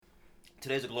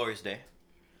Today's a glorious day.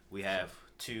 We have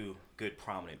two good,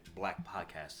 prominent black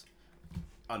podcasts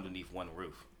underneath one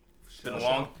roof. It's been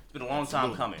a long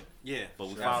time coming. Yeah, but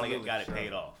we finally got it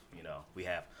paid off. You know, we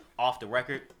have Off the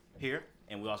Record here,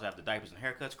 and we also have the Diapers and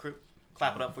Haircuts crew.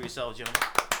 Clap it up for yourselves, gentlemen.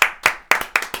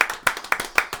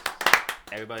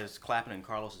 Everybody's clapping and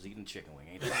Carlos is eating chicken wing,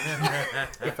 ain't it?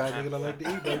 The fat nigga that like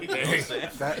to eat, baby. You know what I'm saying?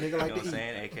 Fat nigga like You know to what I'm eat.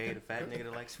 saying? AKA the fat nigga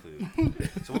that likes food.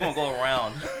 So we're going to go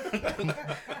around,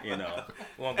 you know,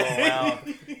 we're going to go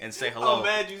around and say hello. I'm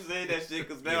mad you said that shit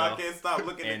because now I can't stop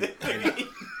looking at it. And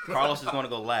Carlos is going to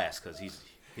go last because he's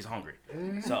hungry.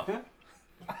 So,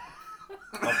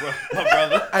 my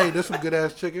brother. Hey, this some good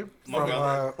ass chicken My from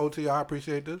brother. OTR. I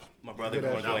appreciate this. My brother, you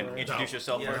Good want to ass go ahead job, and introduce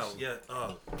yourself first?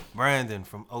 Brandon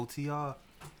from OTR.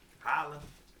 Holla.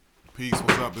 Peace,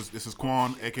 what's up? This is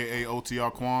Quan, aka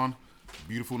OTR Quan.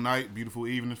 Beautiful night, beautiful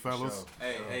evening, fellas.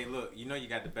 Hey, look, you know you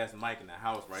got the best mic in the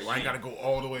house, right? So I ain't gotta go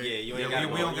all the way. Yeah, you ain't Yeah, gotta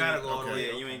we go. don't gotta go all the way.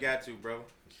 Yeah, you ain't got to, bro.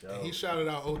 And he shouted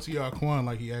out OTR Quan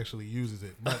like he actually uses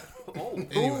it. But Oh,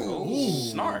 anyway,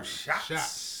 snark. shot.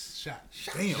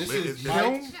 Damn, This it- is it-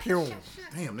 Mike,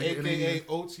 Damn, nigga. aka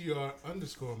OTR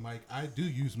 _ Mike. I do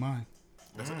use mine.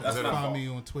 That's Find me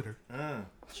on Twitter.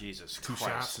 Jesus two Christ.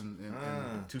 shots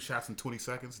and 2 shots in 20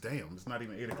 seconds. Damn, it's not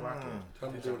even 8 o'clock yet.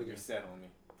 Tell me to do it again. Set on me.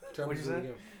 Tell me to do it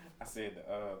again. I said,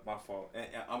 my fault. And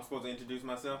I'm supposed to introduce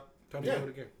myself? Tell me to do it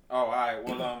again. Oh, all right.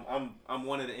 Well, I'm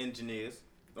one of the engineers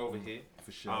over here.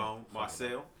 For sure.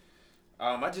 Marcel.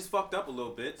 I just fucked up a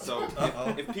little bit, so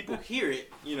if people hear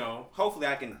it, you know, hopefully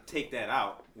I can take that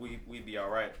out. We'd be all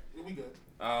right. We good.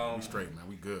 We straight, man.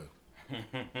 We good.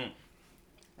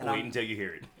 Wait until you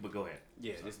hear it, but go ahead.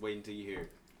 Yeah, just wait until you hear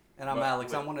it. And I'm But-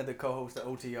 Alex. I'm one of the co-hosts of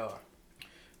OTR.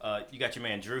 You got your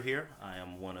man Drew here. I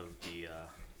am one of the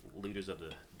leaders of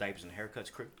the Diapers and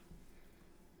Haircuts crew.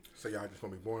 So y'all just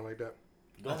want me boring like that?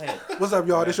 Go ahead. What's up,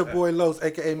 y'all? This your boy Los,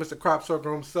 aka Mr. Crop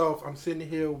Circle himself. I'm sitting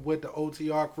here with the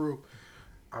OTR crew.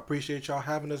 I appreciate y'all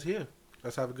having us here.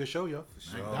 Let's have a good show, y'all.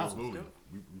 Man, absolutely.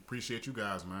 We appreciate you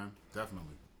guys, man.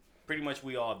 Definitely. Pretty much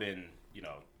we all been, you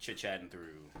know, chit-chatting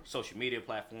through social media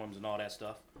platforms and all that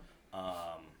stuff.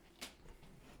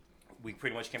 We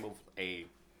pretty much came up with a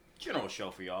general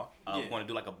show for y'all. We're going to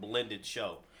do like a blended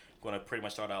show. We're going to pretty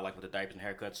much start out like with the Diapers and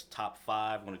Haircuts top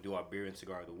 5. We're going to do our beer and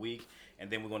cigar of the week. And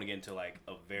then we're going to get into like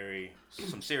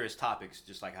some serious topics,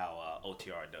 just like how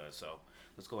OTR does. So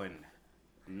let's go ahead and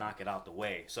knock it out the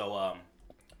way. So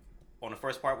on the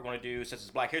first part, we're going to do, since it's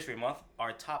Black History Month,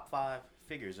 our top 5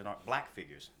 figures in our black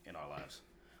figures in our lives.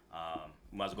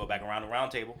 We might as well go back around the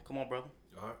round table. Come on, brother.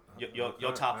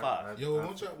 Your top 5. Yo,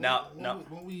 won't y'all, Now-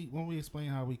 when we explain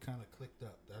how we kind of clicked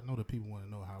up, I know that people want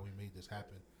to know how we made this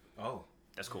happen. Oh.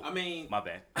 That's cool. I mean, my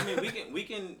bad. I mean,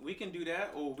 we can do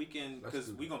that, or we can,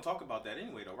 because we're gonna talk about that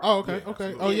anyway, though, right? Oh, okay.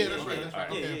 absolutely. Oh, yeah, Yeah, that's yeah, right. yeah. That's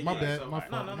right. Yeah, Okay, yeah, my yeah. bad. So, My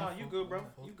no, fault. no, you good, bro.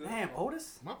 You good. Damn,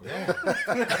 Otis. My bad.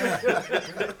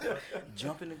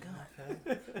 Jumping the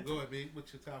gun. Go ahead, B.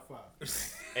 What's your top 5?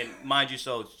 And mind you,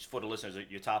 so for the listeners,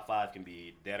 your top 5 can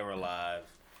be dead or alive,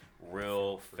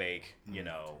 real, fake, you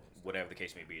know, whatever the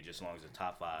case may be, just as long as the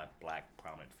top 5 black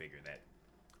prominent figure that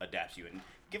adapts you, and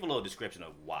give a little description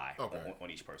of why on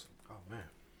each person. Oh, man.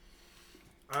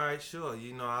 All right, sure.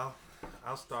 You know,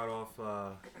 I'll start off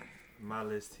my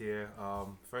list here.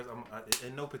 First, I'm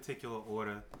in no particular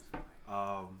order.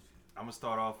 I'm gonna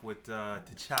start off with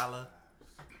T'Challa.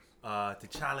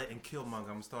 T'Challa and Killmonger. I'm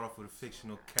gonna start off with a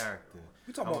fictional character.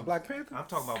 You talking about Black Panther? I'm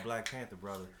talking about Black Panther,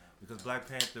 brother. Because Black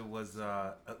Panther was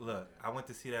look. I went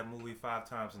to see that movie 5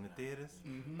 times in the theaters.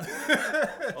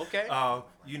 Okay.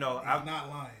 You know, I'm not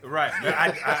lying. right.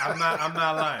 I'm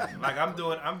not lying. Like I'm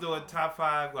doing top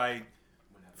 5 like.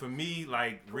 For me,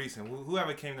 like recent,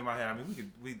 whoever came to my head, I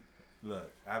mean, we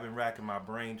look. I've been racking my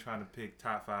brain trying to pick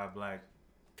top 5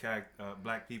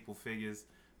 black people figures,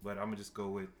 but I'm gonna just go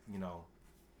with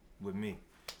with me.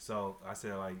 So I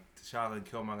said like T'Challa and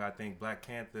Killmonger. I think Black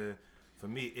Panther, for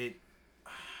me,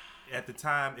 at the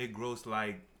time it grossed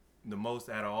like the most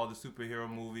out of all the superhero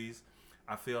movies.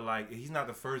 I feel like he's not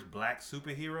the first black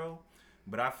superhero,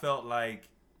 but I felt like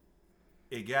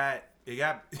it got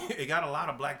a lot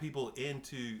of black people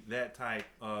into that type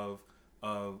of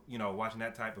watching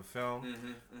that type of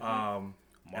film.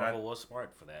 Marvel was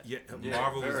smart for that. Yeah,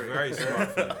 Marvel was very smart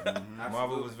for that.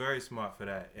 Marvel was very smart for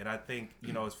that, and I think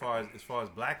as far as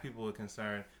black people are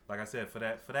concerned, like I said, for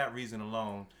that reason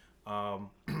alone, I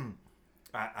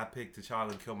picked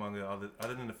T'Challa and Killmonger.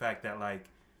 Other than the fact that like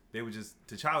they were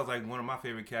T'Challa's like one of my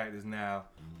favorite characters now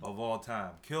of all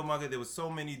time. Killmonger, there was so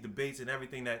many debates and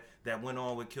everything that went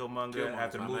on with Killmonger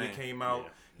after the movie came out.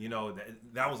 Yeah.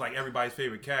 That was like everybody's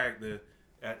favorite character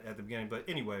at the beginning. But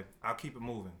anyway, I'll keep it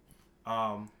moving.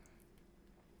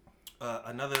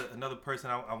 another person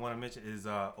I want to mention is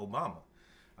Obama.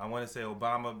 I want to say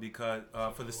Obama because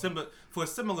for a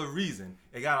similar reason,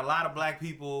 it got a lot of black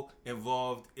people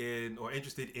involved in or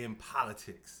interested in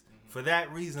politics. Mm-hmm. For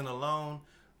that reason alone,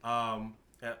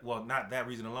 well, not that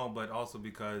reason alone, but also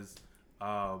because,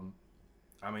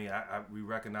 we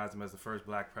recognize him as the first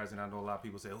black president. I know a lot of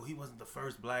people say, "Oh, he wasn't the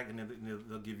first black," and then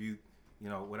they'll give you,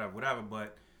 whatever.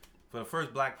 But for the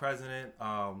first black president,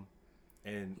 and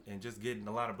just getting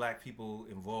a lot of black people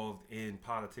involved in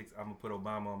politics, I'm gonna put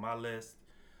Obama on my list.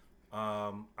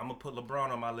 I'm gonna put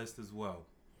LeBron on my list as well.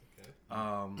 Okay.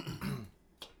 I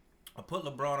put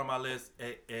LeBron on my list,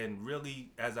 and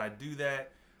really, as I do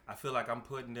that, I feel like I'm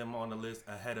putting him on the list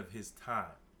ahead of his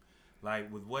time.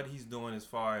 Like with what he's doing as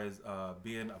far as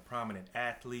being a prominent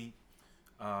athlete,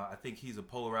 I think he's a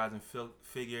polarizing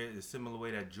figure, the similar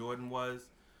way that Jordan was.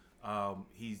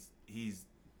 He's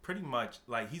pretty much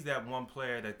like he's that one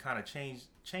player that kind of changed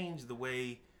the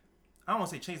way. I don't want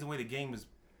to say changed the way the game is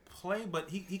play, but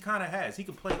he kind of has. He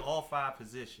can play all 5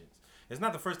 positions. It's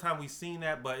not the first time we've seen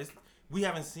that, but we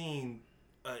haven't seen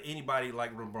anybody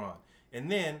like LeBron.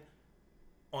 And then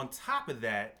on top of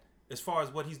that, as far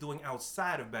as what he's doing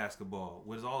outside of basketball,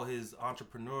 with all his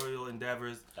entrepreneurial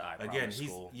endeavors, again,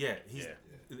 he's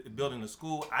building a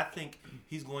school. I think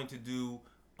he's going to do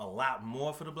a lot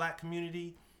more for the black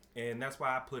community, and that's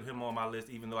why I put him on my list.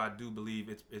 Even though I do believe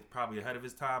it's probably ahead of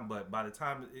his time, but by the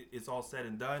time it's all said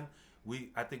and done,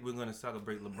 I think we're going to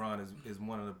celebrate LeBron as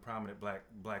one of the prominent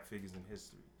black figures in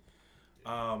history.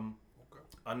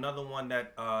 Another one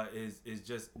that is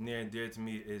just near and dear to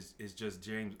me is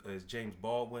James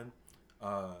Baldwin,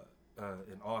 an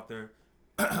author,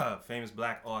 famous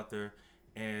black author,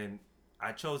 and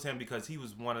I chose him because he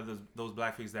was one of those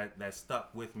black figures that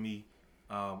stuck with me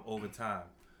over time.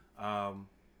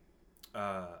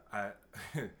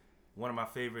 One of my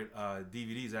favorite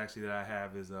DVDs actually that I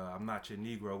have is I'm Not Your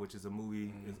Negro, which is a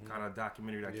movie, it's kind of a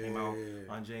documentary that came out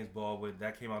on James Baldwin.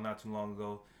 That came out not too long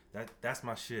ago. That's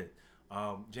my shit.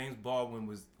 James Baldwin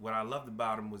was, what I loved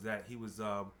about him was that he was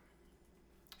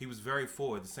very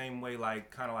forward, the same way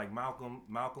like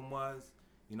Malcolm was.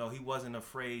 He wasn't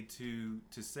afraid to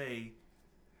say,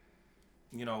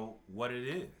 what it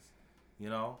is. He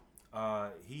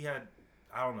had,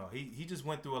 I don't know, he just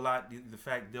went through a lot. The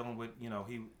fact dealing with,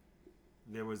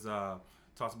 there was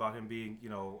talks about him being,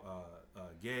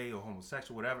 gay or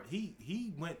homosexual, whatever.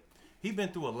 He's been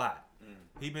through a lot.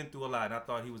 He's been through a lot, and I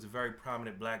thought he was a very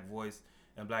prominent black voice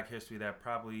in black history that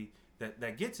probably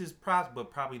that gets his props,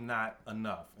 but probably not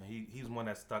enough. And he's one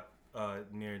that stuck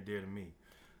near and dear to me.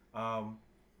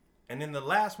 And then the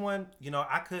last one,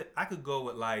 I could go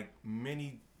with like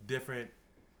many different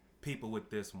people with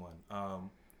this one.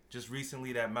 Just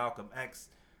recently, that Malcolm X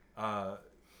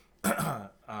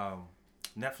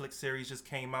Netflix series just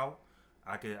came out.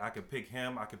 I could pick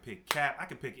him. I could pick Cap. I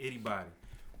could pick anybody.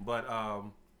 But I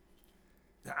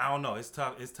don't know. It's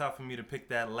tough. It's tough for me to pick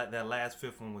that. That last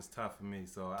fifth one was tough for me.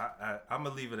 So I'm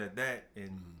gonna leave it at that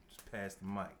and just pass the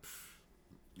mic.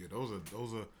 Yeah, those are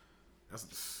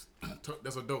that's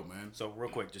a dope, man. So real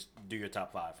quick, just do your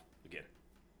top 5 again.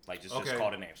 Like just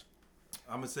call the names.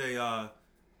 I'm gonna say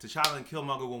T'Challa and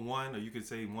Killmonger were 1, or you could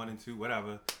say 1 and 2,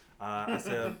 whatever. I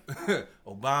said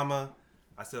Obama.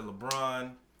 I said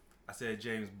LeBron. I said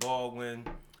James Baldwin.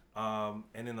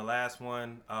 And then the last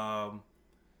one,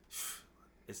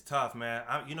 it's tough, man.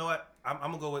 You know what? I'm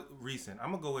gonna go with recent.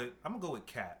 I'm gonna go with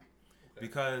Cap,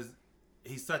 because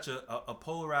he's such a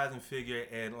polarizing figure,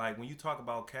 and like when you talk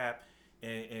about Cap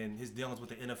and his dealings with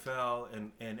the NFL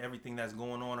and everything that's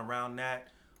going on around that,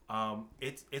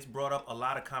 it's brought up a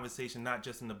lot of conversation, not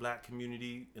just in the black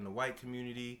community, in the white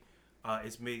community.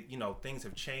 It's made, things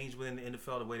have changed within the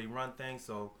NFL, the way they run things.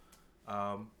 So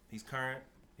he's current.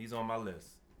 He's on my list.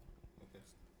 Okay.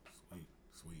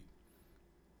 Sweet.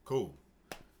 Cool.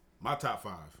 My top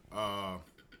 5.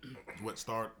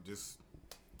 Start just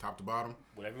top to bottom?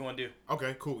 Whatever you want to do.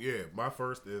 Okay, cool. Yeah, my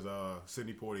first is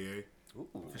Sidney Poitier. Ooh,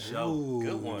 for sure.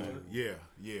 Good one. Yeah.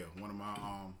 One of my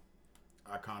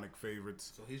iconic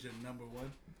favorites. So he's your number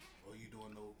 1, or you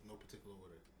doing no particular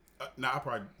order? I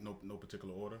probably no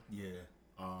particular order. Yeah.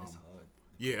 That's hard.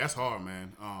 Yeah, that's hard,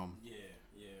 man.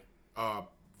 Yeah.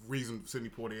 Reason Sidney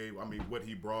Poitier, I mean, what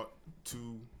he brought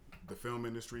to the film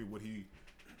industry, what he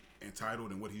entitled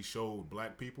and what he showed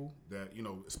black people, that,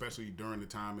 especially during the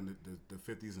time in the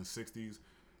 50s and 60s,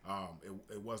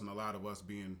 it wasn't a lot of us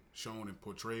being shown and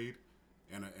portrayed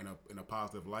in a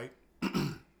positive light.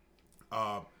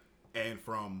 And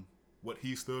from what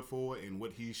he stood for and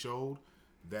what he showed,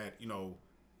 that, of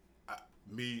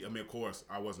course,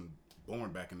 I wasn't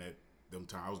born back in them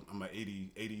times. I'm an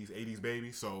 80s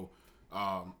baby, so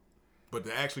But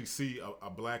to actually see a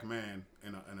black man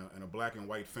in a black and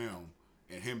white film,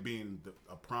 and him being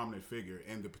a prominent figure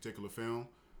in the particular film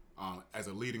as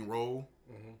a leading role,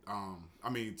 I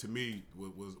mean, to me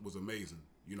was amazing.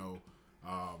 You know,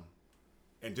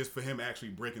 and just for him actually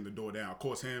breaking the door down. Of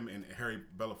course, him and Harry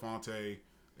Belafonte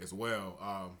as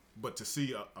well. But to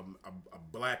see a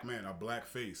black man, a black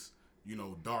face, you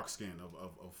know, dark skin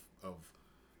of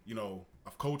you know,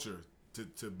 of culture,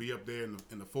 to be up there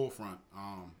in the forefront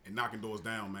and knocking doors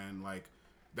down, man, like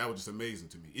that was just amazing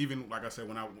to me. Even like I said,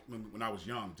 when I was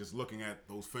young, just looking at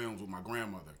those films with my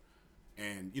grandmother,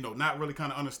 and you know, not really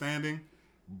kind of understanding,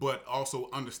 but also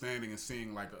understanding and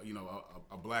seeing like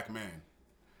a black man,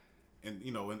 and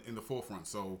you know, in the forefront.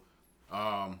 So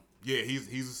yeah,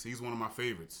 he's one of my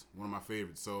favorites.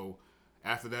 So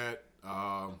after that,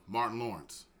 Martin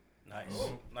Lawrence.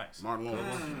 Nice. Martin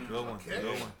Lawrence. Good one,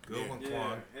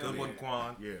 Quan. Good one,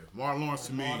 Quan. Yeah, Martin Lawrence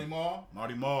to me.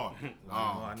 Marty Marr.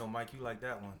 I know, Mike, you like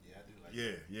that one. Yeah, I do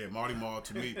like Yeah, Marty Marr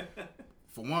to me.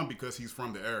 For one, because he's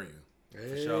from the area.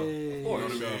 For sure. You know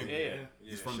what I mean? Yeah.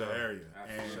 He's from the area,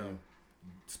 and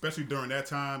especially during that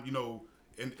time, you know,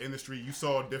 in the industry, you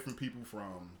saw different people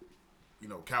from, you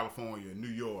know, California, New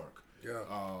York. Yeah.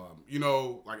 You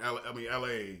know, like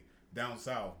LA, down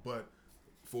south, but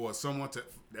for someone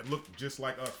that looked just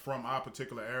like us from our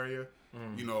particular area,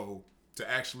 you know, to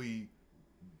actually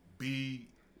be,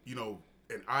 you know,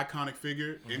 an iconic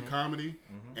figure in comedy,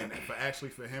 and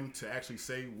for him to actually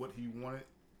say what he wanted,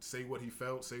 say what he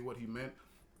felt, say what he meant,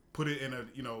 put it in a,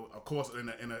 you know, of course, in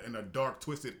a dark,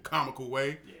 twisted, comical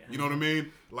way. Yeah. You know what I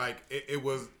mean? Like it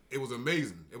was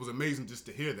amazing. It was amazing just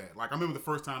to hear that. Like I remember the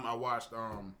first time I watched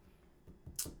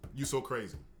You So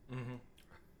Crazy.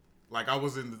 Like I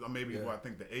was in I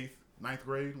think the 8th, 9th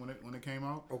grade when it came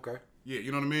out. Okay. Yeah,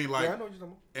 you know what I mean? Like, Yeah, I know what you're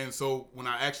talking about. and so when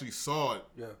I actually saw it,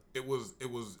 Yeah. it was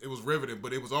riveting,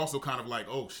 but it was also kind of like,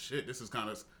 oh shit, this is kind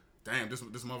of, damn, this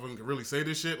motherfucker can really say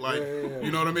this shit, like,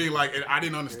 you know what I mean? Like, and I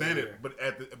didn't understand it, but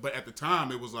at the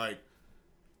time it was like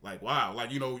wow, like,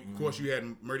 you know, of course you had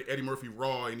Eddie Murphy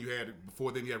Raw, and you had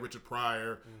before then you had Richard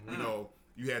Pryor, you know,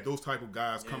 you had those type of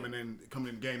guys coming in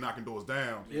the game, knocking doors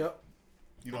down. Yep.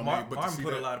 You know what I mean? But Martin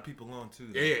put a lot of people on too.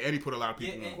 Yeah, Eddie put a lot of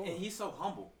people on. And he's so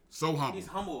humble. So humble. He's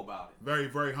humble about it. Very,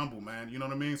 very humble, man. You know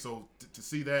what I mean? So to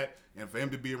see that and for him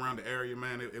to be around the area,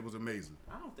 man, it was amazing.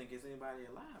 I don't think there's anybody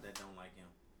alive that don't like him.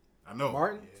 I know.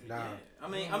 Martin? Nah. Yeah. I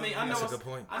mean, I know. That's a good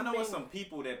point. I know some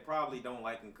people that probably don't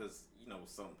like him because you know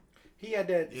some He had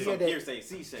that. He some had that. hearsay,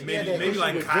 C-say. Maybe issue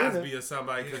like with Cosby Gina. or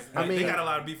somebody, because I mean, they got a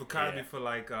lot of beef with Cosby Yeah. for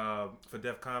like for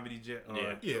Def Comedy Jet.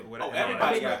 Yeah. Whatever. Oh,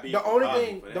 everybody got beef. The only with Cosby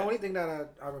thing, for that. the only thing that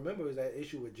I remember is that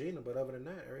issue with Gina. But other than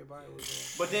that, everybody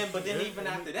was. But then even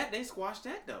after that, they squashed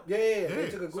that though. Yeah. They Yeah.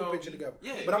 took a group So, picture together.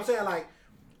 yeah, But I'm saying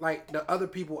like the other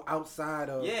people outside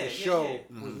of Yeah, the yeah, show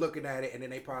yeah. was looking at it, and then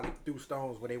they probably threw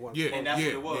stones where they wanted. Yeah. to And that's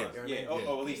Yeah, what it was. yeah. Yeah.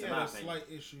 Oh, at least He in had my a opinion. slight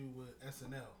issue with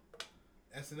SNL.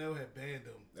 SNL had banned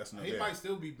him. SNL, He yeah. might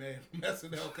still be banned from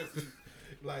SNL because he,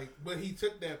 but he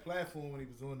took that platform when he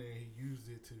was on there and he used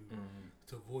it to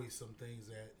voice some things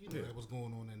that that was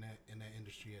going on in that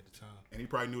industry at the time. And he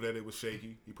probably knew that it was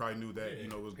shaky. He probably knew that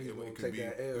it was He was gonna it could take be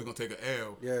that L. it was gonna take an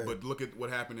L. Yeah. But look at what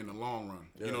happened in the long run.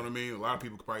 Yeah. You know what I mean? A lot of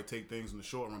people could probably take things in the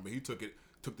short run, but he took it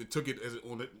as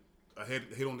a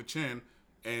hit on the chin.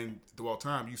 And throughout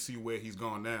time, you see where he's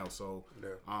gone now. So,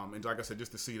 and like I said,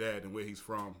 just to see that and where he's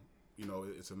from, you know,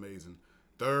 it's amazing.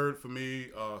 Third for me,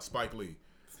 Spike Lee.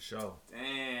 For sure.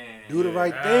 Damn. Do the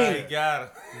right I thing. got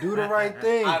it. Do the right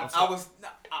thing.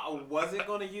 I wasn't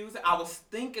gonna use it. I was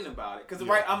thinking about it because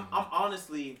I'm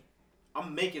honestly,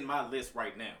 I'm making my list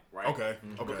right now. Right. Okay.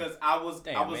 Okay. Because I was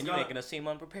Damn, man, gonna, you're making us seem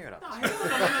unprepared. No, hold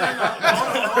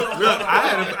on. Look,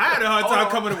 I had a hard time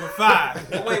coming up with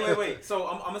 5. Oh, wait. So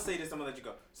I'm gonna say this. I'm gonna let you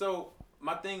go. So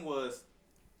my thing was,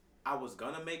 I was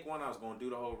gonna make one. I was gonna do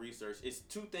the whole research. It's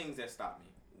 2 things that stopped me.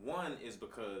 One is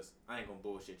because I ain't gonna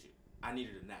bullshit you. I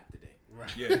needed a nap today.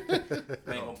 Right. Yeah.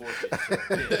 I ain't gonna bullshit you.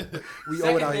 Yeah. We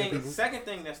owe it out here, people. Second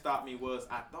thing that stopped me was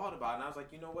I thought about it and I was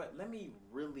like, you know what? Let me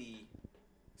really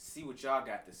see what y'all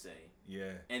got to say.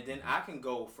 Yeah. And then I can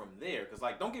go from there. Because,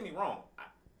 like, don't get me wrong.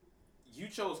 You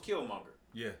chose Killmonger.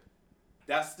 Yeah.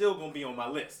 That's still going to be on my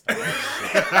list. But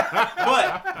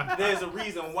there's a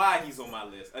reason why he's on my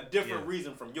list. A different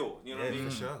reason from yours. You know what I mean?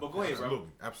 For sure. But go ahead, bro.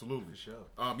 Absolutely. For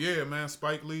sure. Yeah, man.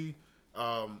 Spike Lee.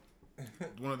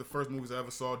 One of the first movies I ever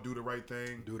saw, Do the Right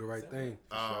Thing. Do the right thing.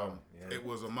 It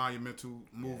was a monumental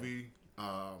movie.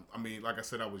 I mean, like I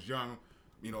said, I was young.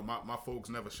 You know, my folks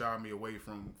never shied me away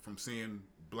from seeing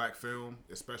black film,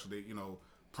 especially, you know,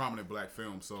 prominent black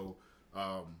film. So,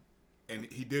 and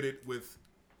he did it with,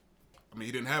 I mean,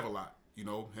 he didn't have a lot, you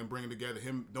know, him bringing together,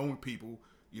 him knowing people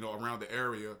around the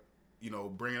area,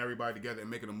 bringing everybody together and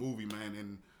making a movie, man.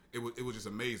 And it was just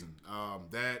amazing.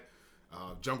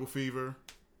 Jungle Fever.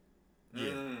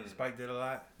 Yeah, Spike did a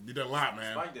lot. Did a lot,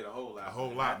 man. Spike did a whole lot. A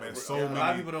whole lot, man. So A many.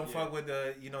 lot of people don't fuck with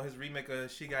his remake of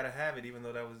 "She Gotta Have It," even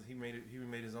though he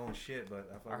remade his own shit.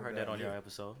 But I heard that on your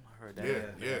episode. I heard that.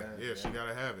 Yeah. She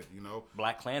gotta have it.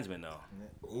 Black Klansman though.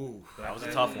 Ooh, that was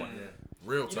a tough one. Yeah.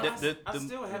 Real tough. I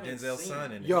still haven't Denzel's seen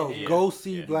son in it. Yo, go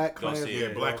see Black Go see Klansman. it.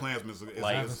 Yeah, Black Klansman is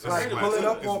Like, it's pull it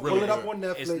up really on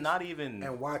good. Netflix. It's not even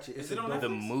and watch it. It's it on dope. the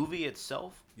movie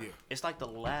itself. Yeah. It's like the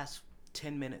last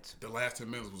 10 minutes. The last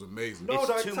 10 minutes was amazing. No, It's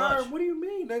the too entire. much. What do you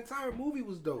mean? The entire movie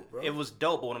was dope, bro. It was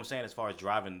dope, but what I'm saying as far as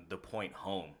driving the point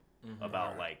home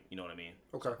about you know what I mean?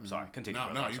 Okay. Sorry, continue. No,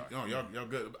 brother. I'm sorry. y'all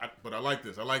good. But I like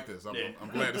this. I'm Yeah. I'm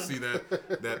glad to see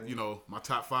that my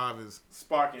top 5 is.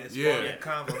 Sparking. Yeah.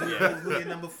 Convo. Yeah. Who your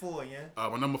number 4, yeah?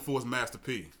 My number 4 is Master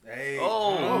P. Hey.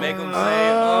 Oh, make them say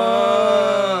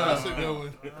That's a good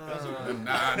one. That's a good one.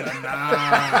 Nah.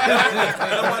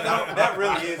 That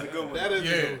really is a good one. That is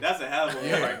Yeah. a good one. That's a hell of a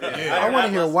one right there. Yeah. I want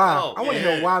to hear why. Oh, I want to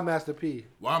yeah. hear why Master P.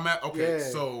 Why I'm at, okay, Yeah.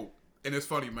 so, and it's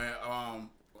funny, man.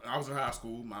 When I was in high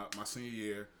school, my senior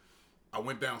year, I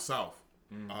went down south.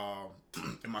 And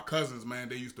my cousins, man,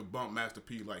 they used to bump Master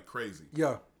P like crazy.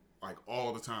 Yeah. Like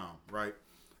all the time, right?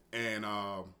 And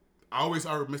I always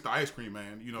heard Mr. Ice Cream,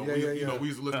 man. Yeah. We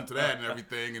used to listen to that and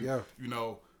everything. And, Yeah.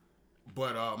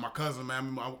 But my cousin, man, I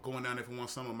remember I was going down there for one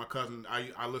summer. My cousin,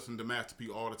 I listened to Master P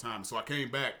all the time. So I came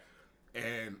back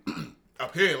and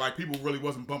up here, like, people really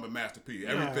wasn't bumping Master P.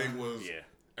 Everything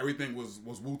was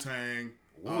Wu-Tang.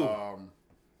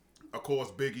 Of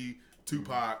course, Biggie,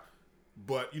 Tupac.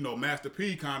 But, Master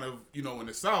P kind of, in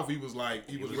the South, he was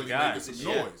really guy. making some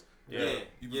Yeah. noise. Yeah.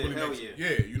 He was Yeah, really hell making,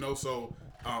 yeah. so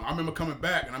I remember coming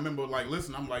back and I remember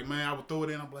listen, I'm like, man, I would throw it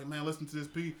in. I'm like, man, listen to this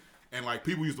P. And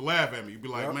people used to laugh at me. You'd be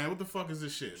like, man, what the fuck is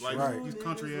this shit? Like, Right. these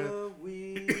country ass.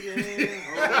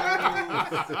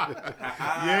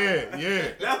 Yeah.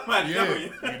 Yeah. That's my Yeah.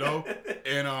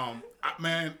 And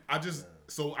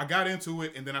I got into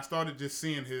it and then I started just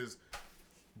seeing his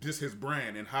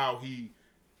brand and how he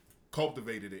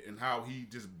cultivated it and how he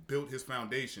just built his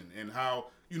foundation and how,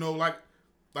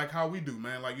 like how we do,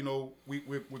 man. Like,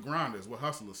 we're grinders, we're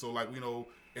hustlers. So, like,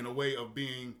 in a way of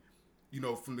being,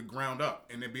 from the ground up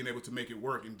and then being able to make it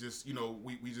work and just,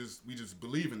 we just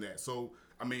believe in that. So,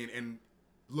 I mean, and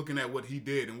looking at what he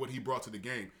did and what he brought to the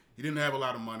game, he didn't have a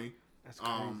lot of money. That's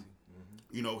crazy.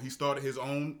 He started his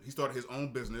own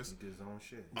business. He did his own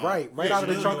shit. Right out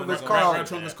of the trunk of his Right car. out of the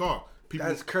trunk of his car. People,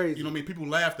 That's crazy. You know what I mean? People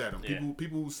laughed at him. Yeah.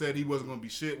 People said he wasn't going to be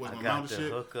shit, wasn't I going to got amount to the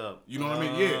shit. hook up. You know what I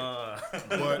mean? Yeah.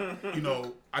 But,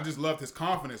 I just loved his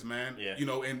confidence, man. Yeah.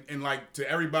 And like to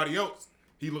everybody else,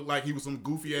 he looked like he was some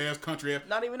goofy ass country ass.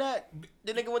 Not even that.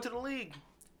 The nigga went to the league.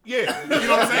 Yeah. You know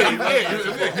what I'm saying?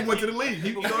 Yeah. He went to the league.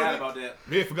 He Forgot about that.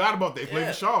 Yeah, forgot about that. He played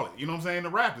Yeah. for Charlotte. You know what I'm saying?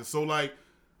 The Raptors. So like,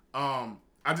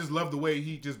 I just love the way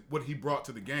what he brought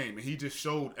to the game, and he just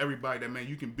showed everybody that, man,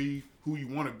 you can be who you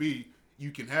want to be. You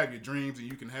can have your dreams and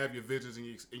you can have your visions and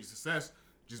your success.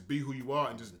 Just be who you are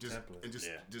and just the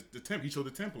template. He showed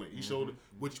the template. He showed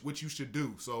what you should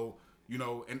do. So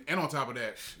and on top of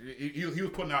that, he was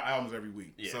putting out albums every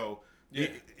week. Yeah. So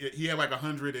he had like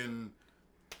 100 and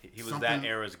He was something. that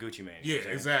era's Gucci Mane. Yeah,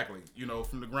 exactly.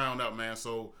 From the ground up, man.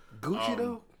 So Gucci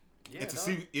though. Yeah,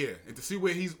 and to see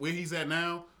where he's at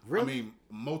now. Really? I mean,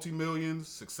 multi-millions,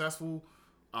 successful,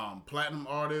 platinum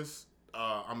artist.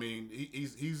 I mean,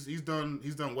 he's done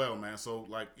well, man. So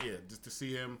like, yeah, just to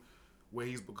see him where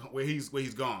he's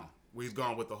gone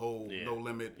with the whole No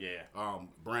Limit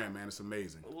brand, man, it's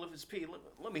amazing. Well, if it's P,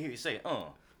 let me hear you say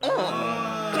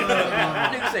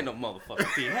Niggas ain't no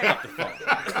motherfucker P. Hang up the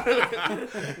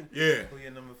phone. Yeah, Who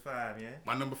your number 5, yeah?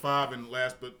 my number 5 and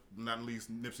last but not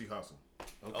least, Nipsey Hussle.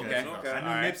 Okay. I knew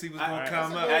Alright. Nipsey was gonna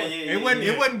come up. Yeah,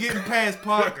 It wasn't getting past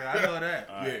Parker. I know that.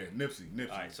 Yeah, Nipsey.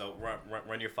 All right, so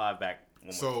run your 5 back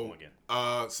one So, more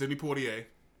again. Sidney Poitier,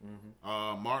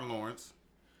 Martin Lawrence,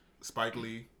 Spike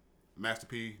Lee, Master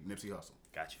P, Nipsey Hussle.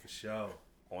 Got you. For sure.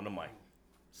 On the mic.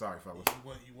 Sorry, fellas.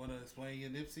 You want to explain your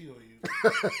Nipsey or you?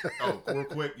 Oh, real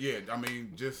quick, yeah. I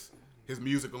mean, just his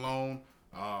music alone,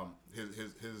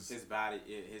 His body,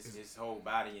 his whole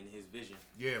body and his vision.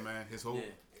 yeah, man, his whole,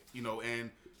 Yeah.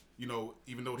 and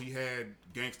even though he had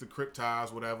gangster Crip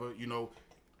ties, whatever,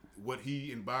 what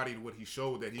he embodied, what he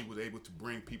showed, that he was able to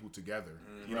bring people together.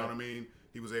 You know what I mean?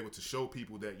 He was able to show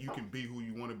people that you can be who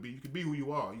you want to be. You can be who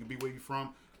you are. You can be where you're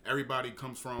from. Everybody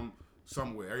comes from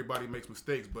somewhere. Everybody makes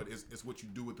mistakes, but it's what you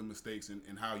do with the mistakes and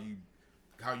how you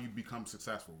become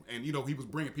successful. And he was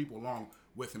bringing people along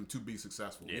with him to be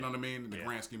successful. Yeah. You know what I mean? In the Yeah.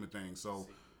 grand scheme of things. So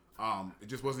It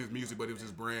just wasn't his music, but it was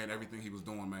his brand, everything he was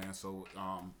doing, man. So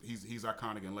he's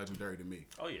iconic and legendary to me.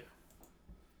 Oh yeah.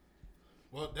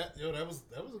 Well, that was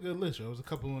a good list. There was a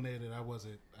couple on there that I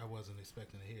wasn't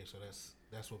expecting to hear. So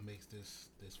that's what makes this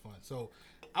fun. So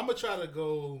I'm gonna try to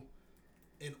go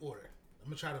in order. I'm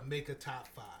gonna try to make a top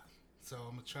 5. So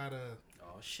I'm gonna try to.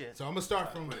 Oh shit. So I'm gonna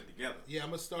start from. Put it together. Yeah, I'm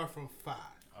gonna start from 5.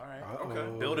 All right.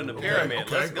 Okay. Building the pyramid.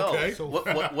 Okay, Let's go. okay. So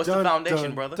What's the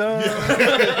foundation, brother?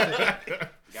 Got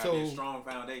So- a strong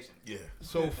foundation. Yeah.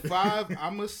 So 5,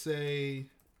 I'm gonna say,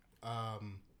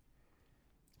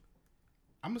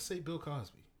 I'm gonna say Bill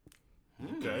Cosby.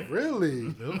 Okay. Really?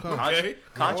 Bill Cosby. Okay.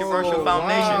 Controversial Oh,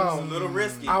 foundation. wow. It's a little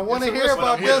risky. I want to It's a hear risk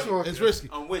about one. this one. It's risky.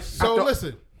 I'm with you. So don't-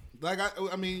 listen, like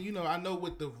I mean, you know, I know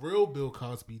what the real Bill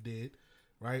Cosby did,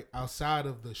 right, outside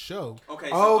of the show. Okay.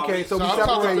 Oh, okay, so So we I'm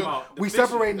talking separate. about the We fiction.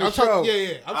 separating the I'm show. talking,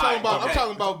 yeah. I'm talking about. okay. I'm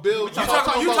talking about Bill. You talking about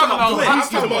Cliff. Cliff. I'm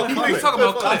talking about You Cliff. talking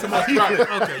about Cliff. Right.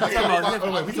 Okay, you talking about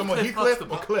Oh, wait, we talking about Heathcliff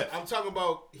or Cliff? I'm talking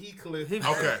about Heathcliff.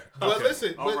 Okay. But Okay.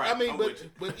 listen, All but right, I mean, I'm but with you.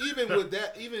 but even with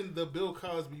that, even the Bill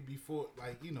Cosby before,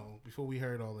 like, you know, before we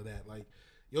heard all of that, like,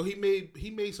 yo, he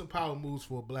made some power moves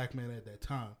for a black man at that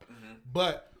time. Mm-hmm.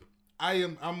 But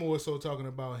I'm more so talking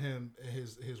about him and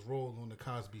his role on the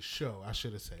Cosby Show. I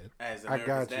should have said, As I America's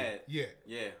got you. dad. yeah,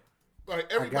 Yeah.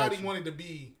 like everybody you. wanted to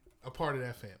be a part of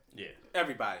that family. Yeah.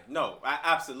 Everybody. No,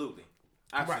 absolutely.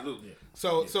 Absolutely.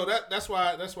 So that's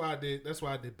why I did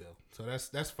Bill. So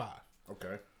that's 5.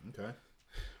 Okay. Okay.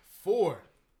 4.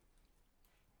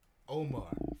 Omar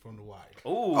from The Wire.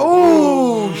 Ooh.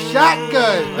 Ooh,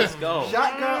 shotgun. Let's go.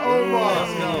 Shotgun Omar.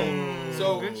 Let's go.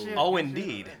 So Oh,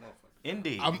 indeed.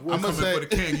 Indeed. I'm We're gonna coming for say the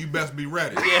king. You best be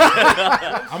ready.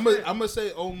 I'm gonna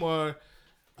say Omar.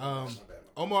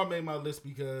 Omar made my list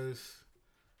because,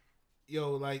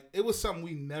 yo, like, it was something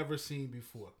we never seen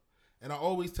before, and I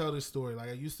always tell this story. Like,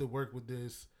 I used to work with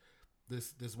this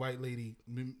white lady,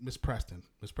 Miss Preston.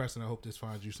 Miss Preston, I hope this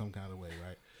finds you some kind of way,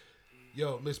 right?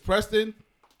 Yo, Miss Preston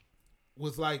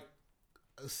was like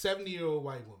a 70-year-old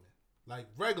white woman, like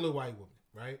regular white woman,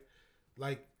 right?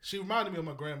 Like, she reminded me of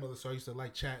my grandmother, so I used to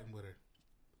like chatting with her.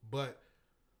 But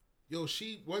yo,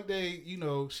 she one day, you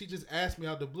know, she just asked me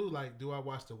out the blue, like, do I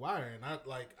watch The Wire? And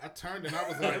I turned and I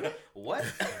was like, What?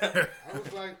 I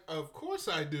was like, of course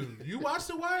I do. You watch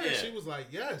The Wire? And Yeah. she was like,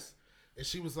 yes. And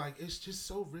she was like, it's just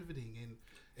so riveting, and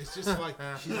it's just like,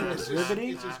 riveting.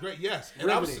 It's just great. Yes.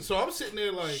 And I'm sitting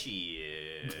there like,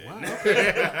 Shit. wow,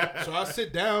 okay. So I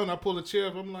sit down, I pull a chair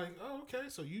up, I'm like, oh, okay,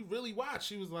 so you really watch?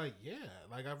 She was like, yeah,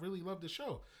 like, I really love the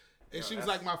show. And she was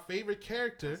like, my favorite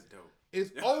character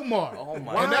is Omar. Oh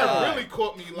my And that God. really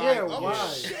caught me like, Yeah, oh why?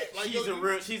 shit.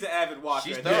 Like, She's an avid watcher.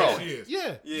 She's at thorough. that. She is.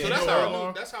 yeah. Yeah. So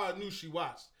You that's how I knew she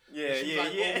watched. Yeah, And she was yeah,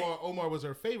 like, yeah. Omar was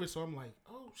her favorite, so I'm like,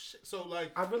 oh shit. So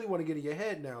like, I really want to get in your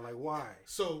head now. Like, why?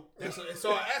 so I asked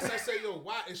her, I said, yo,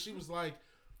 why? And she was like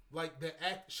the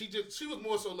act. She was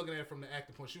more so looking at it from the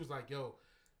acting point. She was like, yo.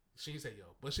 She didn't say yo,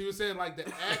 but she was saying like the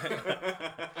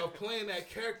act of playing that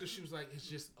character. She was like, it's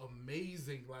just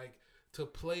amazing, like, to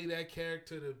play that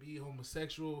character, to be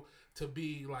homosexual, to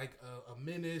be like a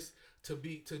menace, to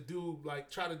do like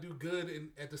try to do good, and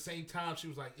at the same time, she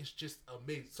was like, it's just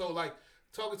amazing. So like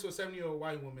talking to a 70-year-old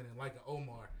white woman and like an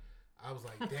Omar, I was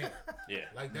like, damn, Yeah.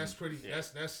 like that's pretty,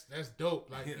 that's dope.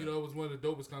 Like, you know, it was one of the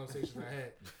dopest conversations I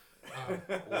had.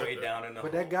 Way down in the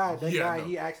But that guy, no.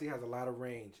 he actually has a lot of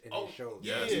range in his shows.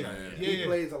 Yes, yeah, man. yeah, He yeah.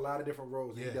 plays a lot of different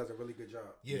roles, and Yeah. he does a really good job.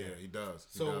 Yeah. Yeah, he does.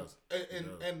 He So does.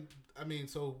 and I mean,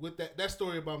 so with that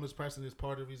story about Miss Preston is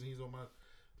part of the reason he's on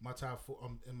my top 4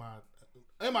 in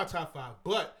my top 5.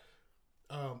 But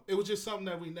it was just something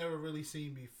that we never really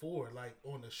seen before, like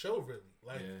on the show, really,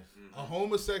 like a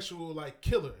homosexual like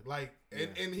killer, like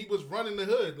and he was running the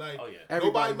hood, like Oh, yeah.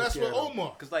 Everybody nobody messed was with scared of him.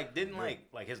 Omar. Cause like didn't like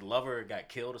his lover got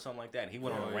killed or something like that, and he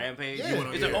went on a rampage.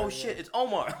 Yeah. He's like, oh shit, it's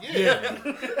Omar.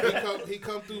 Yeah, he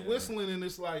come through whistling, and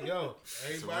it's like, yo,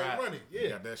 everybody Right. running. You Yeah,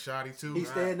 got that shotty too. He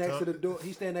stand next to the door.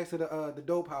 He stand next to the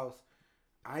dope house.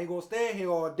 I ain't gonna stand here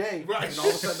all day. Right. And all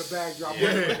of a sudden the bag drop.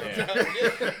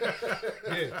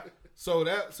 yeah. So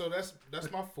that's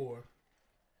my 4.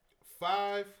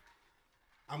 5.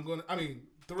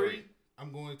 3.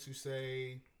 I'm going to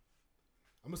say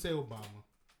Obama.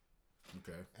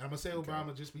 Okay. And I'm gonna say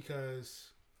Obama just because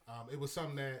it was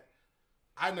something that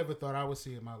I never thought I would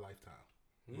see in my lifetime.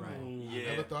 Right. I Yeah.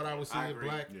 never thought I would see I a agree.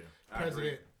 black Yeah. I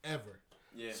president ever.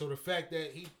 Yeah. So the fact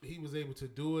that he was able to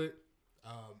do it,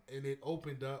 and it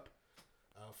opened up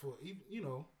for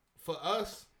for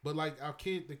us, but like our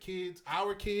kids,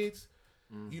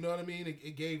 you know what I mean?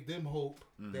 It gave them hope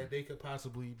that they could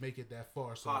possibly make it that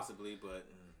far. So Possibly, but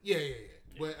Yeah.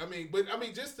 But I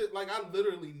mean, just to, like, I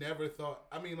literally never thought.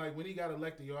 I mean, like when he got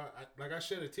elected, yo, I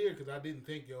shed a tear because I didn't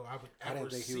think, yo, I would ever I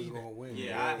didn't think he was see gonna that. win.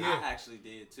 Yeah, Yeah. I actually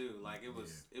did too. Like it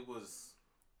was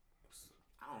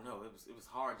I don't know. It was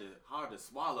hard to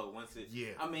swallow once it. Yeah.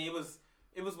 I mean, it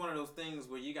was one of those things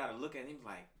where you got to look at him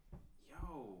like,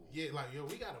 yo. Yeah, like yo,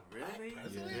 we got a black Really?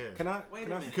 president. Yeah. Can I? Wait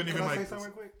Can a I, minute. Couldn't can even I say like something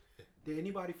real quick? Did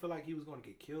anybody feel like he was gonna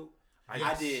get killed?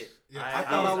 I did. Yeah. I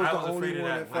thought I was the only afraid of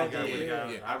one that. that felt I that did. way.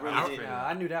 Yeah, I really did.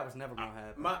 I knew that was never gonna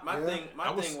happen. My Yeah.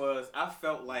 thing was I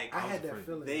felt like I had that afraid.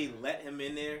 feeling. they let him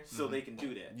in there so they can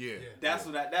do that. Yeah. That's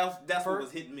what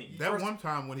was hitting me. That one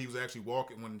time when he was actually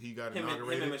walking, when he got Him and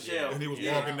inaugurated, Michelle. and he was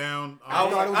Yeah. walking down. I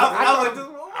was thought it like, was- I was like,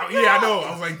 oh my yeah, I God. know.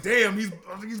 I was like, damn,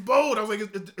 he's bold. I was like,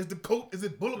 is the coat, is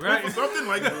it bulletproof Right. or something?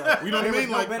 Like, you know what I There was mean?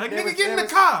 no Like, ben- Like, there nigga, was- get in there the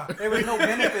was- car. There was no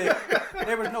benefit.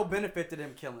 There was no benefit to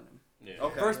them killing him. Yeah.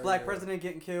 Okay. First black president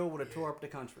getting killed would have tore up the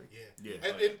country. Yeah. Yeah.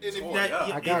 And if Tore that, it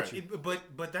up. I got you.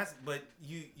 But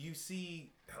you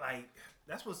see, like,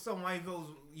 that's what some white folks,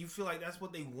 you feel like that's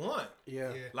what they want.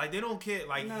 Yeah. Like, they don't care.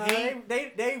 Like, No, hate.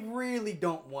 they really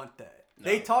don't want that. No.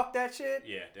 They talk that shit.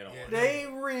 Yeah, they don't Yeah. want They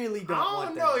really don't I want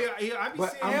don't that. know. Yeah, I be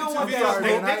But seeing I'm don't YouTube want videos. that.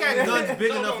 They I- got guns big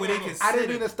No, enough no, where no, they no. can I sit didn't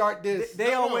mean to it. start this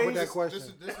They always- with that this question.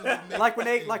 is what makes Like when it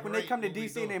they great come to what we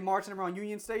DC and do. they're marching around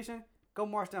Union Station, go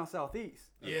march down Southeast.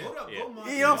 Yeah. Hold up, Yeah. go Mark.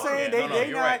 You know what I'm saying? Yeah, they no, they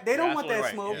you're not right. they don't You're want that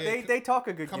absolutely smoke. right. Yeah. They talk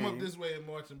a good Come game. up this way and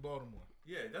march in Baltimore.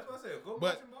 Yeah, that's what I said. Go But-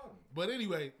 Mark in Baltimore. But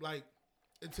anyway, like,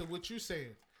 to what you're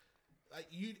saying, like,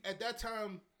 you at that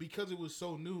time, because it was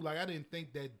so new, like, I didn't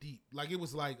think that deep. Like, it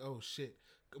was like, oh shit.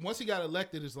 Once he got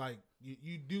elected, it's like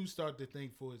you do start to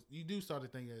think for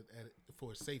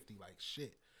his safety. Like,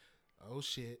 shit, oh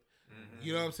shit.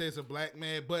 You know what I'm saying? It's a black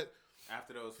man, but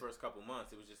After those first couple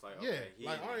months, it was just like, yeah, okay, he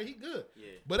like, in all it. right, he good. Yeah.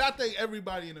 But I think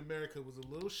everybody in America was a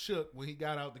little shook when he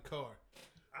got out the car.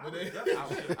 I But was they- definitely I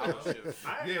was shook, I was yo. shook.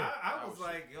 Yeah. I was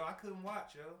like, yo, I couldn't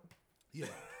watch, yo. Yeah.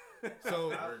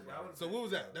 So, I was- so what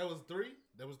was that? That was 3.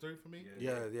 That was 3 for me.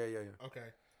 Yeah. Okay.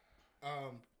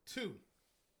 2.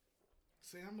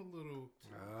 See, I'm a little.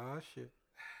 Ah, shit.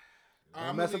 I'm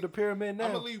Don't mess up the pyramid now.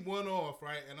 I'm gonna leave one off,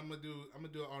 right? And I'm gonna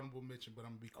do an honorable mention, but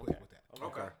I'm gonna be quick with that.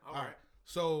 Okay. All All right. right.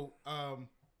 So,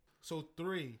 so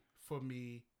 3 for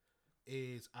me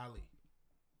is Ali.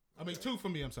 I mean, 2 for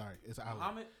me. I'm sorry. It's Ali.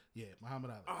 Muhammad? Yeah,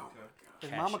 Muhammad Ali. Oh, my God.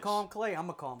 If Mama call him Clay,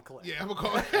 I'ma call him Clay. Yeah, I'm gonna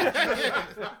call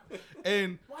it.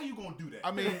 And why you gonna do that?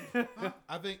 I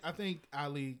mean, I think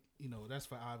Ali. You know, that's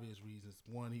for obvious reasons.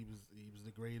 One, he was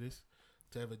the greatest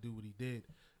to ever do what he did.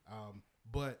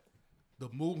 But the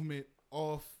movement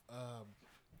off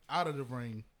out of the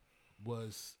ring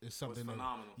is something that,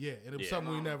 phenomenal. yeah, and it was Yeah. something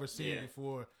we Phenomenal. never seen Yeah.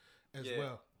 before as Yeah.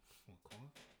 well. Come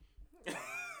on, Quan.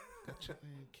 Got your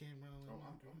damn camera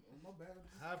on. my bad.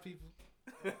 Hi, people.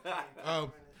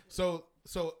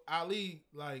 So Ali,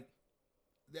 like,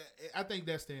 that, I think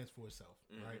that stands for itself,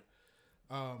 right?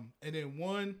 And then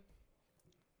 1,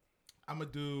 I'm gonna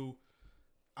do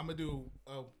a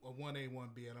 1A,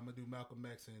 1B, and I'm gonna do Malcolm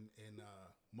X and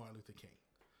Martin Luther King.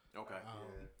 Okay.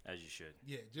 As you should.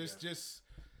 Yeah, just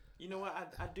You know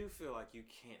what? I do feel like you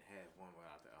can't have one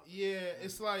without the other. yeah.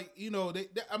 It's like, you know, they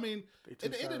I mean, They at two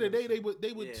the end of sides the day, of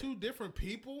they were Yeah. 2 different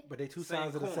people. But they two Same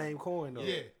sides of the coin. same coin, though.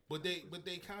 Yeah, but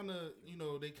they kind of, you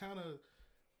know,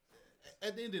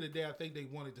 at the end of the day, I think they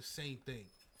wanted the same thing.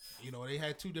 You know, they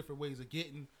had 2 different ways of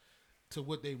getting to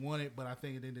what they wanted, but I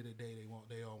think at the end of the day,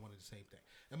 they all wanted the same thing.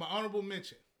 And my honorable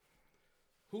mention: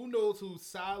 who knows who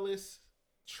Silas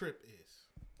Tripp is?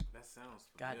 That sounds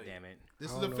God familiar. damn it.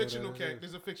 This I is don't a know what fictional that character. is. This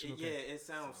is a fictional Yeah, character. it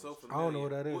sounds so I familiar. don't know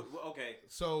what that is. Okay.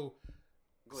 So,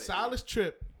 Go ahead. Silas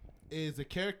Tripp is a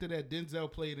character that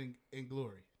Denzel played in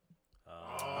Glory.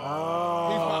 Oh.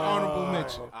 He's my honorable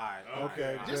mention. All right.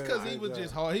 Okay, Just good, because he good was job.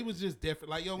 just hard. He was just different.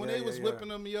 Like, yo, when Yeah, they was yeah, whipping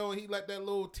him, yo, he let that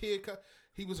little tear cut.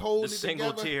 He was holding The it single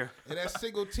together. tear. And that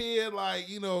single tear, like,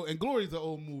 you know, and Glory's an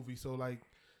old movie, so, like,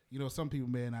 you know, some people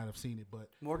may not have seen it, but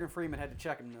Morgan Freeman had to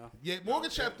check him though. yeah, Morgan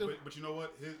Chapter. But you know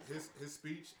what? His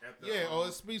speech at the Yeah,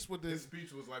 his speech with his this.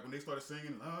 speech was like when they started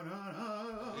singing.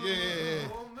 Yeah, Yeah. You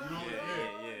know,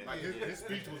 Yeah. Like his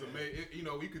speech was amazing. You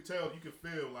know, you could tell, you could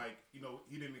feel like, you know,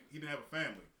 he didn't have a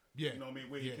family. Yeah. You know what I mean?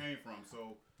 Where he Yeah. came from.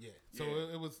 So Yeah. So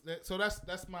Yeah. it was. So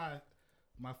that's my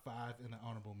 5 in the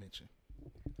honorable mention.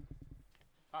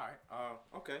 All right.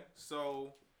 Okay.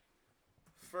 So,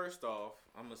 first off,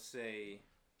 I'm gonna say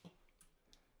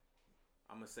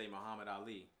Muhammad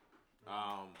Ali.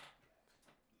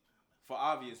 For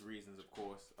obvious reasons, of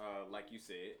course. Like you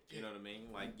said, you know what I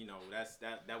mean. Like, you know,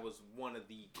 that was one of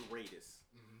the greatest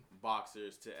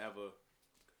boxers to ever.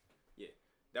 Yeah,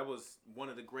 that was one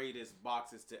of the greatest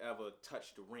boxers to ever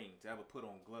touch the ring, to ever put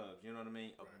on gloves. You know what I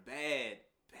mean? A bad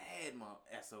bad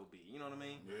SOB. You know what I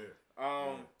mean?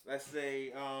 Yeah. Let's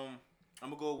say I'm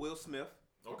gonna go with Will Smith.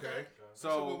 Okay.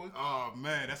 So oh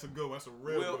man, that's a good one. That's a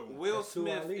real good one. Will That's two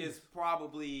Smith Ali's. is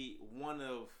probably one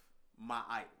of my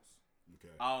idols.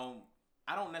 Okay.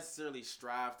 I don't necessarily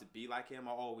strive to be like him.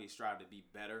 I always strive to be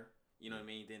better. You know what I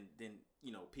mean? Than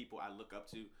people I look up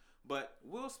to. But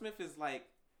Will Smith is like,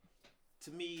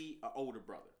 to me, an older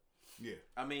brother. Yeah.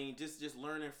 I mean, just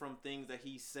learning from things that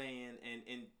he's saying,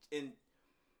 and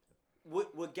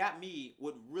what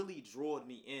really drawed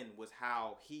me in was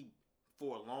how he,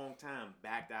 for a long time,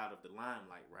 backed out of the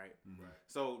limelight, right? Right.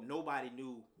 So nobody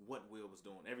knew what Will was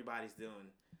doing. Everybody's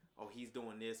doing, oh, he's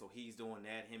doing this, or he's doing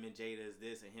that. Him and Jada is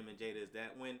this, and him and Jada is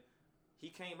that. When he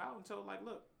came out and told, like,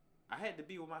 look, I had to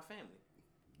be with my family.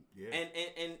 Yeah.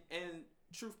 And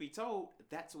truth be told,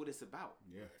 that's what it's about.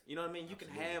 Yeah. You know what I mean? You can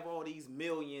have all these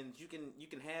millions, you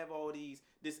can have all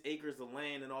this acres of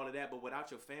land and all of that, but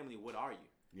without your family, what are you?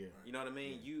 Yeah. You know what I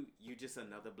mean? Yeah. You're just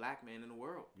another black man in the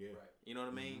world. Yeah. Right. You know what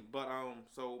I mean? But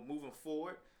so moving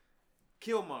forward,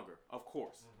 Killmonger, of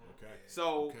course. Okay.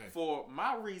 So for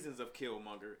my reasons of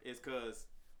Killmonger is because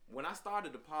when I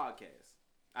started the podcast,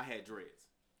 I had dreads.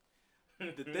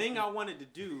 The thing I wanted to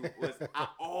do was I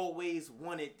always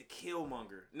wanted the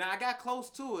Killmonger. Now I got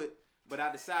close to it, but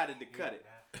I decided to cut it.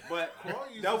 But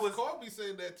that was Carl be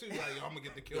saying that too. Like, I'm gonna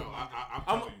get the kill.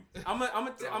 I'm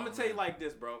gonna tell you like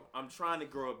this, bro. I'm trying to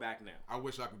grow it back now. I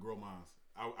wish I could grow mine.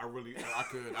 I really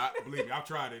could. Believe me, I've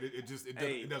tried it.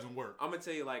 It doesn't work. I'm gonna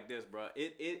tell you like this, bro.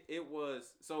 It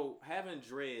was so having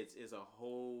dreads is a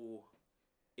whole.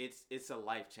 It's a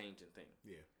life changing thing.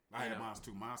 Yeah. I had mine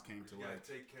too. Mine came to like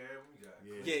take care of them.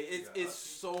 It's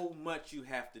so much you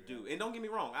have to do. And don't get me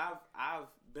wrong, I've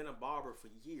been a barber for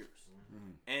years,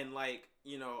 and like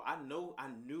I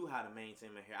knew how to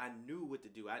maintain my hair. I knew what to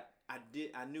do.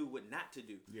 I knew what not to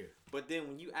do. Yeah. But then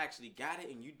when you actually got it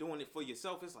and you doing it for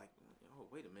yourself, it's like, oh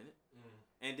wait a minute.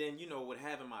 And then with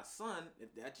having my son,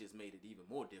 that just made it even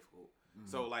more difficult.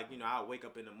 So like I wake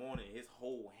up in the morning, his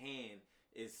whole hand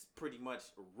is pretty much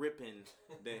ripping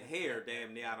the hair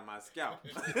damn near out of my scalp.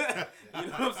 You know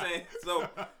what I'm saying? So,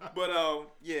 but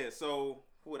so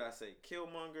who would I say?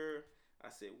 Killmonger. I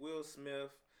said Will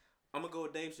Smith. I'm gonna go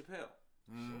with Dave Chappelle.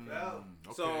 Chappelle.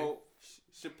 Okay. So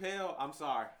Chappelle. I'm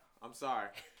sorry.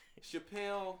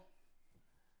 Chappelle.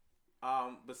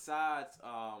 Besides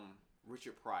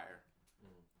Richard Pryor,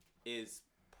 is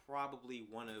probably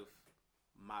one of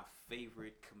my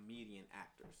favorite comedian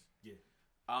actors. Yeah.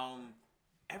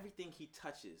 Everything he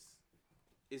touches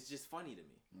is just funny to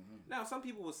me. Now, some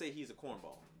people will say he's a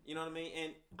cornball. You know what I mean?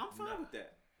 And I'm fine with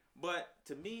that. But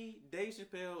to me, Dave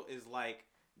Chappelle is like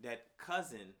that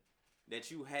cousin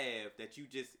that you have that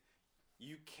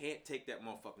you can't take that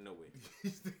motherfucker nowhere.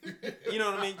 You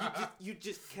know what I mean? You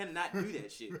just cannot do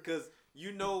that shit because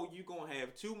you're gonna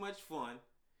have too much fun.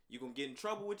 You're gonna get in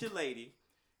trouble with your lady,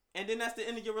 and then that's the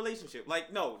end of your relationship.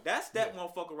 Like, no, that's that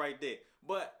motherfucker right there.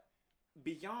 But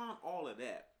beyond all of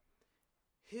that,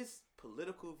 his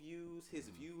political views, his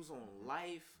views on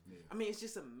life, I mean, it's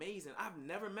just amazing. I've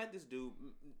never met this dude.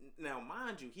 Now,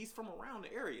 mind you, he's from around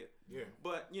the area. Yeah.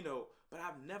 But, but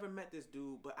I've never met this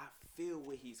dude, but I feel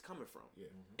where he's coming from. Yeah.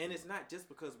 And it's not just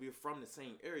because we're from the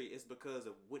same area. It's because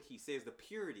of what he says, the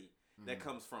purity that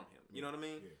comes from him. You know what I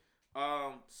mean?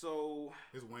 Yeah. So...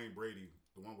 It's Wayne Brady.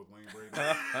 The one with Wayne Brady.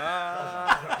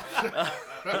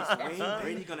 Is Wayne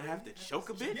Brady gonna have to choke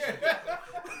a bitch?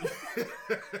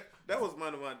 That was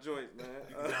one of my joints, man.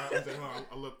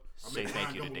 Say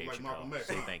thank you to Dave Chappelle.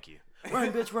 Say Say thank you.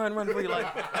 Run, bitch, run for your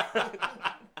life.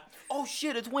 Oh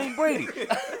shit, it's Wayne Brady.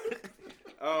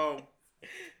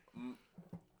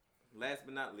 Last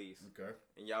but not least, Okay.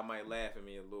 and y'all might laugh at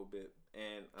me a little bit,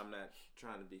 and I'm not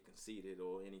trying to be conceited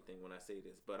or anything when I say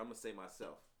this, but I'm gonna say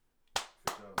myself.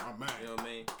 My man. You know what I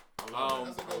mean? I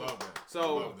love that. I love that. So,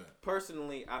 I love that.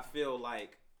 personally, I feel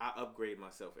like I upgrade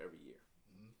myself every year.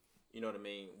 You know what I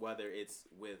mean? Whether it's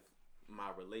with my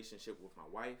relationship with my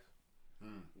wife,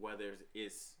 whether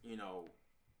it's,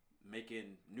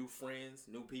 making new friends,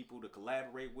 new people to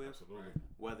collaborate with, Absolutely.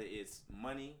 whether it's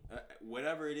money,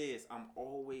 whatever it is, I'm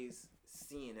always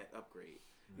seeing that upgrade.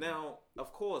 Now,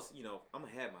 of course, I'm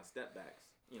going to have my step backs.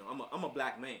 I'm a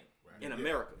black man in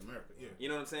America. Yeah. You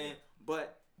know what I'm saying?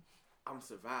 But I'm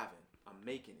surviving. I'm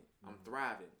making it. I'm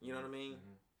thriving. You know what I mean?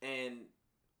 And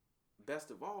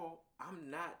best of all, I'm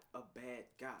not a bad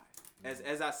guy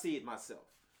as I see it myself.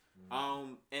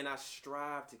 And I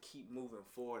strive to keep moving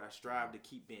forward. I strive to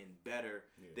keep being better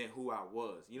than who I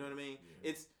was. You know what I mean?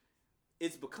 Yeah.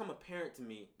 It's become apparent to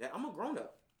me that I'm a grown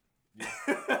up.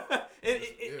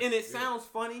 and it sounds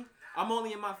funny. I'm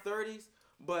only in my 30s,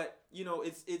 but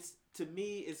it's to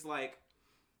me it's like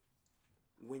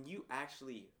when you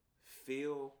actually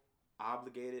feel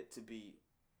obligated to be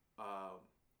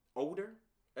older,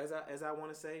 as I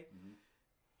want to say,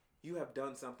 you have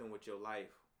done something with your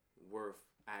life worth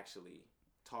actually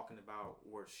talking about,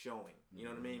 worth showing. You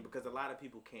know what I mean? Because a lot of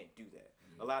people can't do that.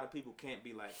 A lot of people can't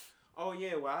be like, oh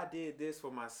yeah, well I did this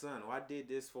for my son, or I did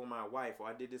this for my wife, or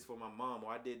I did this for my mom,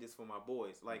 or I did this for my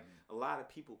boys. Like a lot of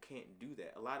people can't do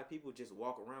that. A lot of people just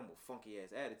walk around with funky ass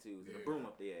attitudes and a broom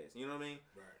up their ass. You know what I mean?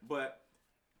 Right. But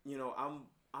you know,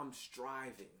 I'm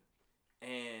striving,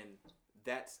 and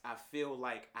I feel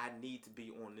like I need to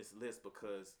be on this list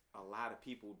because a lot of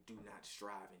people do not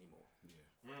strive anymore.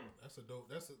 That's a dope.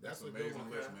 That's That's a an good amazing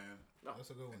one. list, man. No, That's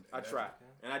a good one. I try,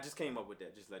 and I just came up with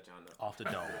that. Just let y'all know. Off the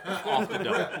dome. Off the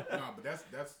dome. No, but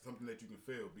that's something that you can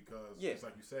feel because it's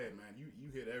like you said, man. You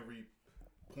hit every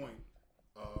point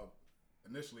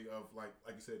initially of like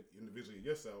you said individually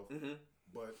yourself,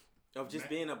 but of just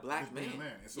being a black man.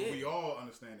 And so we all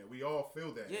understand that. We all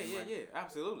feel that. Yeah,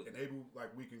 absolutely. And able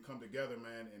we can come together,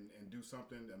 man, and do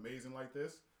something amazing like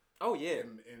this. Oh yeah.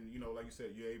 And you know, like you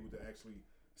said, you're able to actually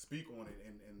speak on it,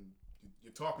 and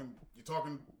you're talking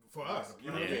for us.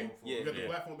 You know what I mean? Yeah. You got the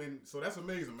platform, and so that's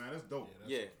amazing, man. That's dope.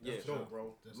 That's dope,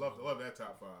 bro. Love that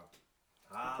top 5.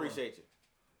 Appreciate you.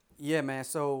 Yeah, man.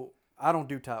 So I don't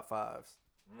do top 5s.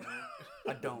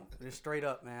 I don't. Just straight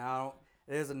up, man. I don't.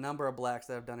 There's a number of blacks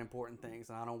that have done important things,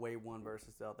 and I don't weigh one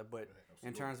versus the other. But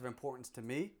in terms of importance to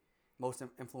me, most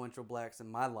influential blacks in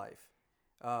my life,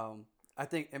 I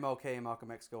think MLK and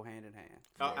Malcolm X go hand in hand.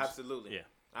 Oh, absolutely. Yeah.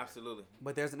 Absolutely.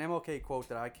 But there's an MLK quote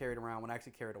that I carried around when I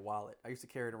actually carried a wallet. I used to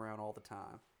carry it around all the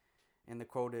time. And the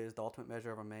quote is, the ultimate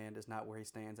measure of a man is not where he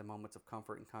stands in moments of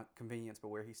comfort and convenience, but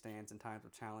where he stands in times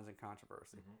of challenge and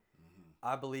controversy.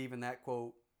 I believe in that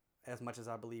quote as much as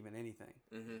I believe in anything.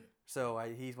 So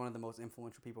he's one of the most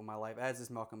influential people in my life, as is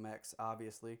Malcolm X,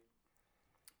 obviously.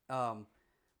 Barack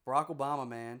Obama,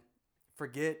 man,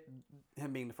 forget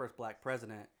him being the first black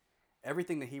president.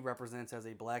 Everything that he represents as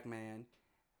a black man,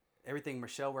 everything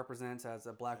Michelle represents as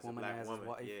a black woman, as his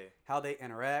wife, how they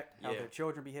interact, how their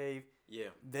children behave. Yeah,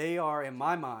 they are, in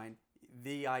my mind,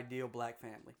 the ideal black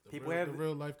family. People have the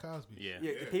real life Cosby.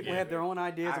 People have their own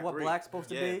ideas of what black's supposed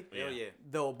to be.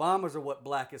 The Obamas are what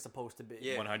black is supposed to be.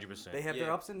 100%. They have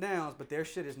their ups and downs, but their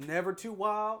shit is never too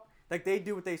wild. Like they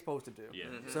do what they supposed to do.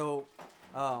 So,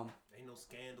 ain't no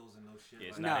scandals and no shit.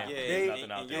 It's like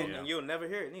not and you'll never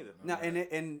hear it neither. Now,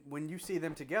 and when you see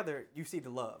them together, you see the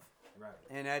love. Right.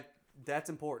 And that's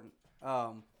important.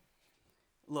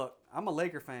 Look, I'm a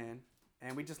Laker fan,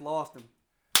 and we just lost him.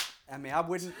 I mean, I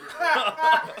wouldn't.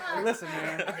 Listen,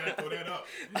 man. You gotta throw that up.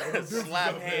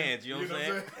 Slap hands, you know what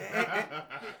I'm saying?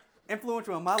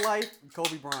 Influential in my life,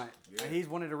 Kobe Bryant. And he's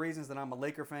one of the reasons that I'm a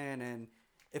Laker fan, and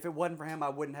if it wasn't for him, I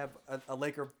wouldn't have a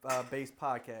Laker-based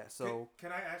podcast. So,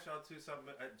 can I ask y'all too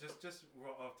something? Just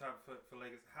off top for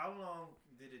Lakers, how long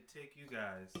did it take you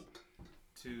guys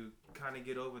to kind of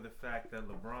get over the fact that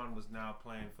LeBron was now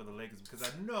playing for the Lakers? Because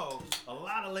I know a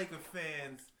lot of Laker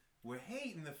fans were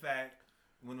hating the fact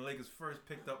when the Lakers first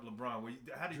picked up LeBron.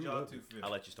 How did y'all two feel? I'll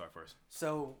let you start first.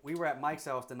 So we were at Mike's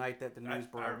house the night that the news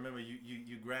broke. I remember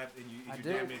you grabbed and you did.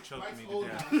 damn near choked me to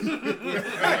death.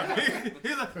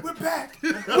 He's like, we're back.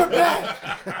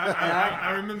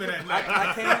 I remember that night.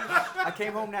 I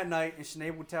came home that night, and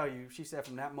Sinead would tell you, she said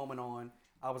from that moment on,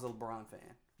 I was a LeBron fan.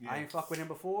 I ain't fuck with him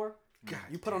before. God,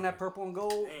 you put on that purple and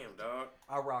gold. Damn, dog.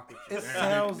 I rock with you. It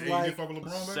sounds like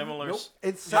similar. Nope.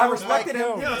 It sounds like respected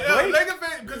him. him. He was great. Laker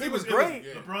fan, because he was great.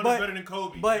 LeBron but, is better than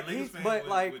Kobe. But the Lakers he's fans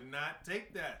like would not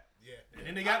take that. Yeah. And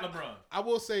then they got LeBron. I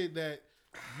will say that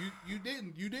you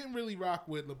didn't really rock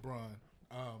with LeBron.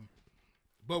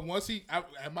 But once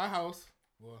at my house,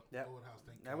 well, old house,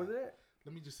 thank that God. was it.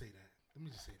 Let me just say that. Let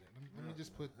me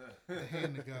just put the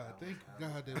hand to God. Thank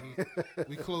God that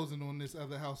we closing on this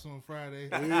other house on Friday.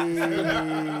 Let's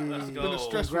It's been a go.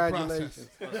 stressful process.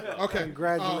 Okay,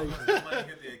 Congratulations. Money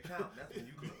hit the account. That's when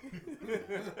you go.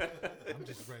 I'm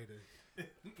just ready to.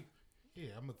 Yeah,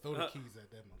 I'm gonna throw the keys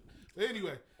at that moment. But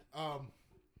anyway,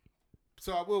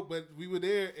 so I will. But we were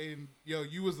there, and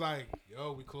you was like,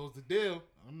 we closed the deal.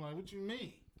 I'm like, what you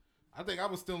mean? I think I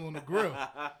was still on the grill.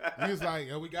 He was like,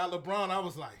 we got LeBron. I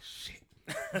was like, shit.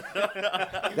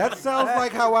 That sounds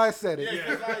like how I said it.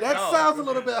 That sounds a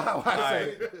little bit how I said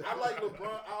it. I like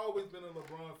LeBron. I always been a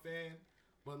LeBron fan,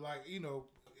 but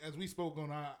as we spoke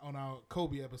on our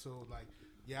Kobe episode,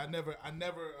 I never, I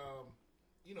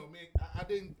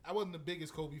wasn't the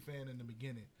biggest Kobe fan in the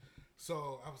beginning.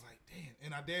 So I was like, damn,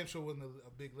 and I damn sure wasn't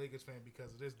a big Lakers fan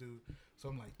because of this dude. So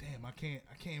I'm like, damn, I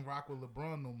can't rock with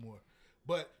LeBron no more.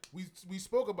 But we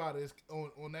spoke about it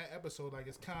on that episode,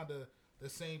 it's kind of the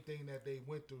same thing that they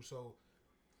went through. So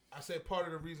I said part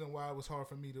of the reason why it was hard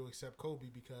for me to accept Kobe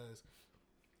because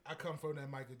I come from that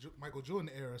Michael Jordan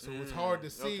era, so it's hard to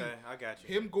see I got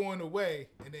you. him going away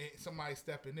and then somebody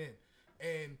stepping in.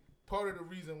 And part of the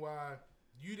reason why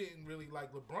you didn't really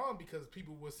like LeBron because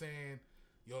people were saying,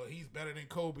 yo, he's better than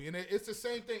Kobe. And it's the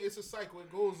same thing. It's a cycle.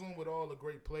 It goes on with all the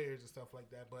great players and stuff like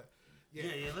that. But Yeah.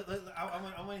 I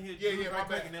want to hear you right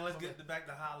quick, and then let's get back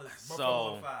to Hollis. So,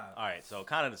 all right. So,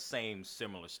 kind of the same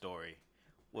similar story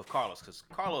with Carlos, because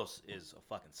Carlos is a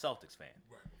fucking Celtics fan.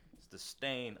 Right. It's the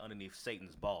stain underneath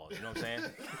Satan's balls. You know what I'm saying?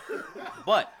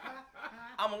 But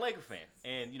I'm a Laker fan,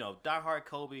 and diehard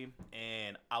Kobe,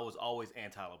 and I was always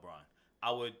anti-LeBron.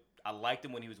 I liked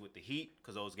him when he was with the Heat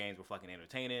because those games were fucking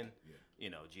entertaining. Yeah.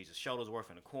 Jesus Shuttlesworth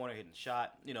in the corner hitting the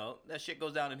shot. That shit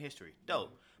goes down in history.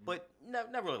 Dope. But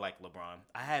never really liked LeBron.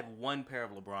 I had one pair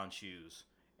of LeBron shoes,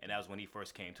 and that was when he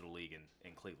first came to the league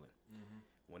in Cleveland.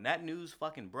 When that news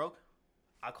fucking broke,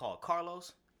 I called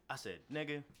Carlos. I said,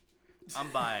 nigga, I'm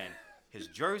buying his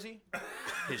jersey,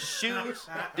 his shoes.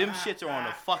 Them shits are on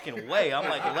the fucking way. I'm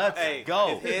like, let's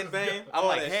go. His headband. I'm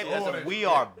like, headband. We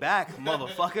are back,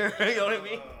 motherfucker. You know what I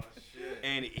mean?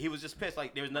 And he was just pissed.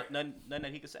 Like, there was nothing that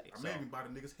he could say. I made him buy the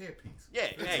nigga's hairpiece. Yeah,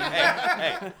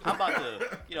 hey. I'm about to,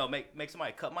 make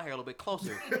somebody cut my hair a little bit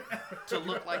closer to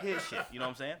look like his shit. You know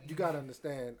what I'm saying? You gotta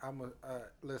understand.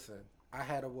 Listen. I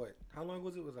had how long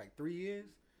was it? It was like 3 years.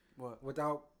 What?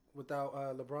 Without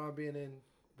LeBron being in,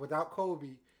 without Kobe,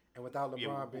 and without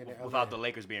LeBron being in. Without the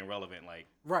Lakers being relevant, like.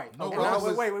 Right. No,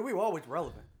 wait, we were always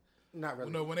relevant. Not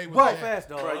really. No, when they was But- Fast,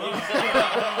 dog. I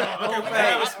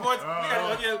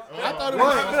thought it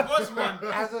was Sports one.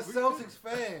 As a Celtics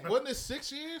fan, wasn't it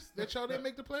 6 years that y'all didn't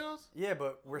make the playoffs? Yeah,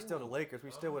 but we're still the Lakers.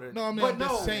 We still would have. No, I mean, but I'm no,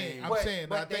 just saying. but, I'm saying.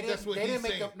 but I think that's what they he's didn't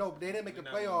make saying. they didn't make the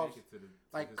playoffs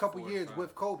like a couple years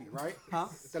with Kobe, right? Huh?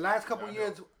 The last couple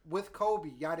years with Kobe,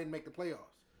 y'all didn't make the playoffs,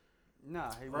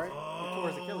 Nah, he right? tore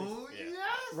his Achilles.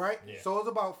 Right? Yeah. So it was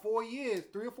about 4 years,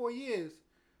 3 or 4 years,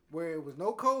 where it was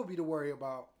no Kobe to worry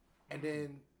about, and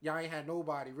then y'all ain't had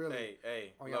nobody really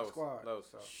Hey, on your squad. Los,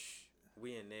 So. shh.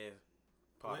 We in there,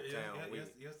 Park Town.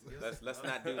 Yes. Let's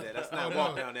not do that. Let's not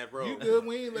walk down that road. You good?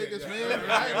 We ain't Lakers fan.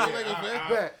 I ain't Lakers fan.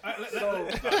 Bet. So, you so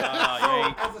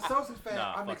ain't. as a Celtics fan,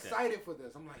 Nah, I'm fuck that. excited for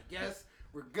this. I'm like, yes,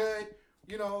 we're good.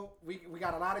 We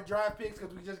got a lot of draft picks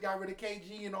because we just got rid of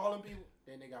KG and all them people.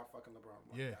 Then they got fucking LeBron.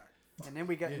 Yeah. And then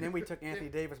we took Anthony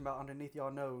Davis about underneath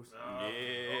y'all nose.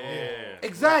 Yeah.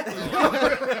 Exactly.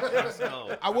 Let's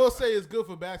go. I will say it's good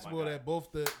for basketball that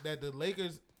the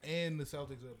Lakers and the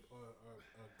Celtics are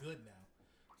good now.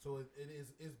 So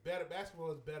it's better.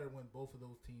 Basketball is better when both of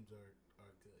those teams are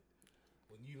good.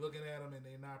 When you looking at them and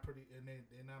they're not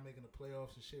they're not making the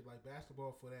playoffs and shit, like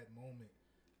basketball for that moment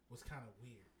was kind of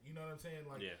weird. You know what I'm saying?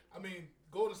 Like, Yeah. I mean,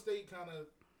 Golden State kind of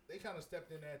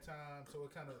stepped in that time, so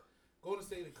it kind of Golden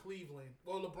State and Cleveland.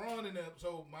 Well, LeBron and them.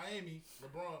 So Miami,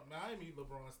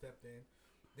 LeBron stepped in.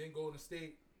 Then Golden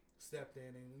State stepped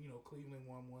in, and Cleveland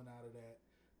won one out of that.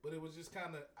 But it was just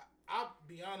kind of. I'll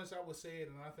be honest. I would say it,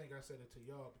 and I think I said it to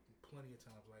y'all plenty of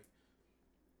times. Like,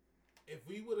 if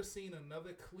we would have seen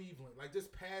another Cleveland, like this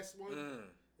past one,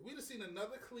 if we'd have seen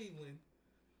another Cleveland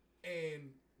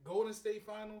and Golden State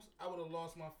Finals, I would have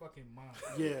lost my fucking mind.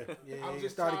 Yeah. I was It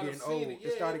just started tired of getting old. seeing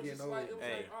It started getting old. Like, it was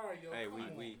Hey, like, all right, yo, Hey, come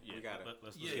on. we gotta.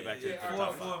 Let's get back to the yeah,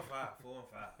 top 4 five.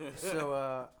 and 5.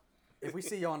 So if we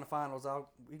see y'all in the finals,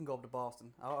 we can go up to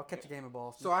Boston. I'll catch a game in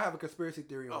Boston. So I have a conspiracy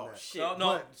theory on Oh that. shit!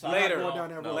 No, But later. We're not going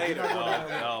down that road. Later. We're not going down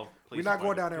that road. No, please. We're not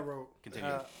going down that road.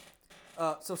 Continue.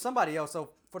 So somebody else. So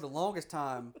for the longest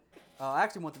time, I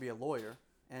actually wanted to be a lawyer,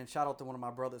 and shout out to one of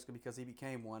my brothers because he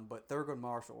became one. But Thurgood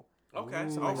Marshall, Okay.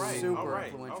 Ooh, All right. super All right.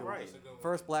 influential. All right.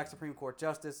 first Black Supreme Court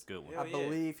justice. Good one. Hell I yeah.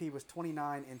 believe he was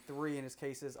 29-3 in his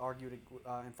cases argued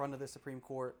in front of the Supreme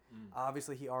Court.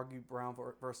 Obviously, he argued Brown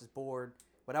versus Board.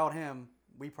 Without him,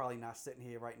 we probably not sitting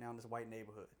here right now in this white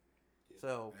neighborhood.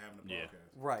 So, Having a Yeah. podcast.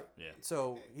 right. Yeah.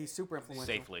 So he's super influential.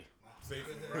 Safely.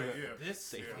 Right, yeah.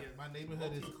 This My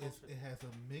neighborhood it has a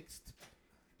mixed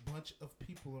bunch of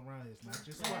people around here. It's not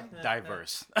just white.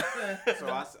 Diverse. So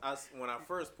when I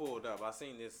first pulled up, I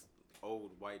seen this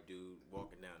old white dude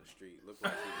walking down the street. Looked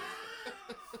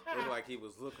like he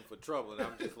was looking for trouble, and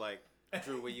I'm just like,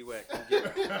 Drew, where you at? Come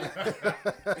get him.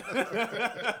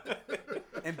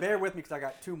 And bear with me because I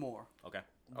got two more. Okay.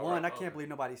 One, I can't believe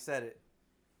nobody said it.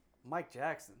 Mike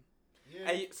Jackson.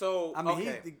 Hey, so I mean,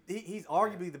 okay. he's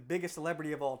arguably the biggest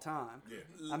celebrity of all time.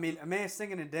 Yeah. I mean, a man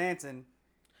singing and dancing.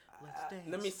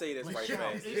 Let me say this right Yeah,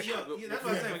 fast. that's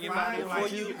what I'm saying.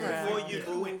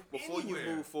 Before you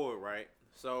move forward, right?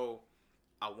 So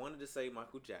I wanted to say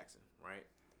Michael Jackson, right?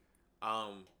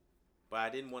 But I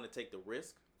didn't want to take the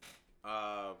risk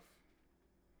of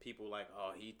people like,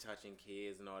 oh, he touching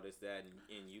kids and all this, that,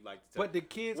 and you like to But the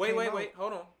kids. Wait, came out.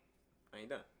 hold on. I ain't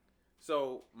done.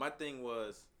 So my thing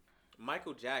was,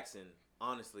 Michael Jackson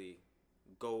honestly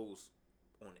goes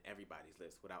on everybody's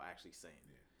list without actually saying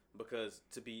it. Because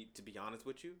to be honest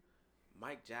with you,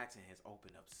 Mike Jackson has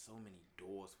opened up so many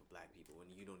doors for black people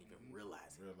and you don't even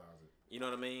realize it. You know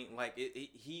what I mean? Like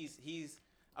he's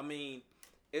I mean,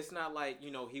 it's not like,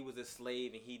 you know, he was a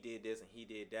slave and he did this and he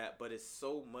did that, but it's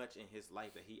so much in his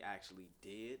life that he actually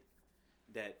did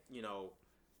that, you know,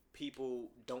 people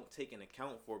don't take an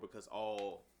account for because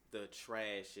all the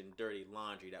trash and dirty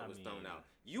laundry that was thrown out.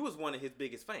 You was one of his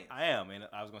biggest fans. I am, and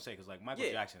I was gonna say because like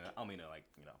Michael Jackson, I don't mean to like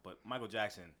but Michael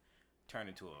Jackson turned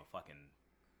into a fucking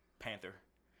panther.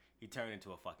 He turned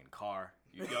into a fucking car.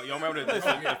 Y'all remember the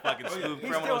fucking smooth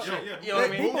criminal shit? You know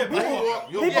what I mean?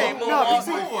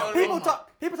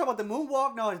 People talk about the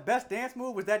moonwalk. No, his best dance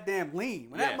move was that damn lean.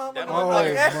 When that motherfucker Oh was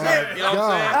like that shit, you know what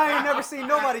I'm saying? I ain't never seen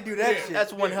nobody do that shit.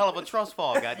 That's one hell of a trust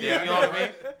fall, goddamn. You know what I mean?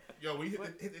 Yo, we hit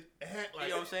it had like, you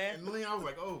know what I'm saying? And lean, I was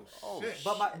like, oh shit.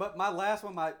 But my last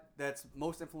one, that's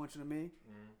most influential to me,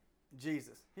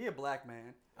 Jesus. He a black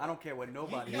man. I don't care what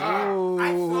nobody. I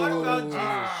thought about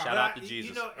Jesus. Shout out to Jesus.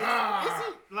 You know, is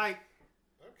he like?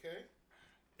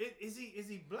 Okay. Is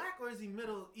he black or is he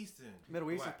Middle Eastern?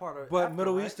 Middle Eastern part of But Africa,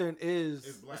 Middle right? Eastern is.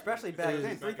 Black. Especially back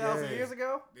then, 3,000 years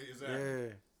ago. Exactly. Yeah.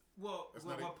 Well,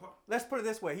 not what part? Let's put it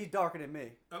this way: he's darker than me.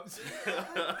 Oh, Have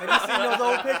you seen those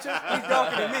old pictures? He's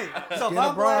darker than me. So Skin if of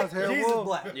I'm bronze, black, hair Jesus wool.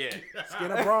 black. Yeah.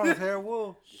 Skin of bronze, hair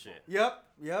wool. Shit.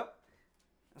 Yep.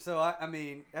 So I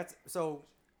mean that's so.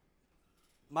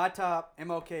 My top: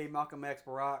 MLK, Malcolm X,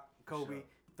 Barack, Kobe.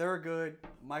 Thurgood,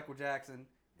 Michael Jackson,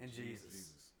 and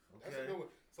Jesus. That's a good one.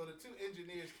 So the two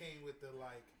engineers came with the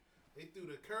like. They threw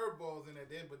the curveballs in at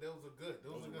the end, but those are good.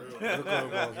 Those are good. Those are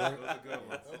good ones, right? Those are good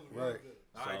ones. Those are Right. real good.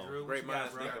 All right, So- Drew. Great what you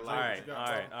minds got, think bro? alike. All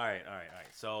right.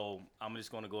 So I'm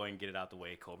just gonna go ahead and get it out the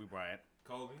way. Kobe Bryant.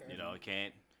 Kobe. You know,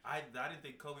 can't. I didn't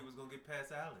think Kobe was gonna get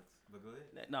past Alex, but go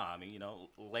ahead. No, I mean,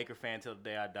 Laker fan till the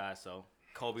day I die. So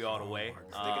Kobe all the way.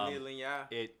 Stick a needle in your eye.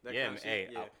 That kind of shit?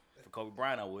 Yeah. For Kobe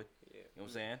Bryant, I would. Yeah. You know what I'm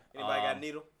saying? Anybody got a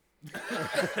needle?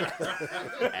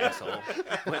 Asshole.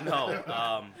 But no,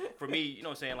 for me, you know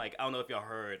what I'm saying? Like, I don't know if y'all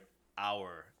heard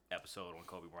our episode on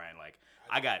Kobe Bryant. Like,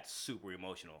 I got super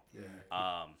emotional. Yeah.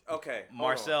 Okay. hold on.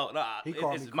 Marcel, no, He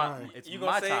called me crying. it's You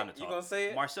gonna my say time it? to You talk. gonna say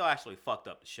it? Marcel actually fucked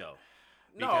up the show.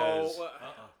 No.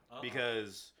 Because,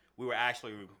 because we were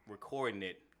actually recording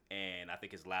it, and I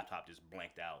think his laptop just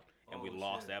blanked out, and we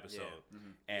lost the episode. Yeah.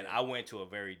 And I went to a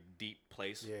very deep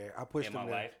place Yeah, I pushed in him my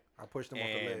there. life. I pushed him off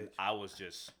the And ledge. I was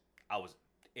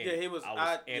in Yeah, it. he was.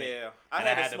 I in it. I And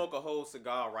had to smoke a whole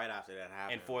cigar right after that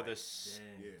happened. And for like,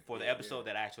 the episode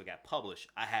that actually got published,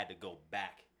 I had to go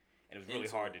back, and it was really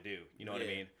Into hard it. to do. You know what I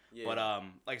Yeah, mean? yeah. But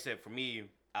like I said, for me,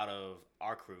 out of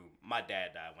our crew, my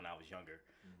dad died when I was younger,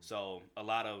 so a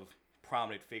lot of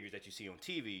prominent figures that you see on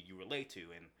TV, you relate to,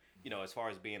 and as far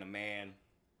as being a man,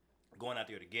 going out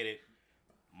there to get it.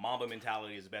 Mamba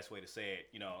mentality is the best way to say it.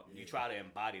 You try to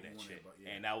embody that shit,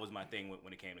 and that was my thing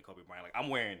when it came to Kobe Bryant. Like I'm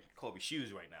wearing Kobe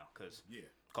shoes right now because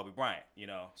Kobe Bryant.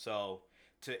 So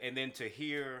to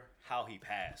hear how he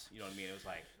passed, you know what I mean? It was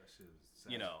like,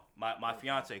 my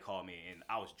fiance called me and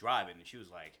I was driving and she was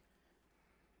like,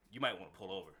 "You might want to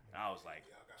pull over." And I was like,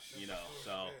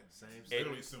 so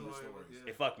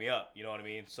it fucked me up. You know what I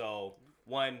mean? So.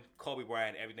 One, Kobe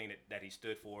Bryant, everything that he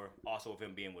stood for. Also, with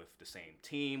him being with the same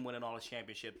team, winning all his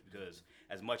championships. Because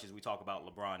as much as we talk about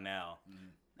LeBron now,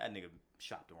 that nigga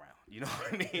shopped around. You know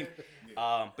what I mean?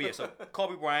 But yeah, so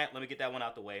Kobe Bryant. Let me get that one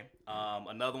out the way.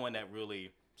 Another one that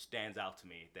really stands out to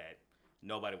me that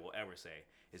nobody will ever say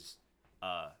is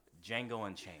Django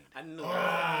Unchained. I knew.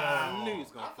 I knew he was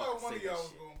gonna I fucking thought one say of y'all that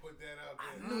was shit. gonna put that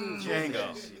out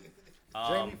there.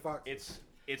 Django. Jamie Foxx.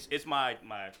 It's my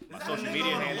social media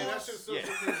handle. That's your social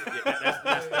Yeah. media.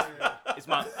 That's it's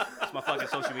my fucking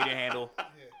social media handle.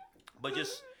 But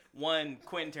just one,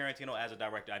 Quentin Tarantino as a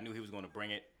director, I knew he was going to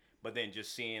bring it. But then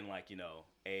just seeing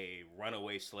a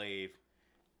runaway slave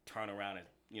turn around and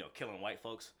killing white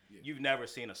folks, you've never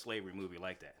seen a slavery movie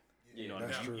like that. You know,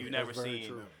 That's true. you've never That's very seen.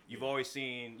 true. You've always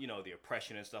seen the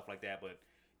oppression and stuff like that, but.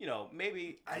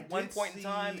 Maybe I at one did point in see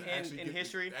time actually in get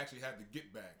history. the- actually had to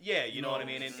get back. Yeah, you know what I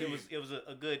mean? And see it was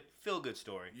a good feel-good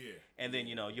story. Yeah. And then,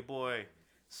 your boy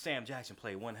Sam Jackson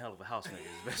played one hell of a house nigga,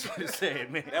 is the best way to say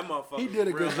it, man. That motherfucker. He did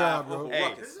a was good real job, live bro. Uncle Hey,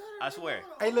 Ruckus. I swear.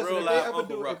 Hey, listen, Real if they live ever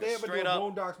Uncle do Ruckus. a Straight up.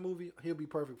 Boondocks movie, he'll be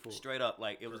perfect for it. Straight up,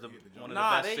 like, it was one of the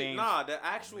Nah, best scenes. the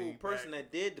actual Lean person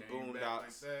back, that did the lean back like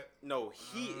Boondocks. that. No,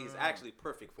 he is actually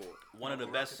perfect for it. One of the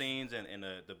best scenes and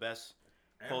the best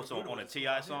quotes on a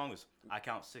T.I. song is, "I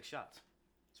count 6 shots."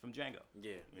 It's from Django.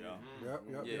 Yeah. You know. Yep.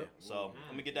 Yeah. So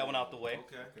let me get that one out the way.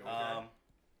 Okay.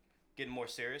 Getting more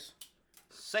serious.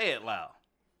 Say it loud.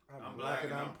 I'm black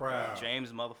and I'm proud.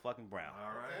 James motherfucking Brown. All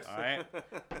All right.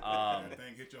 That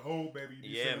thing hit your hole, baby. You be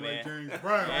Yeah, singing man. like James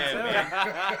Brown. Yeah, man. You know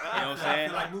what I'm I saying?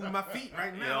 feel like moving my feet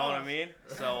right now. You know what I mean?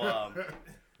 So,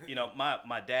 you know,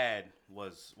 my dad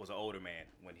was an older man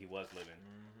when he was living.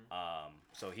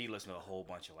 So he listened to a whole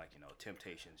bunch of, like, you know,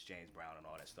 Temptations, James Brown, and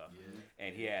all that stuff.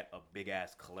 And he had a big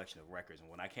ass collection of records. And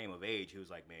when I came of age, he was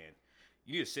like, man,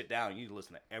 you need to sit down and you need to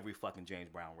listen to every fucking James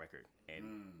Brown record.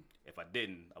 And if I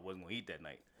didn't, I wasn't gonna eat that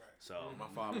night. So My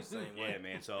father's the same way. yeah,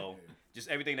 man. So just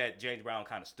everything that James Brown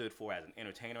kind of stood for as an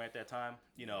entertainer at that time,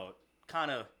 you know, kind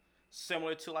of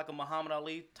similar to like a Muhammad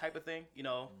Ali type of thing, you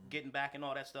know, getting back and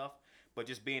all that stuff. But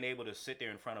just being able to sit there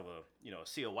in front of a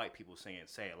sea of white people saying,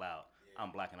 say it loud,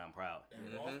 I'm black and I'm proud.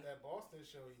 That Boston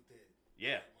show he did.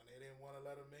 Yeah. When they didn't want to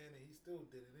let him in, and he still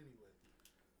did it anyway.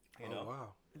 You know? Oh, wow.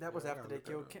 That was Yeah, I after gotta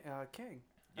they look killed that up. King.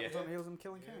 Yeah. He was him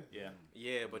killing King. Yeah.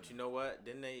 Yeah, but you know what?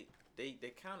 Then they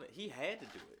kind of, he had to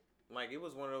do it. Like, it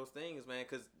was one of those things, man,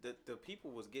 because the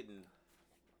people was getting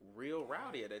real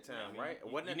rowdy at that time, Yeah, I mean, right?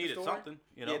 you Wasn't that the needed story? something,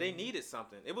 you know? Yeah, they needed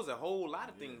something. It was a whole lot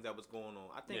of things that was going on.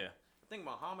 I think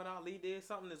Muhammad Ali did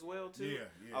something as well too.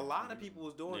 Yeah. A lot of people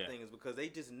was doing Yeah. things because they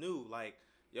just knew, like,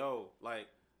 yo, like,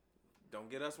 don't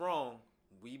get us wrong,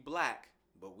 we black,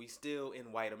 but we still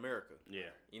in white America. Yeah.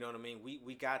 You know what I mean?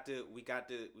 We got to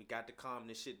calm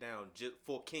this shit down just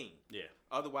for King. Yeah.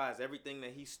 Otherwise, everything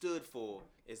that he stood for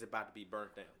is about to be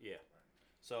burnt down. Yeah.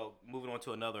 So moving on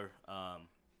to another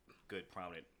good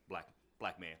prominent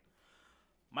black man,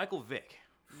 Michael Vick.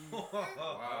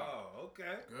 Oh,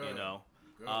 okay. Good. You know.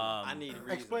 Good. I need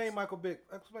reasons. Explain Michael Vick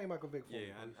for Yeah, me.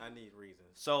 please. I need reasons.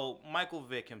 So Michael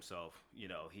Vick himself, you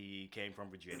know, he came from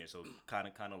Virginia, so kind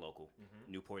of local,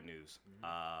 Newport News.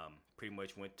 Pretty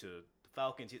much went to the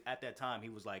Falcons. At that time, he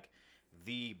was like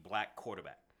the black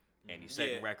quarterback, and he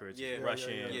set records. Yeah,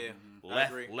 rushing, yeah. I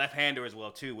agree. left-hander as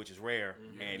well too, which is rare,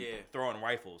 and Yeah. throwing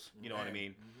rifles. You know what I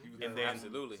mean? He was And the then first-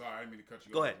 Absolutely. Sorry, I didn't mean to cut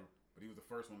you Go off, ahead. But he was the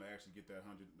first one to actually get that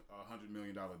 $100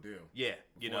 million deal. yeah,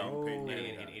 you Before know, he paid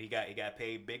and Manning. he got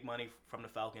paid big money from the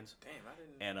Falcons. Damn, I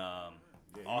didn't. And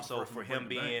he was also the first for one to him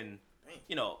break the being,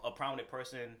 you know, a prominent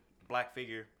person, black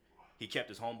figure, he kept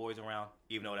his homeboys around,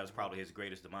 even though that was probably his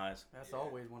greatest demise. That's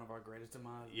always one of our greatest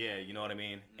demise. Yeah, you know what I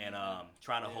mean? And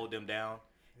trying to hold them down.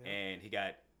 And he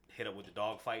got hit up with the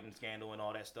dog fighting scandal and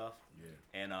all that stuff.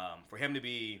 Yeah. And for him to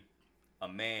be a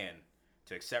man,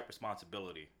 to accept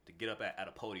responsibility, to get up at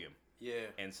a podium Yeah.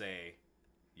 and say,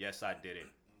 yes, I did it.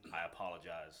 I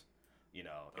apologize. You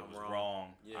know, it I'm was wrong.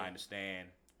 wrong. Yeah. I understand.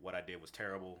 What I did was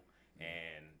terrible.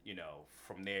 And, you know,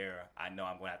 from there, I know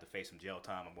I'm going to have to face some jail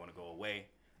time. I'm going to go away.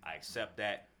 I accept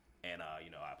that. And, you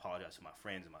know, I apologize to my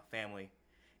friends and my family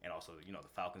and also, you know, the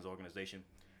Falcons organization.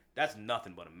 That's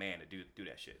nothing but a man to do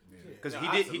that shit. Because No, he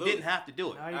absolutely. didn't have to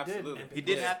do it. No, he Absolutely. didn't. He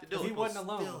didn't have to do He it. wasn't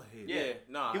alone. Yeah.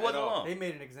 No, He at wasn't all. alone. They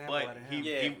made an example But out of he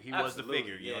him. Yeah, was the absolutely.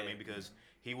 figure, you know what I Yeah. mean? Because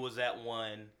he was that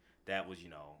one that was, you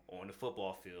know, on the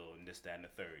football field and this, that, and the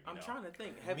third. You I'm know? trying to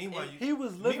think. Meanwhile, He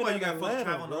was living meanwhile, in you got folks Atlanta,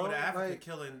 traveling bro. over to Africa Like-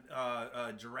 killing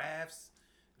giraffes,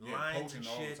 Yeah, lions, and poaching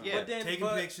all the shit. time. Yeah. But then, taking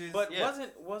but, pictures. But Yeah.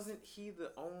 wasn't he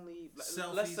the only?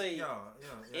 Selfies. Let's say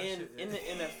in in the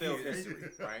NFL history,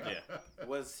 right? Yeah.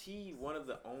 Was he one of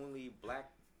the only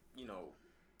black, you know,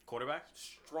 Quarterback?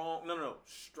 strong? No,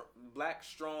 black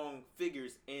strong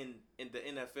figures in the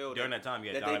NFL During that time,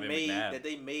 yeah, that Donovan they made McNabb. that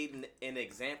they made an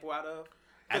example out of.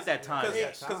 At that time, Because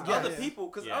yes. Yeah. other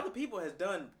people, Yeah. other people has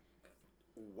done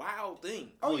wild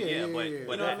things. Oh, Well, yeah, but yeah. but You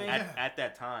know at, what I mean? at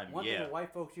that time, One yeah, thing,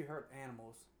 white folks, you hurt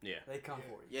animals, yeah, they come Yeah.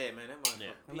 for you. Yeah, man, that motherfucker.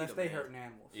 Yeah. Unless Peter, they man. hurting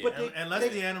animals. yeah. But they- Unless they-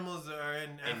 the animals are in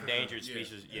Africa. Endangered Yeah.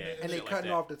 species, yeah, And they shit like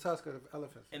cutting that. off the tusk of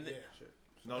elephants. And the- Yeah. Shit.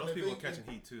 No, And those the people are thing- catching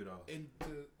heat too, though. And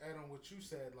to add on what you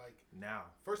said, like, Now.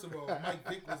 first of all, Mike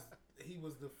Vick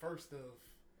was the first of.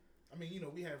 I mean, you know,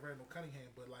 we have Randall Cunningham,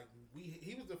 but like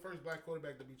he was the first black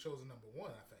quarterback to be chosen number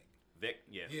one, I think. Vic,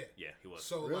 yeah, Yeah. he was.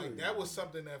 So Really? like that was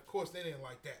something that, of course, they didn't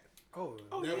like that. Oh,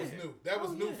 That was new. That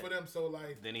was new for them. So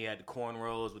like, Then he had the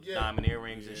cornrows with the Yeah. diamond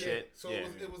earrings and yeah. shit. So yeah.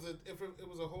 it was a different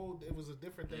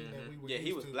thing that we were Yeah, used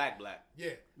he was to. black. Yeah.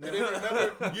 And then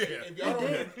remember, Yeah. if y'all don't,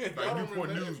 if y'all Like don't Newport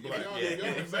remember, News if black. y'all, Yeah. if y'all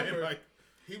I'm saying, remember, like,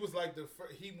 he was like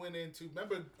he went into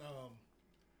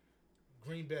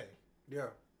Green Bay. yeah.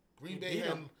 Green He Bay beat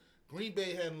hadn't him. Green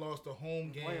Bay hadn't lost a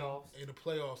home game Playoffs. in the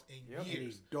playoffs in Yep. And he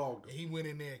years. dogged And him. he went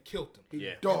in there and killed them. He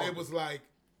Yeah. And dogged it him. was like,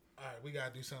 all right, we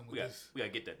gotta do something with this. we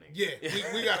gotta get that thing.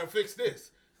 Yeah, we gotta fix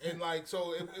this. And like,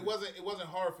 so it wasn't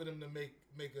hard for them to make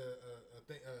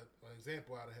an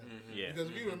example out of him. Yeah. Because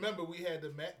if you remember, we had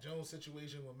the Matt Jones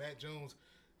situation where Matt Jones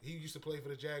He used to play for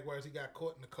the Jaguars. He got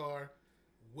caught in the car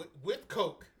with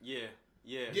coke, Yeah.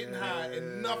 getting high,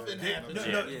 and nothing happened.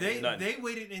 They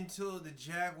waited until the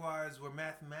Jaguars were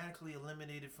mathematically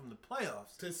eliminated from the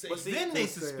playoffs To say But see, then they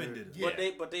suspended him.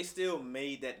 Yeah. But they still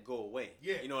made that go away.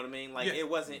 Yeah. You know what I mean? Like Yeah. it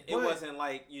wasn't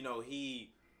like,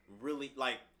 he really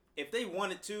like if they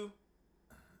wanted to,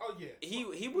 Oh yeah,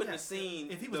 he wouldn't have seen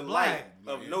If he the was light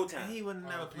black, of no time. He would have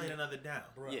never Oh, played yeah. another down.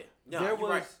 bro. Yeah. No, There you're was,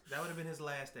 right. That would have been his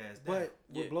last ass down. but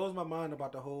what Yeah. blows my mind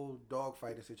about the whole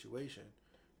dogfighting situation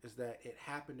is that it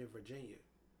happened in Virginia,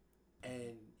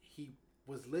 and he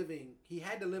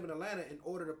had to live in Atlanta in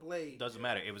order to play. Doesn't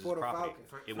matter. It was his For the property.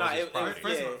 Falcons. It was Nah, his property.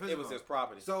 First of all, it was his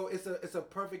property. So it's a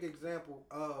perfect example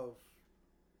of,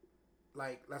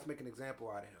 like, let's make an example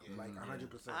out of him, like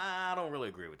 100%. I don't really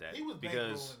agree with that. He was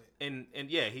because bankrolling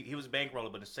and yeah, he was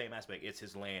bankrolling, but in the same aspect, it's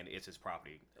his land, it's his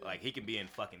property. Like he can be in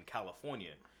fucking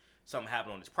California, something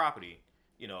happened on his property,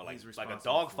 like He's a responsible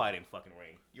dog for fighting fucking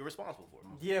ring. You're responsible for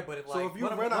it. Yeah, but So if you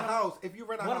rent a house,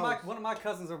 one of my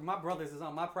cousins or my brothers is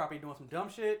on my property doing some dumb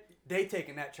shit, they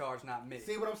taking that charge, not me.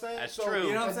 see what I'm saying? That's so true.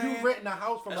 You know what if I'm saying? you renting a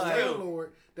house from That's a true.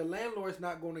 landlord, the landlord's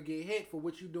not going to get hit for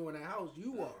what you do in the house.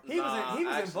 You are. He was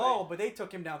actually- involved, but they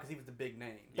took him down because he was the big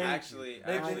name. Actually,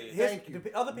 Thank you.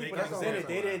 The other people That's that all was in I'm it,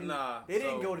 they saying. didn't. Nah, they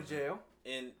didn't so- go to jail.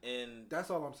 in That's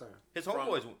all I'm saying. His From-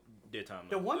 homeboys did time.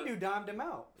 The Though. one dude dimed him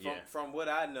out. Yeah. from what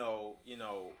I know, There's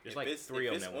if like it's, three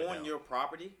if of it's them that went on down. your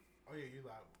property, Oh yeah, you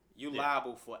liable. you Yeah.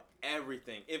 liable for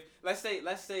everything. If let's say,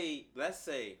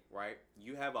 right,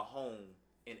 you have a home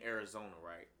in Arizona,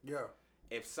 right? Yeah.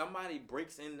 If somebody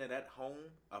breaks into that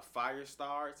home, a fire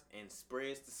starts and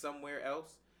spreads to somewhere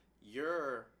else,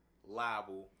 you're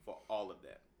liable for all of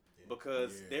that.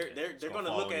 Because Yeah. they're gonna gonna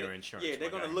follow look at your it. insurance, Yeah, they're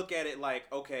my gonna guy. look at it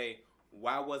like, okay,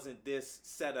 why wasn't this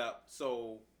set up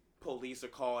so police are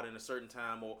called in a certain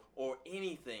time or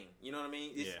anything? You know what I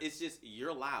mean? Yeah. It's just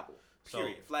you're liable. So,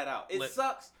 Period. Flat out. It let-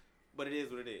 sucks, but it is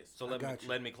what it is. So I got you.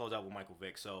 let me close out with Michael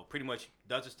Vick. So pretty much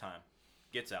does his time,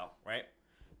 gets out, right?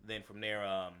 Then from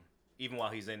there, even while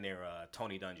he's in there,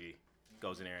 Tony Dungy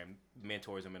goes in there and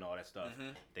mentors him and all that stuff.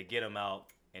 Mhm. They get him out,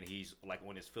 and he's like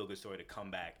on his feel good story to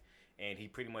come back, and he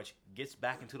pretty much gets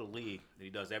back into the league. And he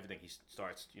does everything. He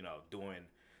starts, doing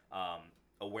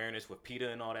awareness with PETA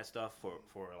and all that stuff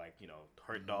for like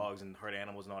hurt dogs and hurt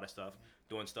animals and all that stuff.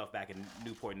 Doing stuff back in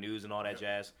Newport News and all that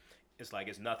jazz. It's like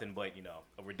it's nothing but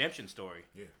a redemption story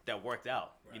that worked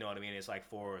out. You know what I mean? It's like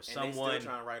for And someone they still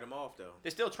trying to write him off though.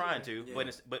 they're still trying to,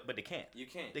 Yeah. but they can't. You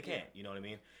can't. They can't. You know what I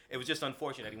mean? It was just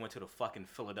unfortunate that he went to the fucking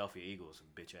Philadelphia Eagles,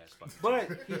 bitch ass fucking. But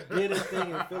he did his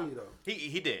thing in Philly, though.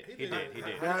 He did. He did.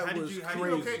 That How did was you crazy.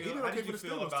 feel, He did how okay did for you the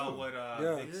feel Steelers, about too. what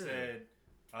Yeah. Vic said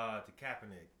to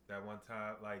Kaepernick that one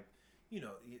time? Like,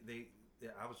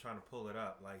 I was trying to pull it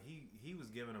up. Like he was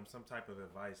giving him some type of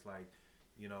advice, like,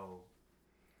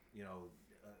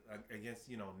 against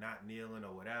not kneeling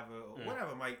or whatever,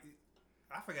 whatever. Mike,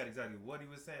 I forgot exactly what he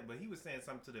was saying, but he was saying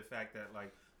something to the fact that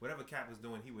like whatever Cap was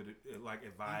doing, he would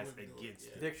advise wouldn't do it, against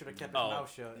yeah. it. Vic should have kept his Oh, mouth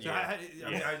shut. So I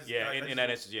In just- that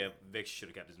instance, Vic should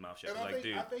have kept his mouth shut. And Like,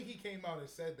 dude, I think he came out and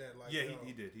said that. Like, Yeah, yo,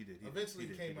 he did. Eventually,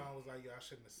 he he came out and was like, "Yo, I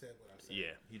shouldn't have said what I said."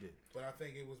 yeah. He did. But I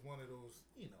think it was one of those,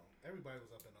 everybody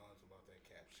was up in arms about that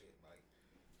Cap shit. Like,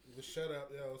 just shut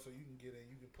up, yo, so you can get in,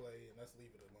 you can play, and let's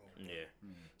leave it alone. Yeah.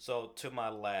 So to my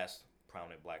last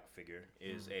prominent black figure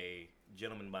is a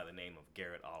gentleman by the name of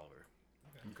Garrett Oliver.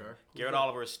 Okay. Garrett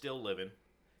Oliver is still living.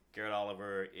 Garrett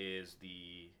Oliver is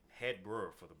the head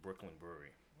brewer for the Brooklyn Brewery.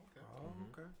 Oh,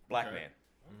 okay. Black Okay.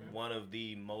 man. One of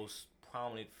the most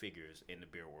prominent figures in the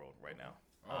beer world right now.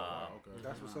 Oh, wow, okay.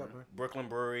 That's what's up, man. Brooklyn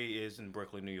Brewery is in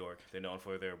Brooklyn, New York. They're known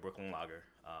for their Brooklyn Lager.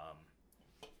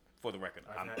 For the record,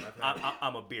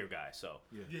 I'm a beer guy, so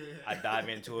Yeah. I dive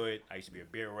into it. I used to be a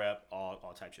beer rep, all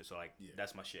type shit. So like,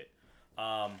 that's my shit.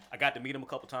 I got to meet him a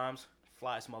couple times.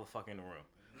 Flyest motherfucker in the room.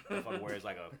 Motherfucker wears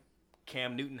like a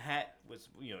Cam Newton hat with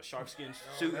sharkskin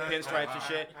suit, pinstripes and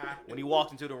shit. When he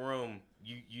walked into the room,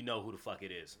 you know who the fuck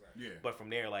it is. Yeah. But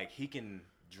from there, like, he can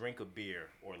drink a beer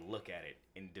or look at it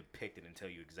and depict it and tell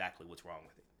you exactly what's wrong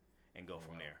with it, and go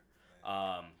from there.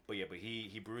 But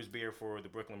he brews beer for the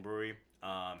Brooklyn Brewery.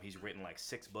 He's written like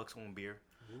 6 books on beer,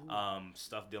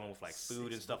 stuff dealing with like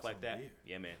food and stuff like that. beer.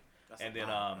 Yeah, man. That's And a then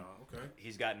lot, Okay.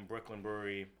 he's gotten Brooklyn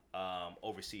Brewery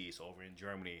overseas. So over in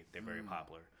Germany, they're very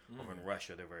popular. Over in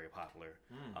Russia, they're very popular.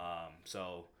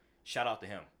 So shout out to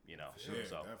him, Yeah,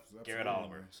 so absolutely, Garrett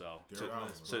Oliver. man. So Garrett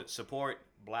Oliver. so support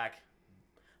black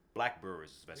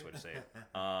brewers is the best way to say it.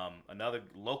 Another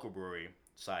local brewery,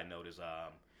 side note, is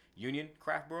Union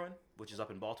Craft Brewing, which is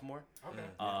up in Baltimore.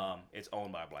 Okay. It's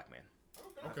owned by a black man.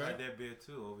 Okay. I had that beer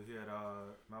too over here at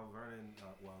Mount Vernon.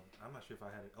 Well, I'm not sure if I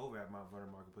had it over at Mount Vernon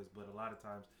Marketplace, but a lot of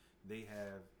times they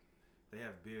have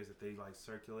beers that they like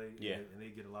circulate. Yeah. And they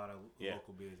get a lot of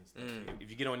local beers and stuff. If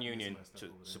you get on Union, Some to stuff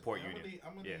over there. support I'm Union.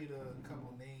 gonna need a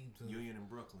couple names Union in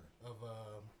Brooklyn. of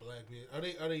black beer.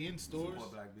 Are they in stores?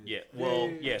 Support black beers. Yeah, well,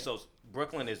 yeah. So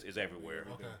Brooklyn is everywhere.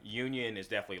 Okay. Union is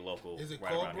definitely local. Is it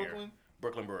right called around Brooklyn? Here.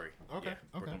 Brooklyn Brewery. Okay. Yeah, Okay.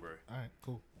 Brooklyn Brewery. All right.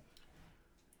 Cool.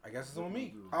 I guess it's on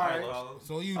me. All All right, right. Los.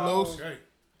 So you Los. Okay.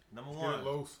 Number Get one. it,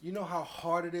 Los. You know how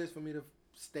hard it is for me to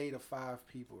stay to 5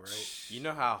 people, right? You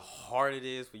know how hard it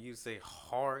is for you to say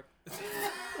hard?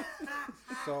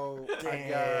 So I Damn.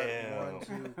 got 1, 2,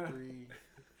 3, 4, 5, 6.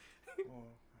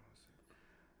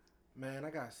 Man, I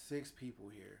got 6 people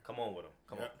here. Come on with them.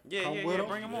 Come on. Yeah, Come yeah, with yeah. 'em?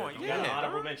 Bring them on. You got an Yeah,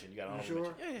 honorable dog. mention. You got an honorable sure?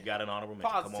 mention. Yeah. You got an honorable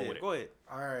mention. Come on with Positive. it. Go ahead.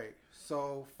 All right.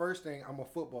 So first thing, I'm a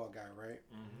football guy, right?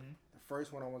 Mm-hmm. The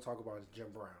first one I want to talk about is Jim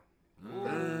Brown.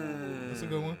 That's a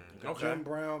good one. Okay. Jim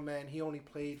Brown, man, he only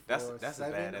played for That's a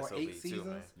 7 bad or SOB 8 too, seasons,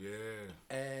 man.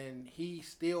 Yeah. and he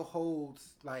still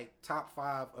holds like top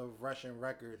 5 of rushing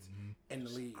records in the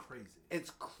league. Crazy.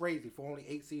 It's crazy for only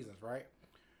 8 seasons, right?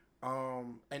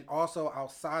 And also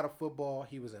outside of football,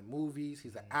 he was in movies.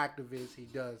 He's an activist. He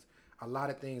does a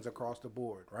lot of things across the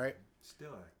board, right?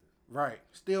 Still active. Right.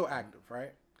 Still active,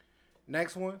 right?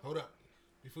 Next one. Hold up.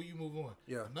 Before you move on.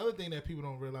 Yeah. Another thing that people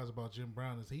don't realize about Jim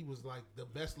Brown is he was like the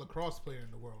best lacrosse player in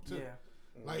the world too. Yeah.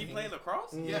 Like He played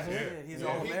lacrosse? Yes. Yeah, he's Yeah.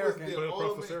 all He was American. the Played lacrosse for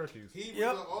All-Amer- Syracuse. He was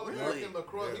Yep. the All-American Really?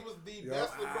 lacrosse. Yeah. He was the Yep.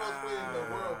 best lacrosse player in the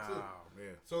world too.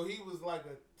 Yeah. So he was like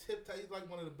a tip. He's like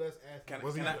one of the best athletes. Can,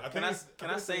 Was he- can I I, think can I, it's- can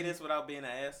I say this without being an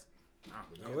ass?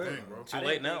 Go ahead. Thing, bro. Too I late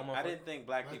didn't now, think- I motherfucker. didn't think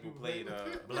black people played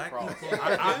Black lacrosse. people.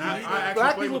 I actually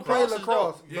Black played people play lacrosse.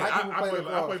 lacrosse. Yeah, Black people I play played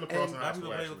lacrosse. lacrosse in And- Black high people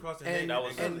school. play actually. lacrosse And, That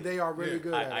was- and they are really Yeah.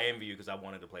 good I at it. envy you because I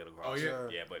wanted to play lacrosse. Oh yeah,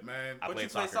 Yeah, but man. I But played you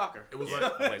play soccer. soccer. It was Yeah,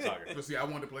 like, I played soccer. but see, I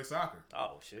wanted to play soccer.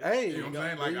 Oh shit. Hey, You know what I'm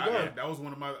saying? there Like you I, go. that was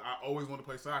one of my. I always wanted to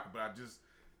play soccer, but I just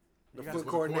The just foot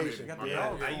wasn't coordination. coordinated. got My the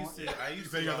bad. dog. I used to. You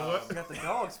say you got the what? You got the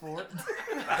dog sport.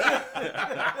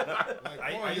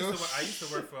 I used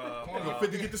to work for. You gonna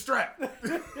fit to get the strap.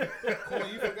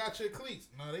 Corey, you forgot your cleats.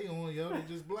 No, they on yo. They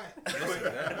just black.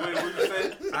 What you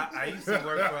say? I used to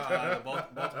work for the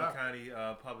Baltimore County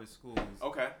Public Schools.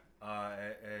 Okay.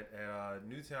 At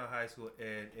Newtown High School,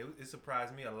 and it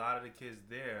surprised me. A lot of the kids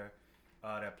there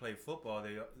that play football,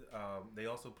 they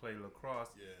also play lacrosse.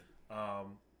 Yeah.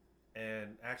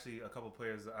 And actually, a couple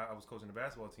players. I was coaching the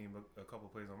basketball team, but a couple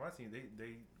players on my team,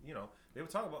 they were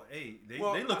talking about, hey, they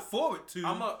look forward to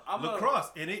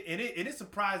lacrosse, and it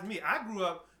surprised me. I grew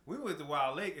up. We went to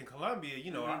Wild Lake in Columbia.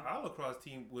 You know, our lacrosse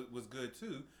team was good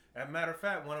too. As a matter of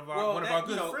fact, one of our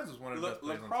good friends was one of the best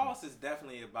players on the team. Lacrosse is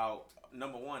definitely about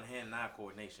number 1 hand-eye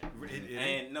coordination,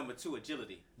 and number 2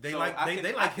 agility. They So like I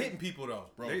can- hitting people though.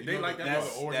 Bro, they you know like the, that. you know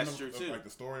That's- the origin that's true, of, too. like the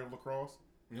story of lacrosse.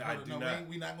 No, I do not.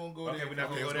 We're not gonna go Okay, there. we're not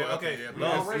gonna Okay, go let's there. go. Okay, Okay, yeah,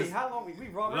 Los. Already, how long? We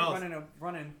Los.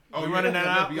 running. Oh, We yeah, running that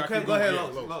yeah, out. yeah, Okay, keep go ahead,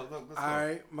 going. Los. Yeah, Los, let's go. All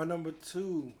right, my number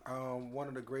 2, one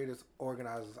of the greatest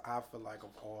organizers I feel like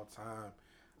of all time,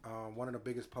 one of the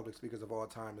biggest public speakers of all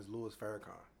time is Louis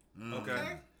Farrakhan.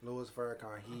 Okay. Louis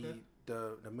Farrakhan,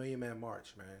 the Million Man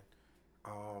March, man.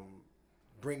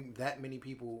 Bring that many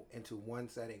people into one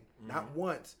setting, not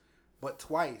once, but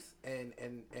twice, and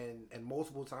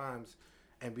multiple times,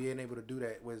 and being able to do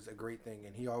that was a great thing.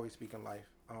 And he always speaking life.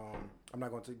 I'm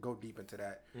not going to go deep into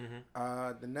that.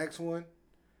 The next one,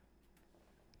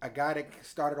 a guy that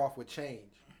started off with change.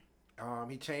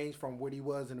 He changed from what he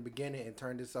was in the beginning and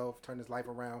turned his life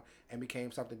around and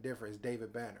became something different. Is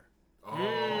David Banner.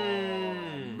 Oh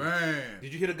man.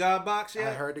 Did you hear the God Box I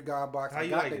heard the God Box. How I you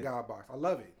got like the it? God Box. I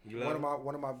love it. You love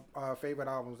One of my favorite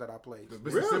albums that I played. The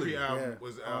Mississippi Really? album Yeah.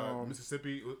 was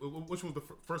Mississippi. Which one was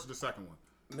the first or the second one?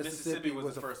 Mississippi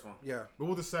was the first one. Yeah, What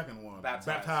was the second one?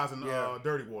 Baptized. in Yeah.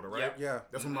 Dirty Water, right? Yep. yeah.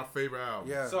 That's one of my favorite albums.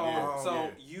 Yeah. So Yeah.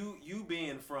 you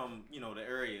being from the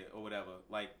area or whatever,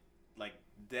 like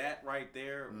that right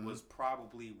there was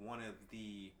probably one of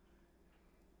the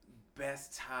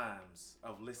best times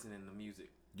of listening to music.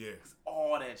 Yeah.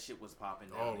 All that shit was popping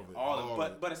down All there. of it. All All of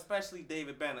of it. But especially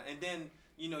David Banner. And then,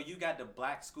 you got the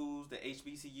black schools, the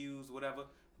HBCUs, whatever,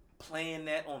 playing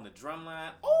that on the drum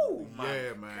line. Oh my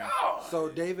Yeah, man. God. So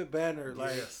David Banner,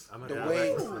 like Yes. the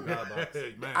way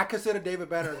Hey, man. I consider David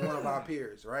Banner as one of our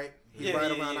peers, right? He's Yeah,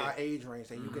 right yeah, around yeah. our age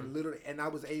range, and you can literally, and I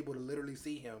was able to literally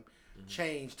see him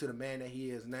change to the man that he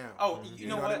is now. Oh, you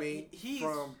know what? I mean? He's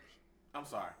From I'm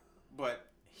sorry, but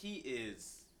he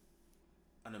is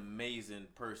an amazing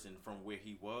person from where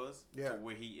he was Yeah. to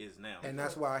where he is now. and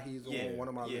that's why he's Yeah, on one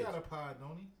of my He yeah. got lists. a pod,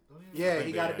 don't he? Don't he? Yeah,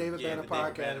 he got a Yeah, David Banner the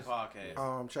David Banner podcast.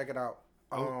 podcast. Check it out.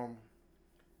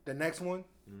 The next one,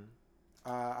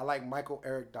 I like Michael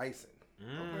Eric Dyson.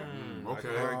 Okay.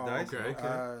 Eric Dyson.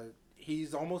 Okay.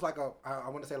 He's almost like I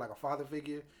want to say like a father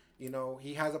figure. You know,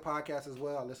 he has a podcast as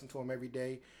well. I listen to him every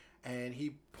day, and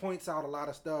he points out a lot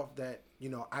of stuff that, you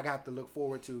know, I got to look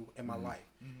forward to in my life.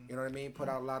 You know what I mean? Put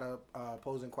out a lot of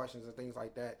posing questions and things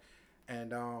like that.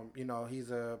 And, you know, he's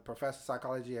a professor of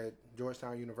psychology at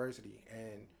Georgetown University.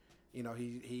 And, you know,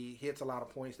 he hits a lot of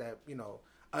points that, you know,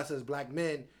 us as black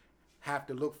men have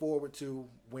to look forward to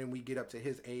when we get up to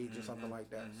his age or something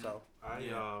like that. So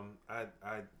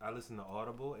I listened to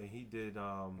Audible, and he did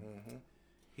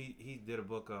he did a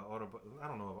book I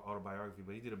don't know autobiography,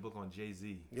 but he did a book on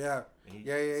Jay-Z. Yeah.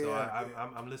 So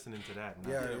I'm listening to that.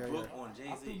 A book on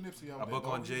Jay-Z. A book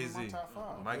on Jay-Z.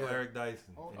 Michael Eric Dyson,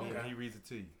 and he reads it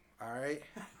to you. All right.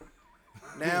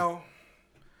 Now,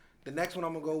 the next one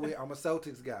I'm gonna go with. I'm a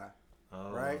Celtics guy.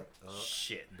 Right?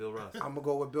 Shit. Bill Russell. I'm gonna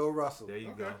go with Bill Russell. There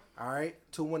you go. All right,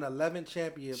 to win 11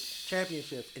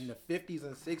 championships in the 50s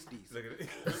and 60s Look at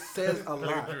it. says a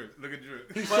lot. Look at Drew.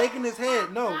 He's shaking his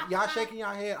head. No, y'all shaking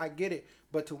your head. I get it.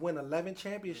 But to win 11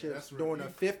 championships during the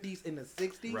 50s and the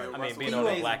 60s, Right. I mean, being on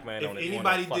a black man on If the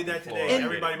anybody fucking did that floor. today, And-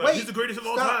 everybody wait, he's the greatest of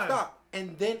all time. Stop.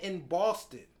 And then in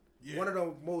Boston, one of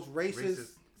the most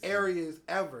racist areas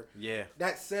ever. Yeah.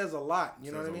 That says a lot.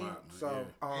 You know what I Says a mean? lot,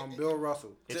 man. So, Bill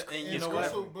Russell. And you And know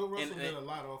Russell, what? Bill Russell And- did a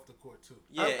lot off the court too.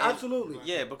 Yeah, and- Absolutely.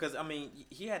 Yeah, because I mean,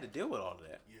 he had to deal with all of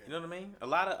that. Yeah. You know what I mean? A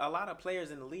lot of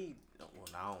players in the league. Well,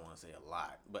 I don't want to say a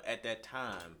lot, but at that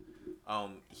time,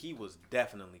 he was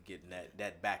definitely getting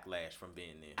that backlash from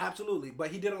being there. Absolutely, but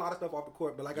he did a lot of stuff off the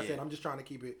court. But like I said, I'm just trying to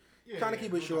keep it,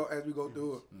 short as we go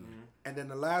through it. And then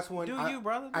the last one, Do you,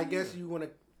 brother? Do I guess you. you want to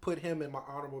put him in my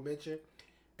honorable mention.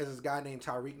 Is this guy named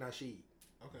Tariq Nasheed?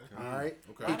 Okay. All right,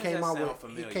 Okay. he Why does came that out sound with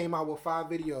familiar? 5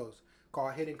 videos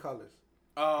called Hidden Colors.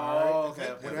 Oh, right.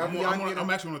 okay. Whenever y'all get I'm him-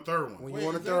 actually on the third one. When Wait, you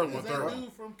on the is third that, one, is that bro.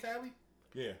 dude from Cali?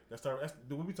 Yeah, that's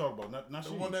what we talk about. Not The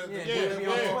she. one that Yeah, the he one be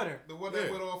that- on Twitter. The one that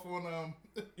Yeah. went off on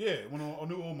Yeah, when on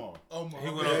New Omar. Omar. He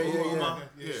went Okay. on Umar.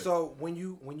 Yeah. So when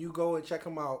you go and check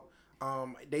him out,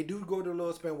 they do go to a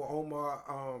little spin with Omar,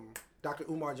 Dr.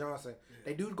 Umar Johnson.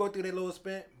 They do go through their little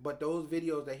spin, but those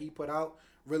videos that he put out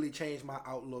really changed my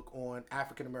outlook on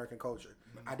African American culture.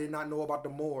 I did not know about the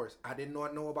Moors. I did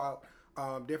not know about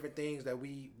different things that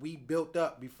we built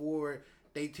up before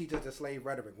they teach us the slave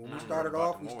rhetoric. When we started about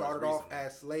off, the we Moors started off recently.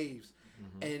 as slaves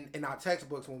in our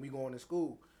textbooks when we go into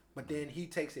school. But then he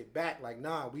takes it back like,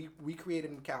 nah, we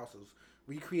created them councils.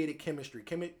 We created chemistry.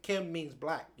 Chem means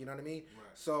black. You know what I mean? Right.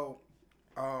 So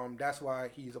that's why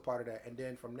he's a part of that. And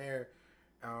then from there,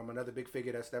 another big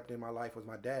figure that stepped in my life was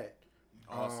my dad.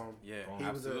 Awesome. Yeah,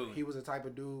 absolutely. He was a type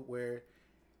of dude where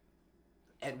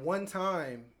at one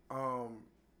time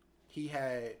he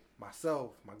had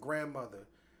myself, my grandmother,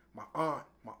 my aunt,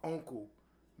 my uncle,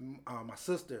 my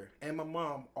sister, and my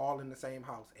mom all in the same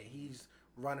house, and he's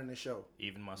running the show.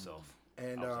 Even myself.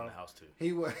 And I was in the house too.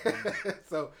 he was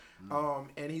so,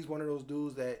 and he's one of those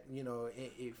dudes that, you know,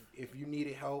 if you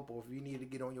needed help or if you needed to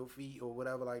get on your feet or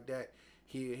whatever like that,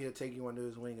 he'll take you under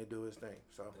his wing and do his thing.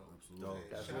 So Absolutely.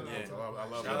 that's Shout it. Yeah. I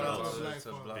love Shout out that. to Black to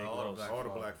fathers. black- Big all the uncles. black All the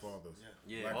fathers. black fathers.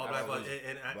 Yeah. All black fathers.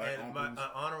 And Black my uncles.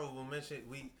 honorable mention,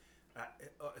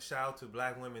 shout out to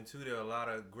black women too. There are a lot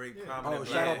of great Yeah. prominent Oh,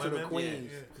 black shout out to women. the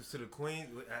queens. Yeah. To the queens.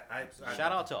 I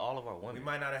Shout out to all of our We women.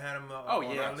 might not have had them Oh,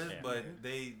 on yeah. our list, Yeah. but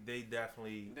they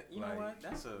definitely. You know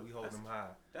what? We hold them high.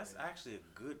 That's actually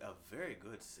a very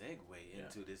good segue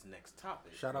into this next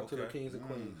topic. Shout out to the Okay. kings and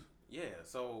queens. Yeah,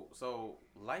 so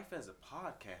life as a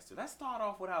podcaster. Let's start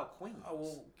off without Queens. Oh,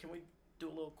 well, can we do a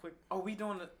little quick? Oh, we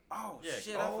doing the. Oh Yeah.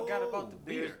 shit! I forgot about the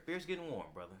beer. Beer's getting warm,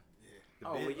 brother.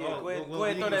 Oh, beer- well, yeah. oh, Go ahead, well, go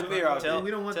ahead, we throw can- that beer out. Tell,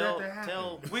 we don't want tell, that to happen.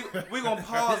 Tell, We gonna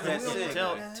pause that shit.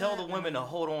 tell the women to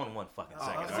hold on one fucking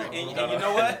second. Oh, all right? And you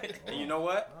know what? And you know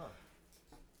what?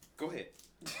 Go ahead.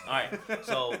 All right.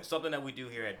 So something that we do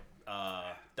here at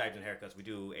Dives and Haircuts, we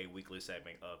do a weekly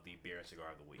segment of the beer and cigar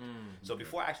of the week. So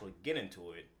before I actually get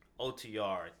into it,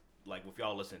 OTR, like if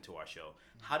y'all listen to our show,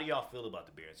 how do y'all feel about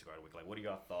the beer and cigar of the week? Like, what are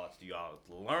y'all thoughts? Do y'all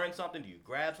learn something? Do you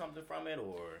grab something from it,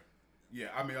 or? Yeah,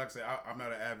 I mean, like I say, I'm not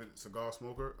an avid cigar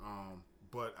smoker,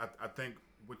 but I think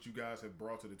what you guys have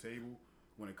brought to the table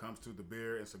when it comes to the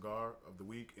beer and cigar of the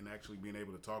week and actually being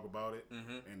able to talk about it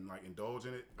and like indulge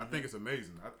in it, I think it's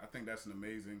amazing. I think that's an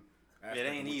amazing aspect. It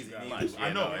ain't of what you easy guys neither. do. Yeah,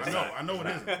 I know it isn't.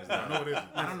 I know it isn't.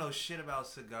 I don't know shit about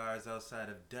cigars outside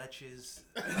of Dutch's,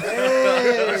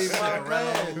 Hey, my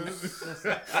man.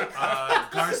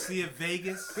 Garcia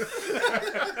Vegas,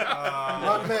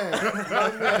 My man.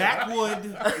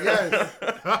 Backwood. Yes.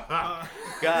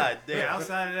 God damn. Yeah,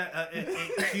 outside of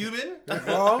that, Cuban.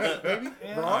 Wrong, baby.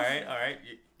 All right.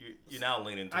 You're now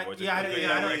leaning towards yeah, a good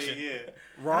direction.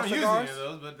 Raw I don't use any cigars? of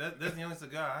those, but that's the only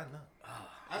cigar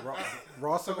I know.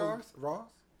 Raw cigars? Raw?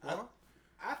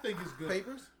 I think it's good.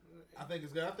 Papers? I think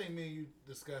it's good. I think me and you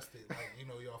discussed it, like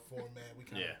y'all format. We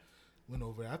kind of Yeah. went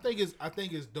over it. I think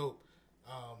it's dope.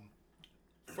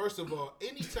 First of all,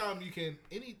 anytime you can,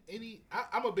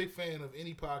 I'm a big fan of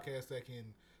any podcast that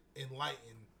can enlighten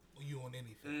you on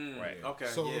anything. Right. Okay.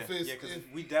 So yeah. if it's- because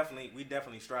if- we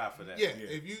definitely strive for that. Yeah,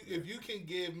 if you can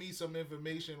give me some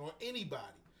information or anybody,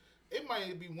 it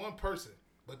might be one person,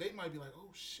 but they might be like, oh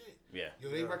shit, Yeah.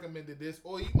 they recommended this,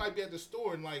 or you might be at the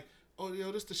store and like, oh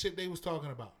this the shit they was talking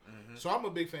about. Mm-hmm. So I'm a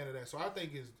big fan of that. So I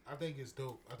think it's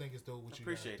dope. I think it's dope what you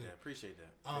guys Appreciate do. that. Appreciate that.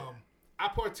 I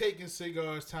partake in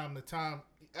cigars time to time.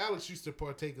 Alex used to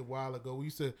partake a while ago. We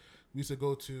used to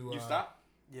go to. You stop?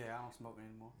 Yeah, I don't smoke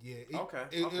anymore. Yeah. Okay.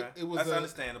 It was That's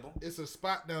understandable. It's a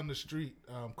spot down the street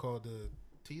called the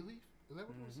Tea Leaf. Is that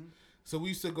what it was? So we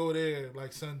used to go there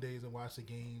like Sundays and watch the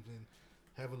games and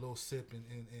have a little sip and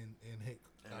hit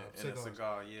And a cigars.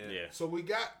 cigar, yeah. Yeah. So we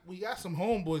got some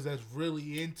homeboys that's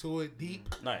really into it deep.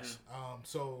 Nice.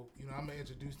 So I'm gonna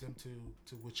introduce them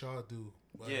to what y'all do.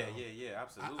 But, Yeah,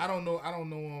 absolutely. I don't know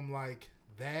them like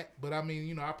that, but I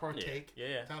mean, I partake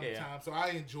Yeah. time to time, so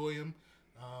I enjoy them.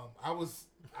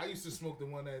 I used to smoke the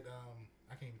one that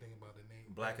I can't even think about the name.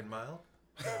 Black and Mild.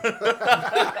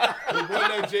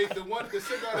 the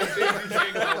cigar that Jay-Z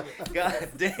sang. God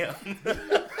damn.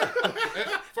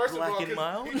 First Black of all, and 'cause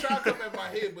Mild? he tried to come at my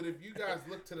head, but if you guys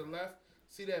look to the left,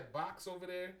 see that box over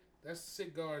there? That's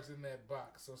cigars in that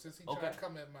box. So since he tried to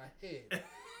come at my head,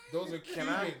 those are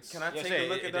Cubans. Can I Yeah, take a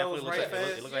look at those right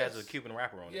fast? It looks like it has a Cuban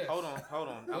wrapper on it. Yes. Hold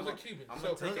on. Those are Cubans. I'm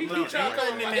So gonna take he a look. tried to come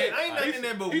at my head. Ain't nothing in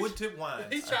there but wood tip wine.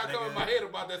 He tried to come at my head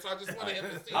about that, so I just wanted him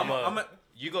to see.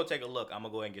 You go take a look. I'm gonna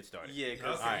go ahead and get started. Yeah,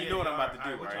 because Okay, you know what I'm about to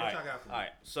do, what right? All right. y'all got for me? All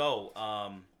right.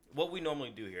 So, what we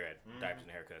normally do here at Diapers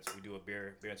and Haircuts, we do a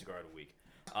beer and cigar of the week.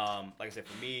 Like I said,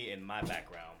 for me and my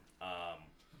background, I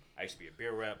used to be a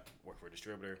beer rep, worked for a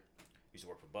distributor, used to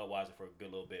work for Budweiser for a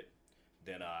good little bit.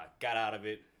 Then got out of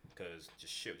it because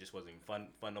shit just wasn't even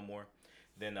fun no more.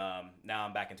 Then now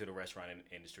I'm back into the restaurant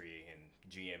industry and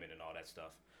GMing and all that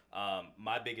stuff.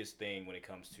 My biggest thing when it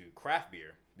comes to craft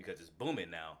beer, because it's booming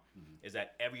now, is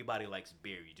that everybody likes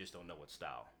beer. You just don't know what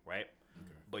style, right? Okay.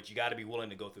 But you got to be willing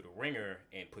to go through the ringer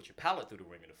and put your palate through the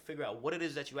ringer to figure out what it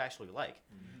is that you actually like.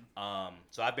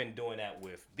 So I've been doing that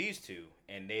with these two,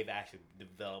 and they've actually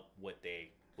developed what they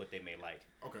may like.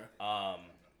 Okay.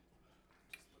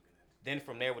 Then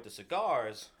from there with the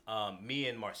cigars, me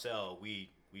and Marcel, we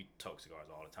toke cigars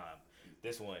all the time.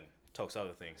 This one tokes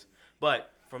other things.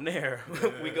 But from there,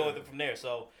 we go with it from there.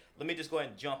 So let me just go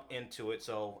ahead and jump into it.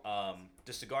 So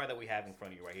the cigar that we have in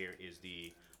front of you right here is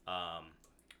the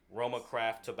Roma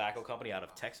Craft Tobacco Company out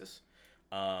of Texas.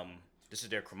 This is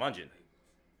their Curmudgeon,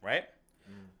 right?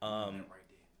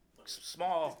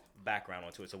 Small background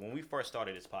onto it. So when we first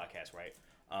started this podcast, right,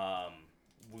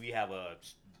 we have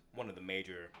one of the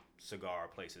major cigar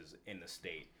places in the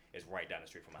state is right down the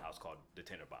street from a house called the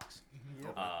Tinderbox.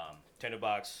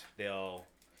 Tinderbox,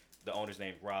 the owner's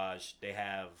named Raj. They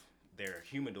have their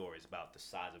humidor is about the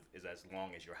size of is as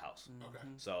long as your house. Okay.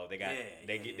 So they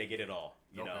get it all.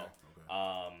 You know.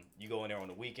 You go in there on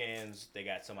the weekends. They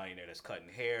got somebody in there that's cutting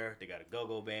hair. They got a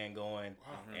go-go band going,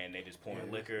 and they just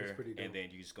pouring liquor. And then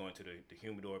you just go into the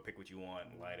humidor, pick what you want,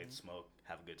 light it, smoke,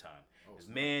 have a good time. There's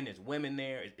men, there's women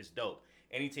there. It's dope.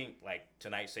 Anything like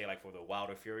tonight, say like for the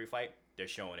Wilder Fury fight, they're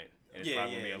showing it. And it's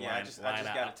probably gonna be a line, I just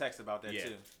got a text about that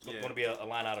too. It's going to be a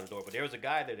line out of the door. But there was a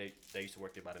guy that they used to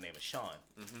work there by the name of Sean.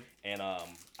 And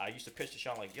I used to pitch to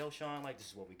Sean like, yo, Sean, like this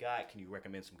is what we got. Can you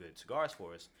recommend some good cigars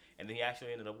for us? And then he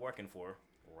actually ended up working for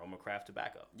Roma Craft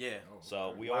Tobacco. Yeah.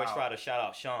 So we always try to shout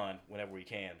out Sean whenever we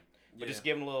can. But just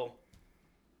give him a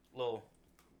little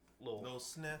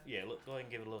sniff. Yeah, go ahead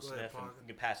and give it a little Go ahead, sniff, and Parker.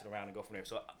 you can pass it around and go from there.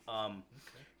 So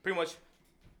pretty much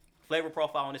flavor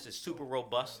profile on this is super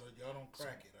robust. Y'all don't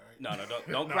crack it, all right?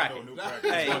 No, don't crack it. No crack.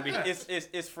 Hey, gonna be-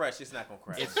 it's fresh. It's not gonna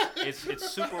crack. It's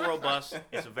super robust.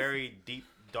 It's a very deep,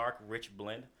 dark, rich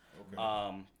blend.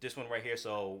 This one right here.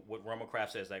 So what Roma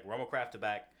Craft says, like Roma Craft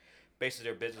Tobacco bases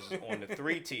their business on the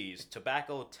 3 T's: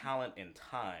 tobacco, talent, and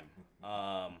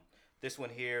time. This one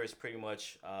here is pretty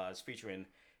much it's featuring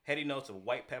heady notes of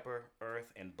white pepper,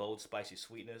 earth, and bold, spicy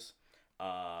sweetness.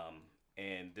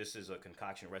 And this is a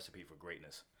concoction recipe for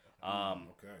greatness. I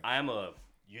am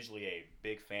usually a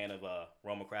big fan of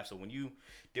Roma Craft. So when you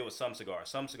deal with some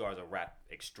cigars are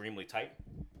wrapped extremely tight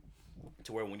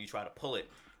to where when you try to pull it,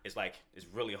 it's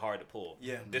really hard to pull.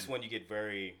 Yeah. This one you get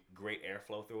very great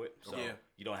airflow through it, so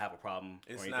you don't have a problem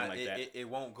or It's anything not. like that. It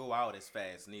won't go out as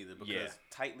fast neither because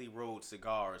tightly rolled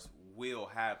cigars will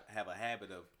have a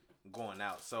habit of going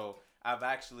out. So I've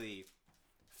actually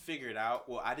figured out.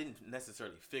 Well, I didn't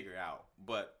necessarily figure out,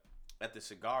 but at the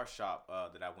cigar shop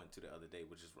that I went to the other day,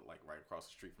 which is like right across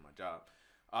the street from my job,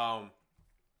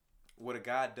 what a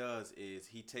guy does is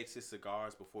he takes his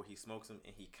cigars before he smokes them,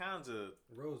 and he kind of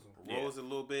rolls a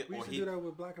little bit. We used to do that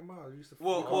with Black and Mild. We used to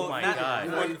oh my God!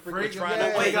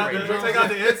 Take out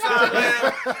the inside,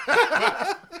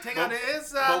 man. Take out the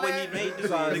inside. But what he may do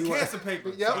is the cancer paper.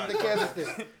 Yep, the cancer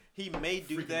stick. he may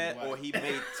do that, or he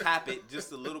may tap it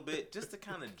just a little bit, just to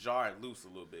kind of jar it loose a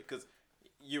little bit. Because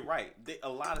you're right, a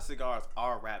lot of cigars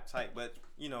are wrapped tight, but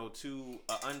to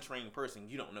an untrained person,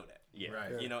 you don't know that. Yeah.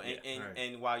 Right.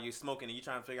 And while you're smoking and you're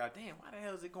trying to figure out, damn, why the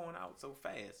hell is it going out so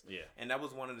fast? Yeah. And that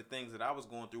was one of the things that I was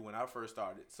going through when I first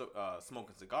started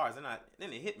smoking cigars, and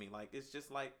then it hit me like it's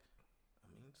just like,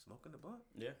 smoking the blunt.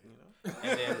 Yeah.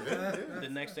 And then the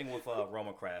next thing with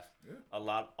Roma Craft,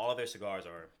 all of their cigars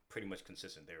are pretty much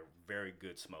consistent. They're very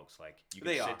good smokes. Like you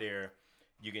can sit there,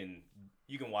 you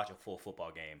can watch a full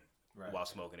football game while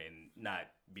smoking and not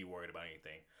be worried about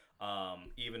anything.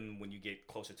 Even when you get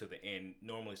closer to the end,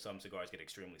 normally some cigars get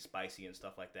extremely spicy and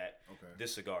stuff like that. Okay.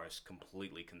 This cigar is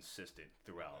completely consistent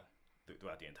throughout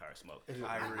the entire smoke. Is it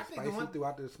I spicy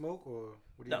throughout the smoke, or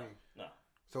what do you mean? No.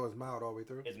 So it's mild all the way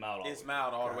through? It's mild all the way. It's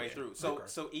mild all the way Gotcha. through. So Okay.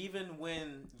 so even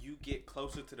when you get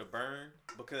closer to the burn,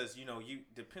 because you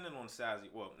depending on the size,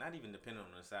 not even depending on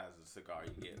the size of the cigar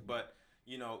you get, but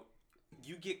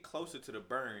you get closer to the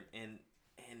burn, and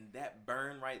that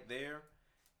burn right there,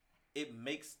 it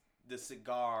makes the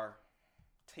cigar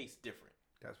taste different.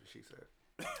 That's what she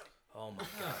said. Oh my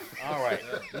God! All right,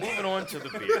 moving on to the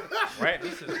beer. Right.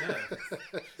 This is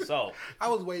good. So I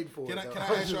was waiting for Can it. I though. can I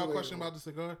was ask just y'all a waiting question for it. about the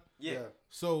cigar? Yeah.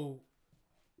 So,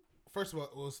 first of all,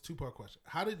 it was a 2-part question.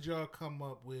 How did y'all come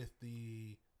up with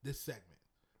this segment?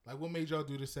 Like, what made y'all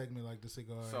do this segment, like the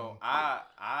cigar? So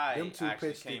I Them two actually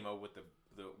pitched came up with the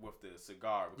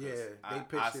cigar because Yeah, they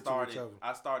pitched I it to started each other.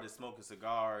 I started smoking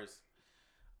cigars.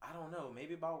 I don't know,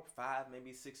 maybe about 5,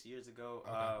 maybe 6 years ago.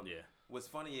 yeah. What's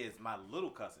funny is my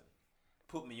little cousin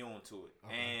put me on to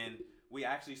it, and we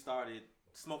actually started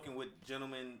smoking with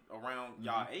gentlemen around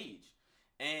y'all age,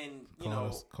 and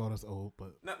called us old,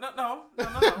 but no,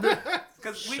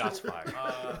 because we shots fired.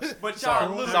 but y'all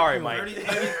little. Sorry, Mike.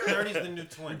 30's the new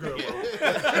 20.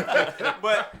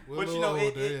 but We're a you little know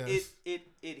older, yes.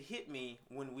 it hit me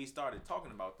when we started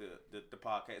talking about the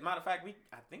podcast. Matter of fact,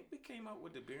 I think we came up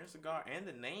with the beer and cigar and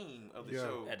the name of the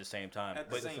show At the same time. at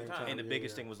the But- same time. And the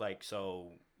biggest thing was like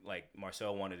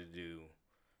Marcel wanted to do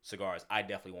cigars. I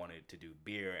definitely wanted to do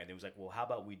beer, and it was like, well, how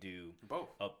about we do Both.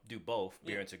 both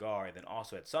beer and cigar, and then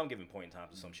also at some given point in time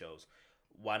to some shows,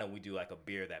 why don't we do like a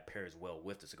beer that pairs well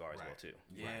with the cigar as well too?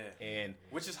 Yeah. And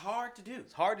Which is hard to do.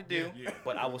 it's hard to do,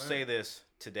 but I will say this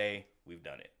today: we've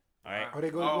done it. All right. Are they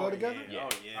going well together? Yeah.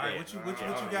 Oh yeah. All right, what you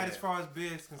got as far as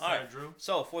beers concerned, All right, Drew?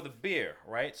 So for the beer,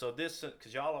 right? So this,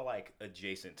 because y'all are like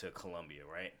adjacent to Columbia,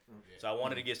 right? So I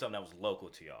wanted to get something that was local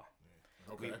to y'all.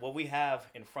 Okay. What we have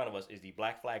in front of us is the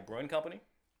Black Flag Brewing Company.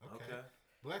 Okay.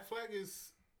 Black Flag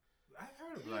is I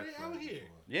heard of Black they Flag out here. before.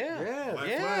 Yeah. Yeah. Black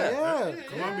Yeah. Flag. Yeah.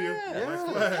 Columbia. Yeah. Black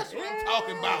Flag. That's what I'm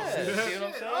talking about. Yeah. See what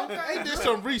I'm saying? Okay, they did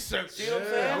some research. See what I'm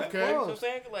saying? Yeah, okay. See what I'm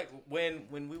saying? Like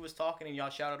when we was talking and y'all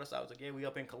shouted us out, I was like, yeah, we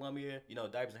up in Columbia.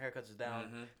 Diapers and haircuts is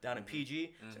down in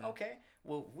PG. I said, okay,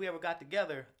 well, if we ever got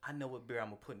together, I know what beer I'm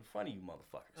gonna put in front of you,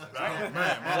 motherfuckers.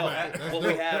 So what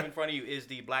we have in front of you is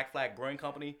the Black Flag Brewing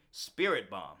Company Spirit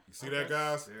Bomb. You see that,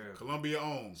 guys? Yeah. Columbia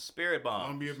owns. Spirit Bomb.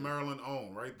 Columbia, Maryland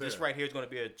owned, right there. This right here is going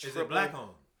to be a triple. Is it black on?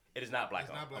 It is not black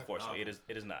It's on, not black. unfortunately. Okay.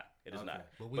 It is not. It is Okay. not.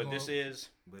 But we But this gonna- is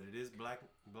But it is black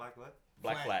what?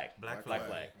 Black Flag. Black Black Flag.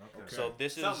 Flag. Okay. So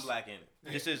this is Something black in it.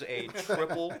 this is a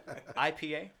triple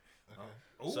IPA.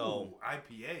 Ooh, So-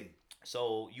 IPA.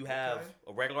 So you have Okay.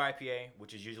 a regular IPA,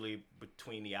 which is usually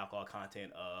between the alcohol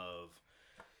content of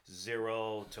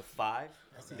 0 to 5.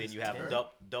 Then you have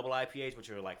double IPAs, which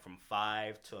are like from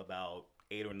 5 to about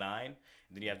 8 or 9. And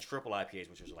then you have triple IPAs,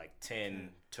 which is like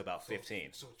 10 to about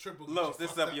 15. So triple. Los,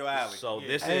 this is up your alley. So Yeah.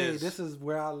 this Hey, is this is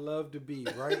where I love to be,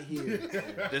 right here.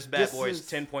 this bad this boy is is-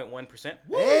 10.1%.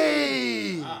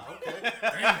 Hey! Okay.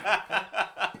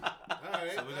 All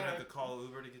right. So we're gonna have to call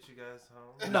Uber to get you guys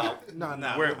home. No, no,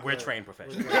 Nah. We're good. trained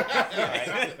professionals.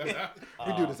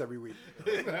 We do this every week.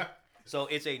 So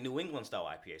it's a New England style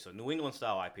IPA. So New England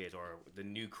style IPAs are the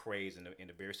new craze in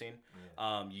the beer scene.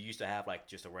 You used to have like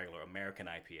just a regular American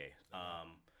IPA.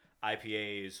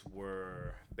 IPAs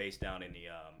were based down in the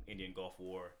Indian Gulf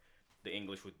War the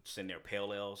English would send their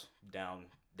pale ales down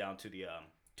to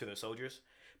the soldiers.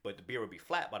 But the beer would be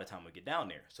flat by the time we get down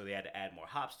there, so they had to add more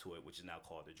hops to it, which is now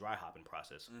called the dry hopping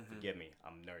process. Forgive me,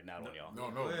 I'm nerding out on y'all.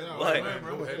 No. But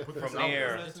Go ahead, put from this out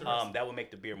there, there. that would make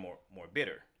the beer more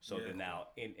bitter. So then now,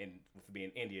 in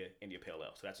being India Pale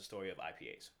Ale. So that's the story of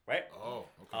IPAs, right? Oh,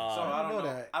 okay. So I don't know.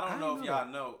 that. I don't know if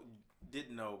that. y'all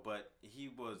didn't know, but he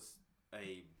was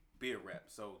a beer rep.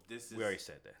 So this is. We already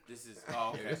said that. This is. Oh,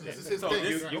 okay. this is his So thing.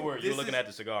 this- You were this looking is- at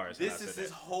the cigars. and I This said is that.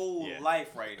 his whole Yeah.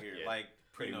 life right here. Yeah, Like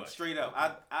pretty much. straight up.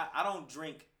 I don't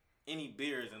drink any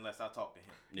beers unless I talk to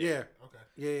him. Yeah. Okay.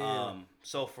 Yeah.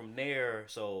 So from there,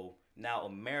 now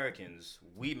Americans,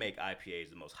 we make IPAs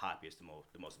the most hoppiest,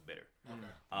 the most bitter.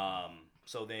 Okay.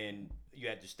 So then you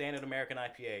had your standard American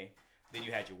IPA, then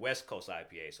you had your West Coast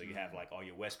IPA. So you have like all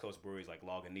your West Coast breweries like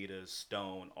Lagunitas,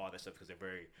 Stone, all that stuff because they're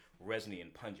very resiny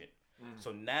and pungent.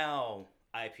 So now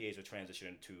IPAs are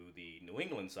transitioning to the New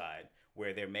England side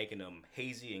where they're making them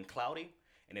hazy and cloudy,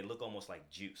 and they look almost like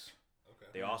juice.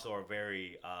 Okay. They also are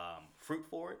very fruit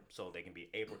forward, so they can be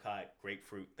apricot,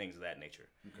 grapefruit, things of that nature.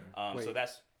 So Wait.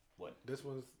 that's what This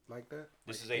was like that.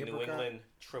 this Like is a New apricot? England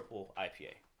triple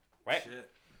IPA, right? Shit.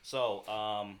 So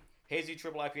hazy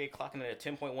triple IPA clocking in at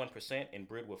 10.1% and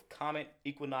brewed with Comet,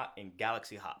 Equinox, and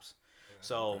Galaxy hops.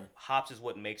 So hops is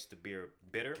what makes the beer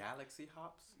bitter. Galaxy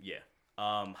hops. Yeah.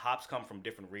 Hops come from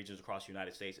different regions across the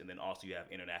United States, and then also you have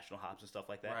international hops and stuff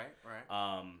like that.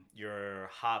 Right. Your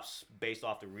hops, based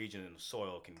off the region and the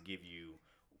soil, can give you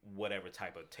whatever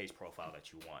type of taste profile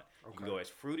that you want. You can go as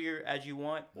fruitier as you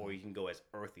want, or you can go as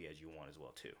earthy as you want as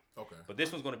well too. Okay. But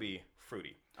this one's going to be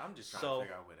fruity. I'm just trying So- to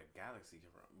figure out where the Galaxy came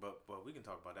from. But we can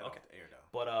talk about that off the air though.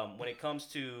 But when it comes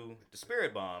to the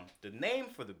Spirit Bomb, the name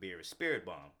for the beer is Spirit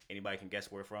Bomb. Anybody can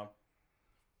guess where from?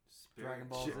 Dragon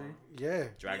Ball Z. Yeah.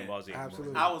 Dragon Ball Z.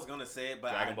 Absolutely. I was gonna say it,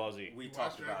 but Dragon Ball Z. We You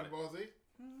talked watch about Dragon it. Ball Z?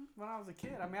 When I was a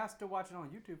kid, I mean, I still watch it on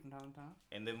YouTube from time to time.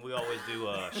 And then we always do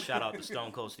a shout out to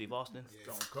Stone Cold Steve Austin.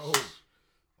 Stone Cold.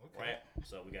 Okay. Right?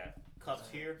 So we got cups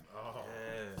here. Oh.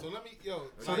 So let me, yo.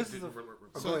 So like, this is a.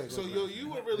 so, so yo, you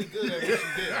were really good at what you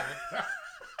did, man.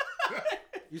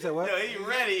 You said what? Yo, he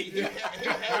ready. It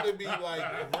had to be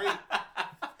like great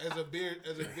as a beer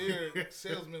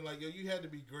salesman. Like yo, you had to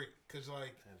be great because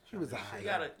like He was You alright.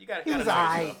 gotta. He was know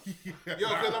alright. yourself. yo,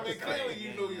 because I mean clearly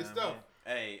you know your stuff.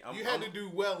 Hey, You had to do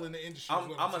well in the industry. I'm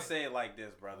gonna say it like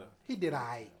this, brother. He did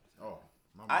alright. Oh.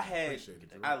 My I man, had, appreciate it,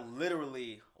 Drew. I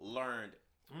literally learned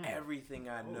everything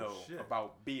I know shit.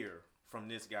 about beer from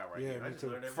this guy right Yeah, here. me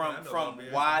too. From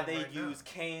why they use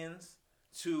cans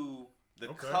to the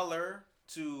Okay. color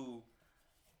to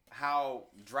how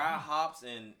dry hops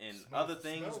and other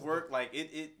things smells work. Like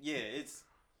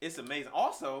it's amazing.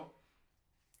 Also,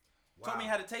 taught me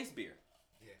how to taste beer.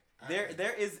 Yeah.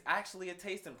 There is actually a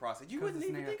tasting process. You 'Cause wouldn't it's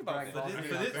even named think about Dragon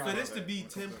that. Ball Z. For this to be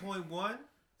 10.1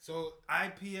 So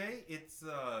IPA,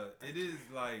 it is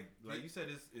like you said,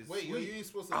 it's wait, yo, sweet. you ain't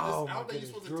supposed to. Oh, I don't my think you're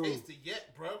supposed to goodness, taste it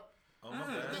yet, bro. Oh, my I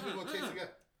bad. think we're gonna taste it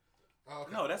together. Oh,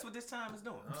 okay. No, that's what this time is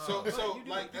doing. So, Oh, so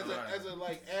like as a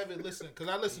like avid listener, because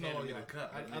I listen to all y'all.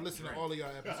 I listen to all of y'all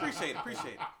episodes.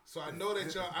 Appreciate it. So I know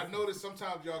that y'all. I noticed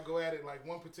sometimes y'all go at it like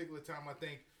one particular time. I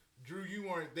think Drew, you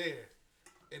weren't there,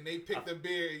 and they picked the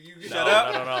beer and you. Shut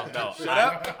up. No. Shut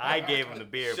up. I gave him the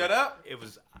beer. Shut but up. It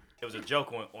was a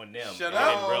joke on them. Shut They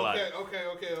up. didn't realize.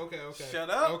 Okay. Shut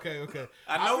up. Okay.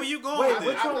 I know where you going Wait, with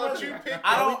which this. one I thought was you it? picked.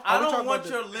 I Are we don't talking want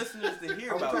about your listeners to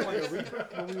hear Are we about talking about it. the Reaper?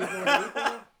 When we was doing the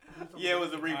Reaper? Yeah, it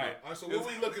was a Reaper. All right. All right, so what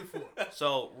we looking for?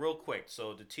 So real quick,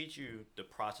 so to teach you the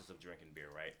process of drinking beer,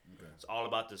 right? It's all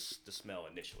about the smell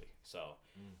initially. So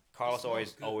Carlos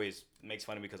always makes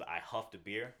fun of me because I huff the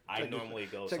beer. I normally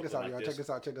go Check this out, something y'all. like Check this, this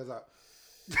out. Check this out.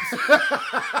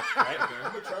 right?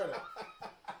 I'm gonna try that.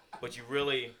 But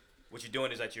what you're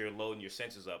doing is that you're loading your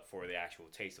senses up for the actual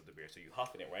taste of the beer. So you're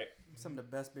huffing it, right? Some of the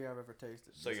best beer I've ever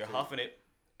tasted. So you're huffing it,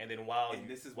 and then while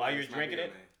you're drinking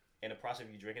it, in the process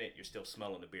of you drinking it, you're still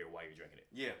smelling the beer while you're drinking it.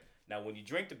 Yeah. Now, when you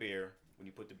drink the beer, when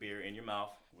you put the beer in your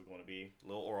mouth, we're going to be a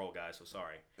little oral guys, so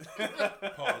sorry.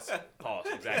 Pause,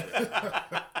 exactly.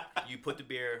 You put the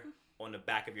beer on the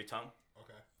back of your tongue,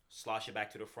 Okay. slosh it back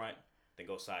to the front, then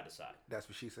go side to side. That's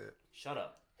what she said. Shut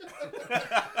up.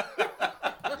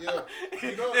 Yeah.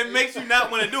 You know, It makes you not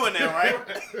want to do it now, right?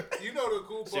 You know the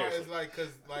cool part Seriously. is like, cause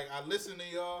like I listen to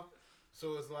y'all,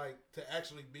 so it's like to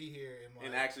actually be here and like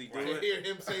And actually do to it. hear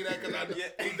him say that because Yeah.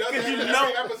 he does that Because in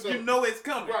every episode. you know it's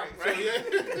coming. Right. So yeah,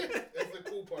 that's the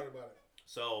cool part about it.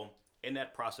 So, in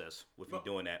that process, with you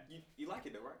doing that, You like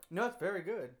it though, right? No, it's very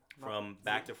good. from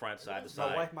back to front, side to My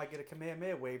side. wife might get a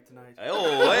Kamehameha wave tonight.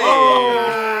 Oh,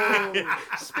 hey!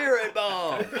 Spirit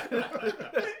bomb!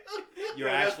 you're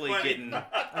actually getting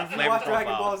If you flavor watch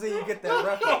Dragon Ball profile. Z, you get that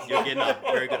reference. You're getting a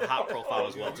very good hop profile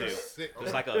as well too. Sick.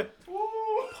 It's like a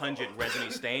pungent resiny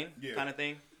stain Yeah. kind of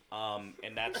thing.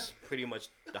 And that's pretty much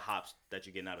the hops that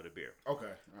you're getting out of the beer.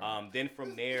 Okay. Then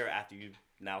from there, after you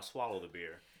now swallow the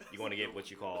beer, you're going to get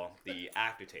what you call the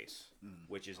aftertaste,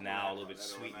 which is now a little bit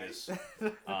sweetness.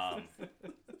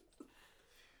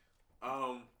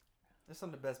 That's some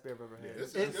of the best beer I've ever had.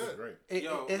 This It's- is great. It,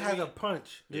 Yo, it let has me- a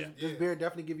punch. This, Yeah. this beer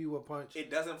definitely give you a punch. It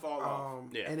doesn't fall off.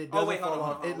 Yeah. And it Oh, doesn't wait, hold fall on,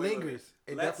 off. hold on, It wait, wait, lingers.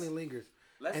 wait. It Let's- definitely lingers.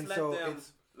 Let's And let so them.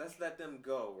 it's- Let's let them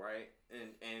go, right?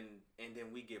 And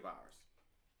then we give ours.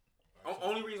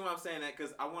 Only reason why I'm saying that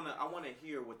because I wanna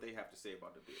hear what they have to say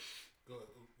about the beer. Go ahead.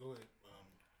 We'll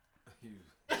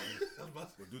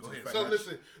do Go to the ahead. fact So that-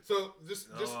 listen. So just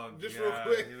Oh, real God,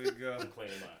 quick. Here we go. Clean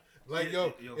them out. Like yo,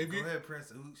 if go you ahead,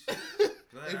 Prince Ooch.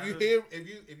 Go ahead,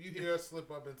 if you hear us slip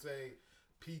up and say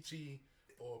Peachy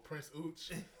or Prince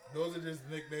Ooch, those are just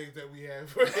nicknames that we have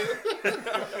for him.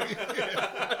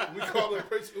 We call him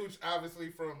Prince Ooch,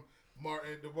 obviously from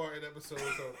the Martin episode.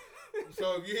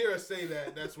 So if you hear us say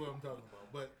that, that's what I'm talking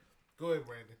about. But go ahead,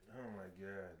 Brandon. Oh my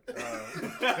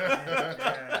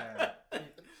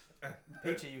God.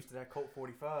 Peachy used to that Colt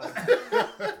 45.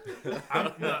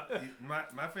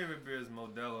 My favorite beer is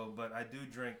Modelo, but I do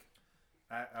drink.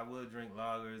 I will drink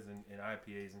lagers and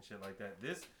IPAs and shit like that.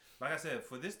 This, like I said,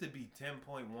 for this to be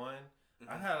 10.1,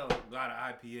 I had a lot of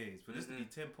IPAs. For this to be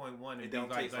 10.1 and It be don't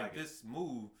taste like like it. this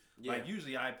smooth, Yeah. like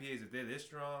usually IPAs, if they're this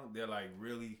strong, they're like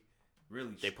really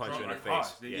They punch you in strong the and harsh.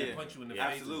 face. They Yeah. punch you in the Yeah.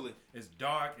 face. Absolutely. It's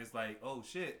dark. It's like, oh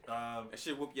shit. That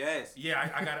shit whoop your ass. Yeah,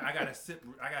 I gotta sip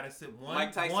one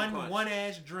Mike Tyson punch. one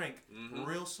ass drink Mhm.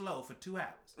 real slow for 2 hours.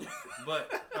 But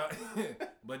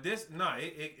this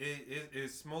it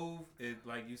is smooth. It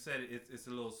like you said it's a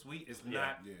little sweet. It's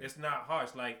not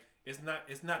harsh. Like it's not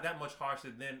that much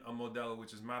harsher than a Modelo,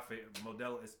 which is my favorite.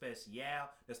 Modelo Especial.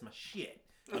 That's my shit.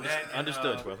 That,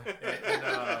 Understood, brother.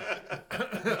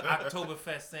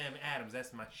 Oktoberfest Sam Adams.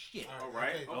 That's my shit. All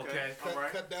right. Okay. Cut, All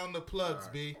right. cut down the plugs,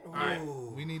 B. All right.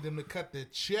 We need them to cut the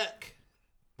check,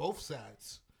 both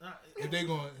sides. If they're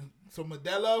going, so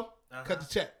Modelo, cut the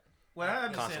check. Well, I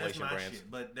understand that's Constellation my Brands.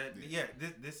 shit, but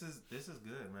this is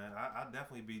good, man. I'll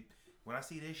definitely be when I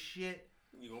see this shit.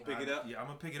 You gonna pick it up? Yeah, I'm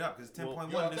gonna pick it up because it's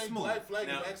 10.1. Yo, I it's think smooth. Black Flag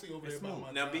Now- is actually over it's there by smooth.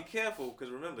 my Now be job. careful because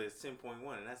remember it's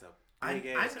 10.1 and that's a I'm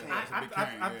big ass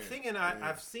can. thinking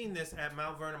I've seen this at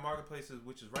Mount Vernon Marketplaces,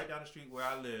 which is right down the street where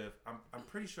I live. I'm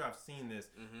pretty sure I've seen this,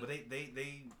 but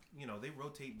they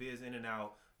rotate beers in and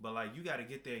out. But like you got to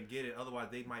get there and get it, otherwise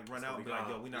they might run out and be like,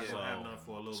 yo, we're not gonna have none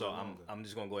for a little So bit longer. I'm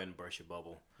just gonna go ahead and burst your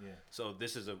bubble. Yeah. So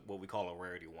this is what we call a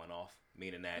rarity one-off,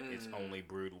 meaning that it's only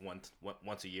brewed once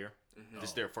a year. This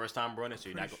is their first time brewing it,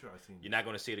 so Pretty sure I've seen you're not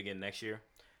going to see it again next year.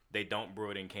 They don't brew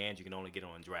it in cans; you can only get it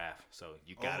on draft. So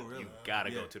you got really? you got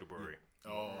to Yeah. go to the brewery.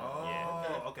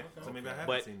 Oh, okay. So maybe I haven't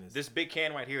But seen this. this big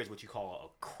can right here is what you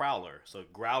call a crowler. So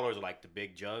growlers are like the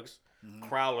big jugs.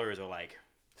 Crowlers are like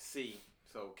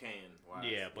So can. Wow.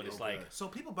 yeah, but it's like So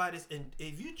people buy this, and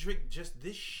if you drink just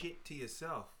this shit to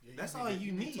yourself, that's all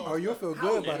you need. Oh, you'll feel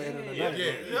good by the end of the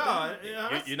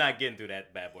night. you're not getting through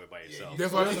that bad boy by yourself.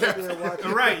 That's what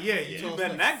Right, yeah. You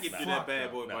better not get through that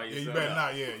bad boy No. by Yeah, yourself. you better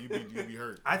not. Yeah, you be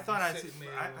hurt. I thought I'd Sitting see.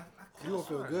 there. You will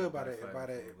feel good by the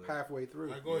halfway through.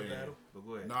 All right, go ahead, Adam. But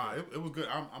go ahead. Nah, it was good.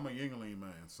 I'm a Yingling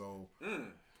man, so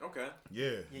Okay.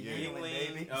 yeah.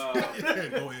 Yingling, baby.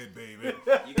 Go ahead, baby.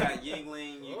 You got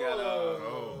Yingling. You got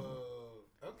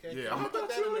Okay. Yeah, Can we I'm- put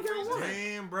that in the freezer?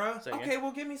 Damn, bro. Say again? Okay,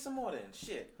 well give me some more then.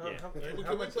 Shit. Yeah.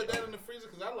 Can we put that in the freezer?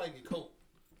 Because I like it cold.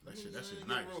 That shit's Get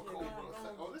nice. real cold,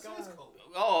 bro. Oh, this is cold.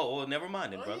 Oh well, never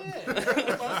mind then, Oh, brother.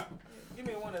 yeah. Give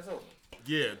me one that's open.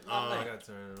 Yeah. I got to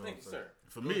turn it on. Thank you, sir.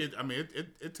 For me,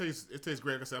 it tastes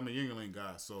great. Like I said, I'm a Yingling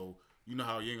guy, so you know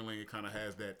how Yingling kind of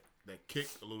has that kick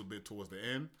a little bit towards the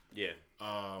end. Yeah.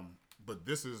 But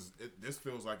this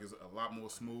feels like it's a lot more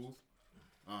smooth.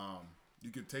 You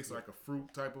can taste like a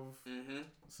fruit type of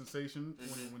sensation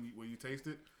when you taste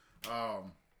it.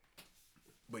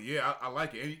 But yeah, I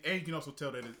like it, and you can also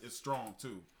tell that it's strong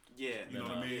too. Yeah. You know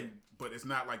what I mean? But it's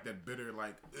not like that bitter,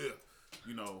 like ugh,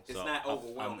 you know. It's So, not I'm-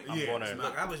 overwhelming. I'm Yeah, gonna it's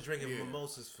Look, I was drinking Yeah.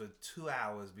 mimosas for 2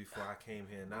 hours before I came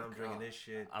here. Now I'm drinking this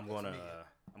shit. I'm gonna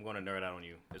nerd out on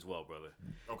you as well, brother.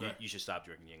 Okay. You should stop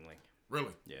drinking Yingling.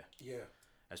 Really? Yeah. Yeah.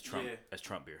 That's Trump. Yeah. That's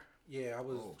Trump beer. Yeah, I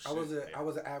was Oh, I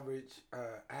was an average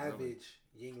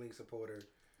Yingling supporter.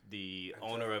 The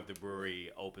owner of the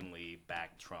brewery openly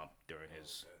backed Trump during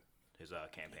his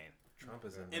campaign. Trump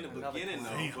is In the Another beginning though,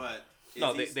 Damn. but is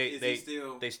No, he, they is he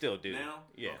still they still do. now?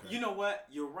 Yeah. Okay. You know what?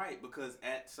 You're right because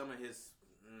at some of his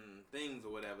things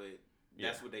or whatever,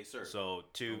 that's what they serve. So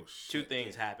two Oh, shit.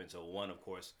 things happen. So one, of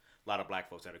course, a lot of black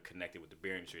folks that are connected with the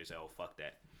beer industry say, "Oh, fuck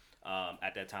that."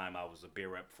 At that time, I was a beer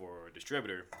rep for a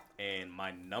distributor, and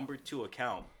my number 2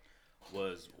 account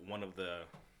was one of the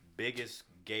biggest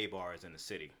gay bars in the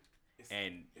city,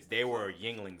 and they were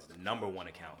Yingling's number 1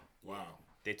 account. Wow.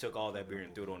 They took all that beer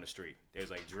and threw it on the street. They was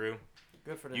like, Drew,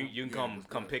 Good for them. you can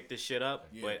come pick this shit up,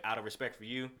 but out of respect for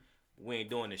you, we ain't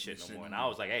doing this shit no more. And I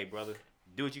was like, hey, brother,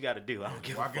 do what you got to do. I don't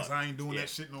give a fuck. I guess I ain't doing that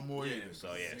shit no more either. So,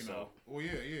 yeah, You so. know. Well,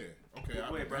 yeah. Okay,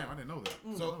 I didn't know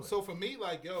that. So for me,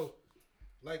 like, yo,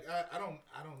 like I don't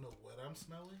know what I'm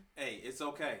smelling. Hey, it's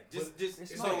okay. Just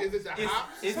It's so like- is it the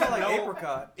hops? it's Smell like no,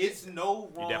 apricot. It's no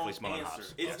wrong definitely smell like answer.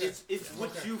 hops. It's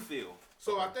what you feel.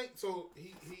 So I think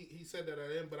he said that I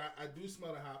didn't, but I do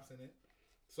smell the hops in it.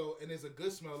 So and it's a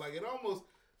good smell. Like it almost.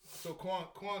 So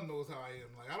Quan knows how I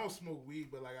am. Like I don't smoke weed,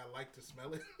 but like I like to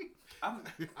smell it.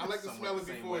 I like to smell it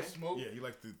before it's smoked. Yeah, you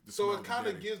like the So smell it kind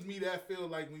of Jenny. gives me that feel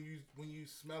like when you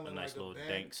smell A it nice like little a bag.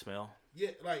 dank smell. Yeah,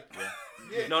 like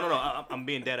yeah. No, I'm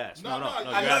being dead ass. No, No, you're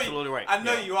I know absolutely right. I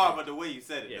know Yeah. you are, but the way you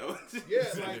said it, Yeah. though. Yeah,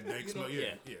 The like dank you know, smell,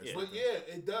 yeah. But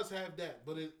yeah, it does have that.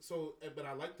 But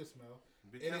I like the smell.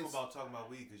 Be And careful it's- about talking about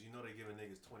weed because you know they're giving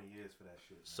niggas 20 years for that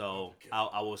shit. Man. So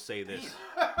I will say this.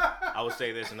 I will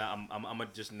say this, and I'm gonna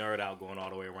just nerd out going all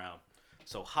the way around.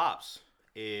 So hops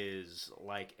is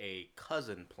like a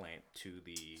cousin plant to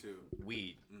the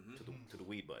weed, to the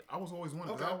weed bud. I was always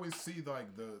wondering. 'Cause I always see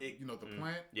like the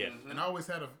plant. Yeah. And I always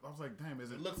had I was like, damn,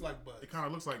 is it? It looks like bud. It kind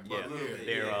of looks like Yeah, bud. Yeah.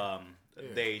 they're Yeah.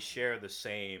 they share the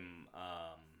same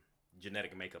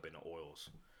genetic makeup in the oils.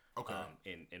 Okay.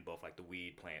 In both like the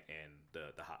weed plant and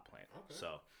the hop plant. Okay.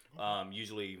 So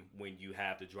usually when you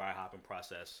have the dry hopping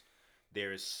process,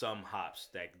 there is some hops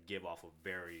that give off a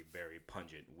very, very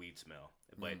pungent weed smell.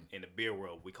 But in the beer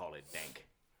world, we call it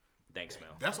dank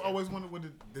smell. That's always wondered where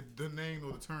the name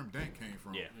or the term dank came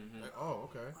from. Yeah. Like, oh,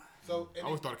 okay. So I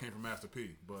always thought it came from Master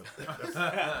P, but that's,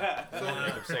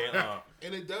 I'm saying,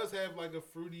 and it does have like a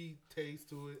fruity taste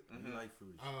to it. You like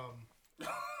fruit.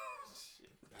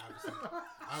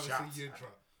 Obviously Shots. you're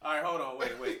drunk. All right, hold on,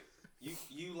 wait.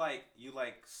 You like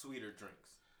sweeter drinks.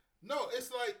 No,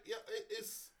 it's like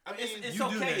it's. I mean, It's you do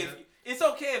okay that. if it's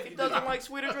okay if he you doesn't do. like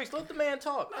sweeter drinks. Let the man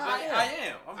talk. I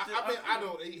am. I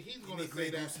don't. He's gonna say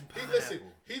that. Listen,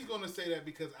 he's gonna say that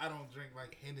because I don't drink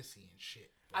like Hennessy and shit.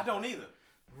 I don't either.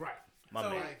 Right. My So,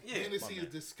 man. Like Yeah. Hennessy My is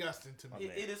man. disgusting to me.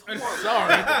 It is horrible.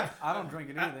 Sorry. I don't drink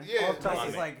it either. Yeah, All it tastes my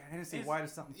is man. like Hennessy white or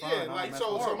something fine. Yeah, I don't like mess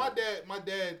so. with So it. my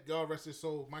dad, God rest his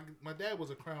soul. My dad was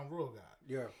a Crown Royal guy.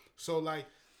 Yeah. So like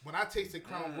when I tasted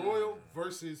Crown Royal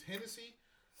versus Hennessy,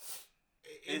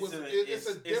 it's a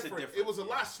difference, different. It was a yeah.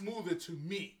 lot smoother to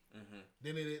me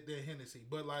than Hennessy.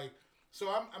 But like, so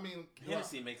I mean,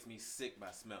 Hennessy makes me sick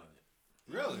by smelling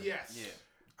it. Really? yes. Yeah.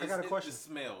 I got a question. The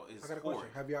smell is I got a horrid.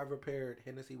 question. Have you ever paired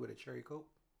Hennessy with a cherry coke?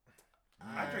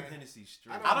 I drink Hennessy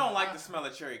straight. I don't like the smell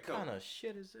of cherry coke. What kind of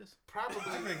shit is this? Probably.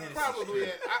 Hennessy Probably.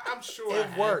 I'm sure It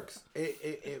works.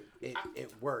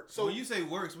 It works. So when you say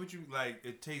works, what you like?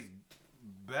 It tastes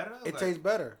better. It tastes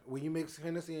better when you mix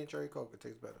Hennessy and cherry coke. It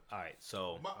tastes better. All right,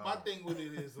 so My thing with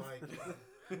it is like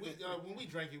when we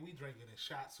drank it in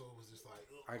shots, so it was just like.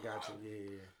 I got you.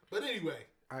 Yeah. But anyway,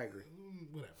 I agree.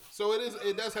 whatever. So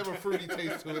it does have a fruity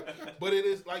taste to it, but it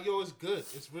is like it's good.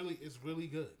 It's really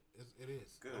good. It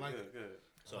is. Good, I like good, it. good.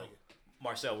 so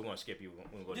Marcel, we're gonna skip you. We're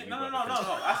gonna go to you. No. brother, 'cause-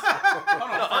 Hold on.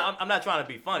 No, I'm not trying to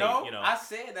be funny. No, You know, I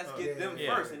said let's get them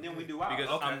Yeah. first, and then we do ours.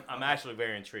 because I'm actually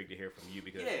very intrigued to hear from you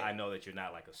because Yeah. I know that you're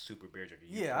not like a super beer drinker.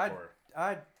 You Yeah, prefer-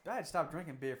 I had stopped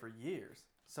drinking beer for years.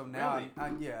 So now,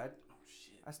 Really?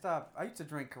 I stopped. I used to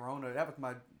drink Corona. That was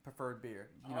my preferred beer.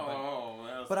 You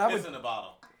know, but I would- piss in the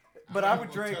bottle. but I'm I not would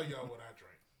gonna drink. Tell y'all what I drink.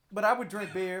 But I would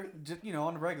drink beer, just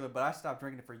on the regular. But I stopped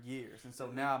drinking it for years, and so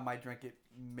now I might drink it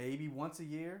maybe once a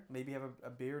year. Maybe have a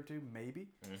beer or two. Maybe.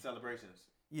 Celebrations.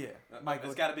 Yeah. Might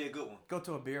It's got to be a good one. go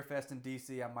to a beer fest in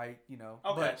DC. I might, Okay.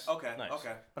 But, Okay. Nice.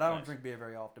 Okay. but I don't Nice. drink beer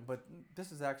very often. But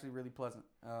this is actually really pleasant.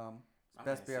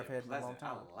 Best beer I've had in a long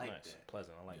time. I like nice, that.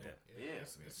 pleasant. I like that. Yeah.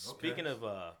 Speaking of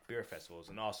beer festivals,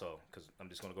 and also because I'm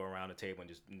just gonna go around the table and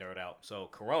just nerd out. So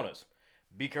Coronas,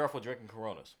 be careful drinking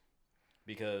Coronas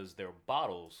because their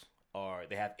bottles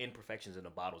they have imperfections in the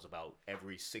bottles about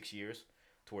every 6 years,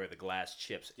 to where the glass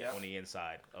chips Yep. on the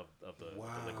inside of the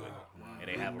liquid, and they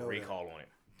Didn't have a know recall on it.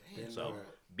 Didn't So know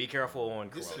that. be careful on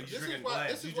This Coronas. is drinking why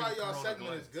glass. this You is why drink y'all Corona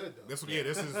segment glass. is good though. this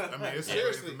is. I mean, it's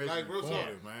Seriously, information like real talk.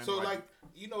 informative, man. So like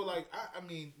like I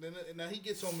mean, now he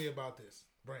gets on me about this,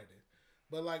 Brandon.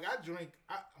 But like I drink,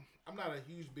 I'm not a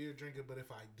huge beer drinker, but if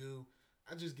I do,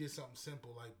 I just get something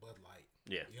simple like Bud Light.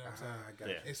 Yeah. You know what I'm saying? I got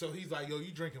Yeah. you. And so he's like, "Yo,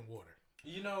 you drinking water?"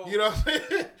 You know. You know what I'm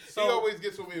saying? So- he always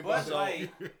gets on me about Bud that.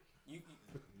 Light. You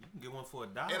get one for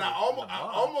 $1. And I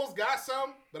almost got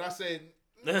some, but I said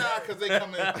nah, because they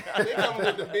coming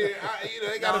with the beer.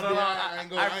 They got a beer. I ain't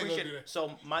gonna do that.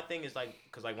 So my thing is like,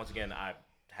 because like once again, I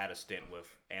had a stint with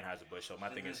Anheuser-Busch. So my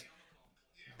thing is,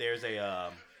 there's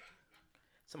a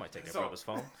somebody take that brother's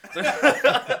phone.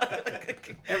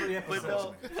 Every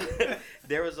episode.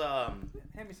 There was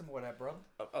Hand me some more of that, brother.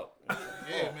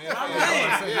 Yeah, man.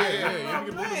 Yeah.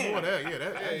 You can put more of that. Yeah,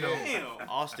 that.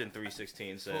 Austin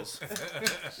 316 says.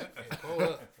 Hey, pull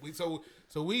up.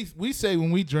 We say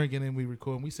when we drinking and we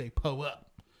record, we say pull up.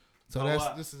 So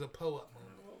this is a pull up moment.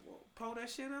 Pull that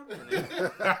shit up.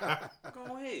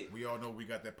 Go ahead. We all know we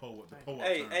got that pull up.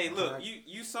 Hey, look,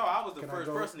 you saw I was the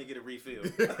first person to get a refill.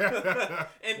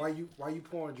 And While you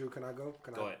pouring, Drew, can I go?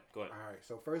 Go ahead. All right.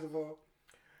 So first of all,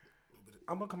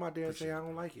 I'm gonna come out there and say I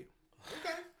don't like it.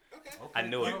 Okay. I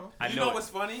knew it. You know what's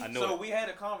funny? So we had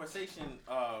a conversation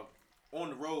on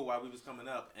the road while we was coming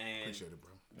up, and Appreciate it, bro.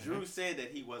 Drew said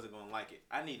that he wasn't gonna like it.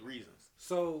 I need reasons.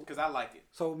 So Because I like it.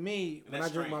 So me, when I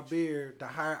That's drink my strange. beer, the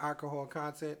higher alcohol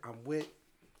content, I'm with.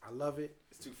 I love it.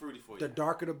 It's too fruity for you. The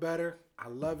darker the better. I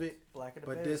love it. Blacker the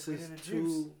But better, this sweeter is the too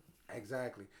juice.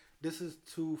 exactly. This is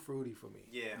too fruity for me.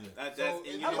 Yeah. That's, So and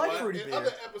in, you I know like what? fruity in beer.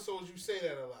 other episodes, you say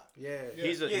that a lot. Yeah.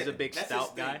 he's a big that's stout his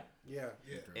thing. guy. Yeah.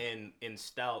 In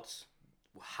stouts,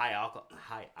 high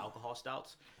alcohol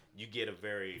stouts, you get a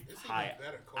very It's high even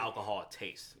better cold. alcohol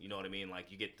taste. You know what I mean?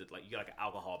 Like you get like an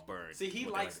alcohol burn. See, he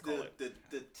what they likes like to call it.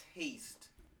 the taste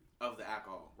of the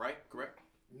alcohol, right? Correct?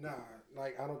 Nah,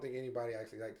 like I don't think anybody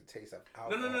actually like the taste of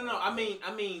alcohol. No. I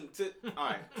mean, all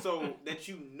right. So that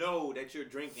you know that you're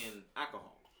drinking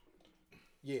alcohol.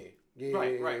 Yeah.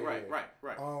 Right.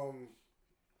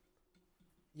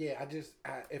 Yeah,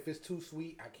 if it's too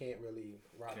sweet, I can't really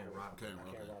rock with it. I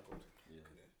can't rock with it.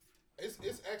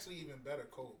 It's actually even better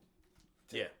cold.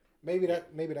 Yeah. Maybe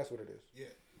that's what it is. Yeah.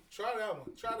 Try that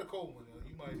one. Try the cold one.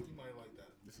 You might like that.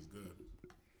 This is good.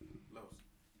 Los,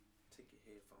 take your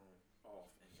headphone off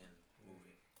and then move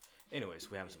it. Anyways,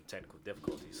 we're having some technical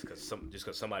difficulties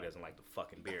because somebody doesn't like the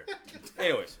fucking beer.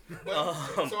 Anyways, But,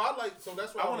 so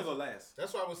that's why I want to go last.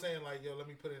 That's why I was saying like, yo, let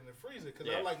me put it in the freezer because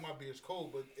I Yeah. like my beers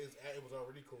cold, but it was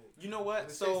already cold. You know And what? it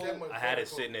tastes So that much I had better it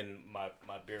cold. sitting in my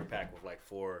beer pack with like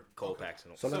 4 cold packs.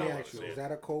 So let me So- ask you, is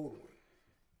that a cold one?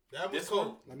 That was This cold.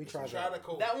 one? Let me try Try that. the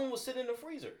cold. That one was sitting in the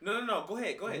freezer. no. Go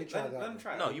ahead. Let me try that Let him one.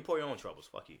 try. No, you pour your own troubles.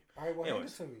 Fuck you, All right, well, hand it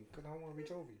Anyways. to me because I don't want to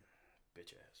reach over you.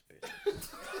 bitch ass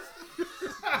bitch.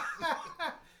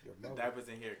 Your The mother. diapers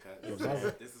and haircut. Your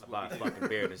mother. This is I what buy we a do. fucking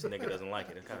beer. This nigga doesn't like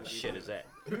it. What kind of shit is that?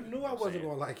 You knew I I'm wasn't saying.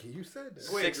 gonna like it. You said that.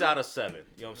 Go ahead, 6 Drew. out of 7. You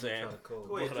know what I'm saying?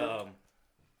 Go ahead, But Drew.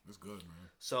 It's good, man.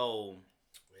 so,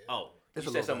 It's you a said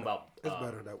little something better. about It's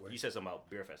better that way. You said something about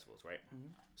beer festivals, right?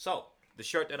 So the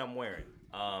shirt that I'm wearing,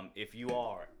 if you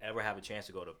ever have a chance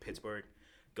to go to Pittsburgh,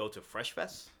 go to Fresh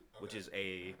Fest, which is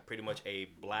pretty much a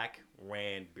black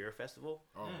ran beer festival,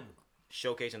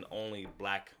 showcasing only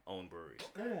black owned breweries.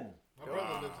 My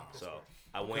brother lives in Pittsburgh. So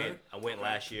I went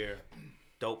last year.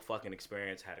 Dope fucking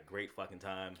experience. Had a great fucking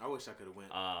time. I wish I could have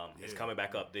went. It's coming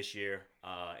back up this year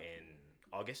in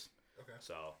August. Okay.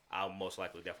 So I'll most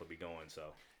likely definitely be going.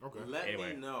 So Okay. Let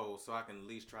anyway. me know so I can at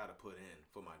least try to put in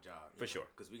for my job. For sure.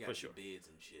 Because we got For sure. bids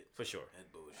and shit. for sure. That's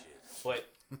bullshit.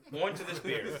 But on to this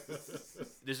beer.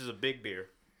 This is a big beer,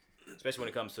 especially when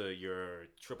it comes to your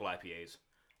triple IPAs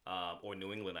or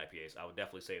New England IPAs. I would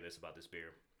definitely say this about this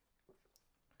beer.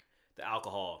 The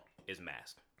alcohol is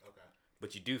masked, Okay.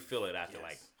 but you do feel it after Yes.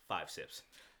 like 5 sips.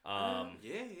 Yeah,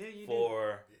 you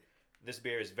For this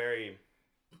beer is very,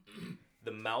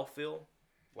 the mouthfeel,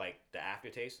 like the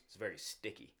aftertaste, is very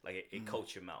sticky. Like it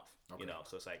coats your mouth, you know.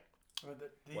 So it's like Well,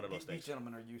 One of those these things.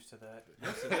 gentlemen are used to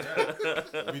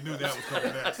that. We knew that was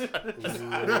coming next.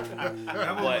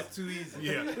 That one was But too easy.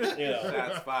 Yeah. you know, do.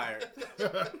 Shots fired.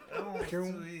 That one was Pew,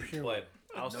 too easy. pew. but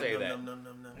I'll say that. No.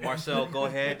 Marcel, go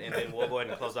ahead, and then we'll go ahead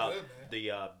and close out Good, man.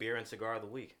 the beer and cigar of the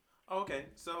week. Okay,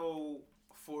 so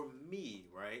for me,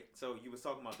 right? So you was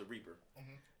talking about the Reaper.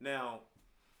 Now,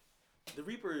 the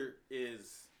Reaper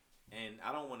is, and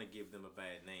I don't want to give them a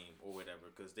bad name or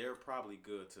whatever, because they're probably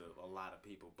good to a lot of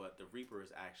people. But the Reaper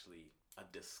is actually a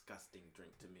disgusting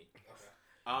drink to me.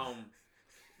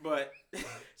 But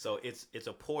So it's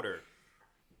a porter.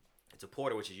 It's a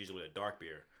porter, which is usually a dark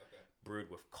beer, brewed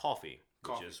with coffee,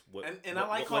 which Coffee. is what And I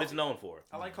like what it's coffee. known for.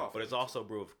 I like coffee. But it's also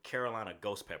brewed with Carolina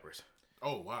ghost peppers.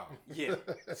 Oh wow. yeah,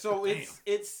 so it's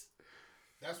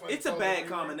That's why it's they a call bad it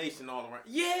combination all around.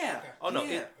 Yeah. Oh no,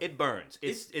 yeah. it burns.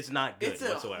 It's not good It's a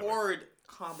whatsoever. horrid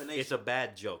combination. It's a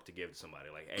bad joke to give to somebody.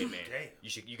 Like, hey man,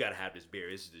 Damn. you gotta have this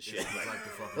beer. This is the shit. It's Like, like the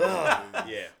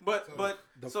fucking yeah. But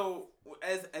so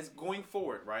as going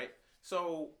forward, right?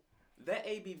 So that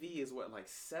ABV is what, like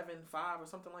 7.5 or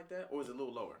something like that, or is it a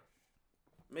little lower?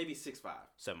 Maybe 6.5.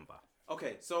 7.5.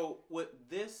 Okay, so with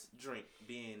this drink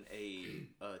being a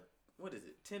what is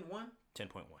it? 10.1?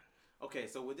 10.1. Okay,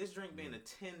 so with this drink being a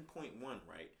 10.1,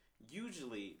 right?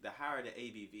 Usually, the higher the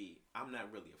ABV, I'm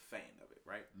not really a fan of it,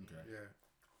 right? Okay. Yeah.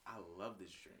 I love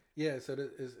this drink. Yeah, so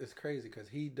it's crazy because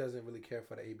he doesn't really care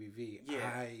for the ABV. Yeah.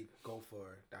 I go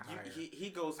for the higher.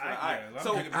 He goes for I- the higher. yeah,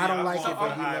 So I don't like it, so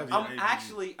but he loves it. I'm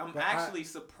actually But actually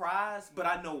surprised, but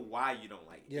I know why you don't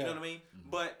like it. Yeah. You know what I mean?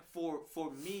 But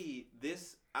for me,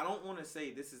 this I don't want to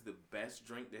say this is the best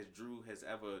drink that Drew has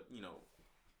ever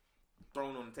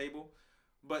thrown on the table,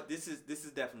 but this is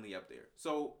definitely up there.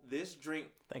 So this drink,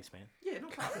 Thanks, man. yeah, no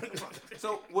problem. No problem.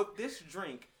 So with this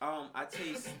drink, I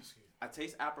taste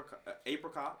apricots.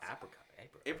 Apricots.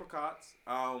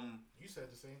 You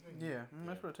said the same thing. Yeah,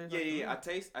 that's what it tastes Yeah, like. yeah.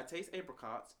 I taste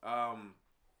apricots.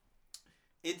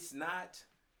 It's not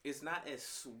as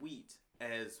sweet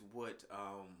as what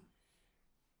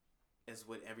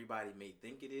everybody may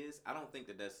think it is. I don't think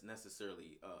that that's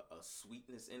necessarily a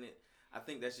sweetness in it. I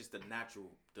think that's just the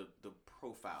natural the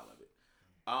profile of it.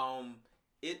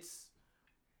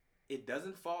 It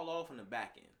doesn't fall off on the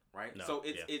back end, right? No, So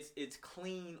it's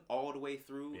clean all the way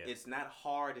through. Yeah. It's not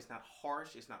hard. It's not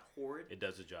harsh. It's not horrid. It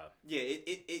does the job. Yeah,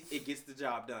 it gets the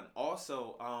job done.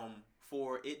 Also,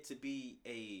 for it to be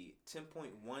a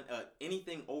 10.1,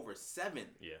 anything over 7,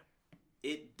 Yeah.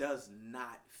 it does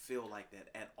not feel like that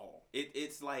at all.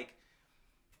 It's like,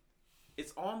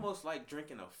 it's almost like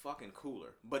drinking a fucking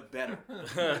cooler, but better.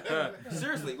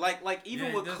 Seriously, like even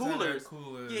Yeah, it with does have that coolers,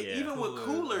 cooler- even with cooler,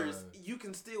 coolers, you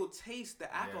can still taste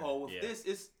the alcohol. With Yeah.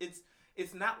 this,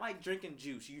 it's not like drinking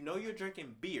juice. You know you're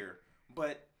drinking beer,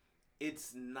 but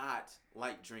it's not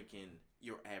like drinking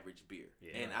your average beer.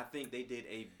 Yeah. And I think they did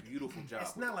a beautiful job.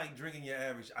 It's with not it. like drinking your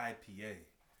average IPA.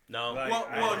 No. Like,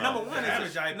 Well, number one the is average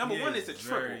it's a IPA is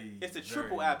triple. very, It's a very-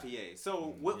 triple IPA.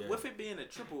 So Yeah. with it being a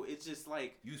triple, it's just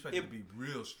like You expect it to be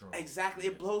real strong. exactly.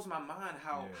 It blows my mind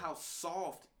how Yeah.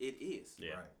 soft it is.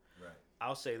 Yeah. Right.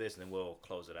 I'll say this and then we'll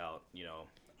close it out.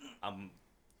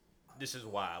 This is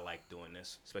why I like doing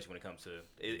this, especially when it comes to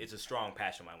it's a strong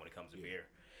passion of mine when it comes to beer,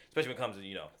 especially when it comes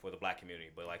to for the black community.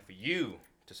 But like for you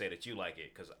to say that you like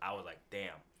it, because I was like,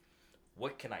 damn,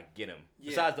 what can I get him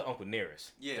besides the Uncle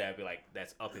Nearest? Yeah. That'd be like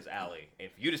that's up his alley.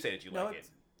 And for you to say that you No, like it,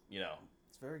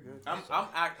 It's very good. I'm And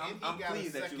he got a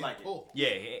pleased that you second like it. pull. yeah,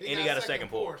 and he got a second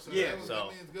pour. So Yeah. So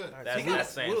that means good. that's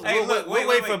saying. Hey, look,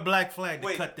 wait for Black Flag to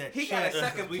Wait, cut that he check. got a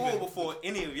second pull before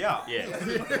any of y'all. Yeah.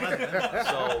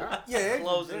 So Yeah,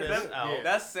 closing this out.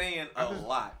 That's saying a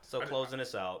lot. So closing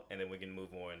this out, and then we can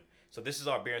move on. So this is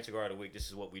our beer and cigar of the week. This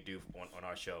is what we do on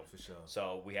our show. For sure.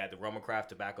 So we had the Roma Craft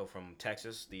tobacco from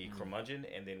Texas, the Curmudgeon,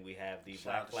 and then we have the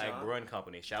Shout out Black to Flag Sean. Brewing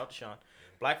Company. Shout out to Sean.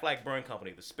 Black Flag Brewing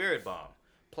Company, the Spirit Bomb.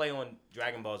 Play on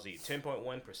Dragon Ball Z.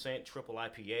 10.1% triple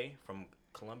IPA from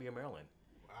Columbia, Maryland.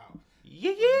 Wow.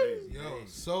 Yeah. Yo,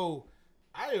 so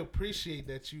I appreciate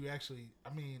that you actually.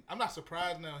 I mean, I'm not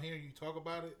surprised now hearing you talk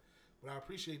about it, but I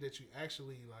appreciate that you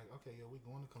actually like. Okay, yo, we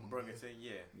going to Columbia. Brooke said,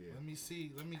 yeah. Let me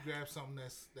see. Let me grab something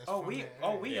that's. Oh, from we that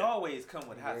area. we always come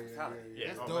with hospitality. Yeah.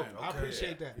 That's Oh, dope. man, I okay.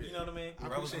 appreciate that. You know what I mean? I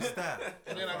Rebels appreciate in that. style.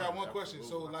 And then I got one Absolutely. question.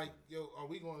 So, like, yo, are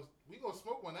we gonna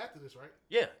smoke one after this, right?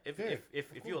 Yeah. If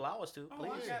you allow us to, Oh,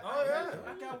 please.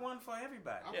 I got one for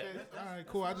everybody. Okay. Yeah. All right.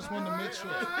 Cool. I just wanted to make sure.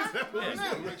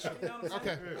 Make sure. You know what I'm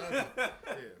Okay. saying?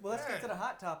 Well, let's get to the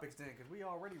hot topics then, because we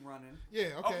already running.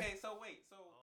 Yeah. Okay. Okay, so wait. So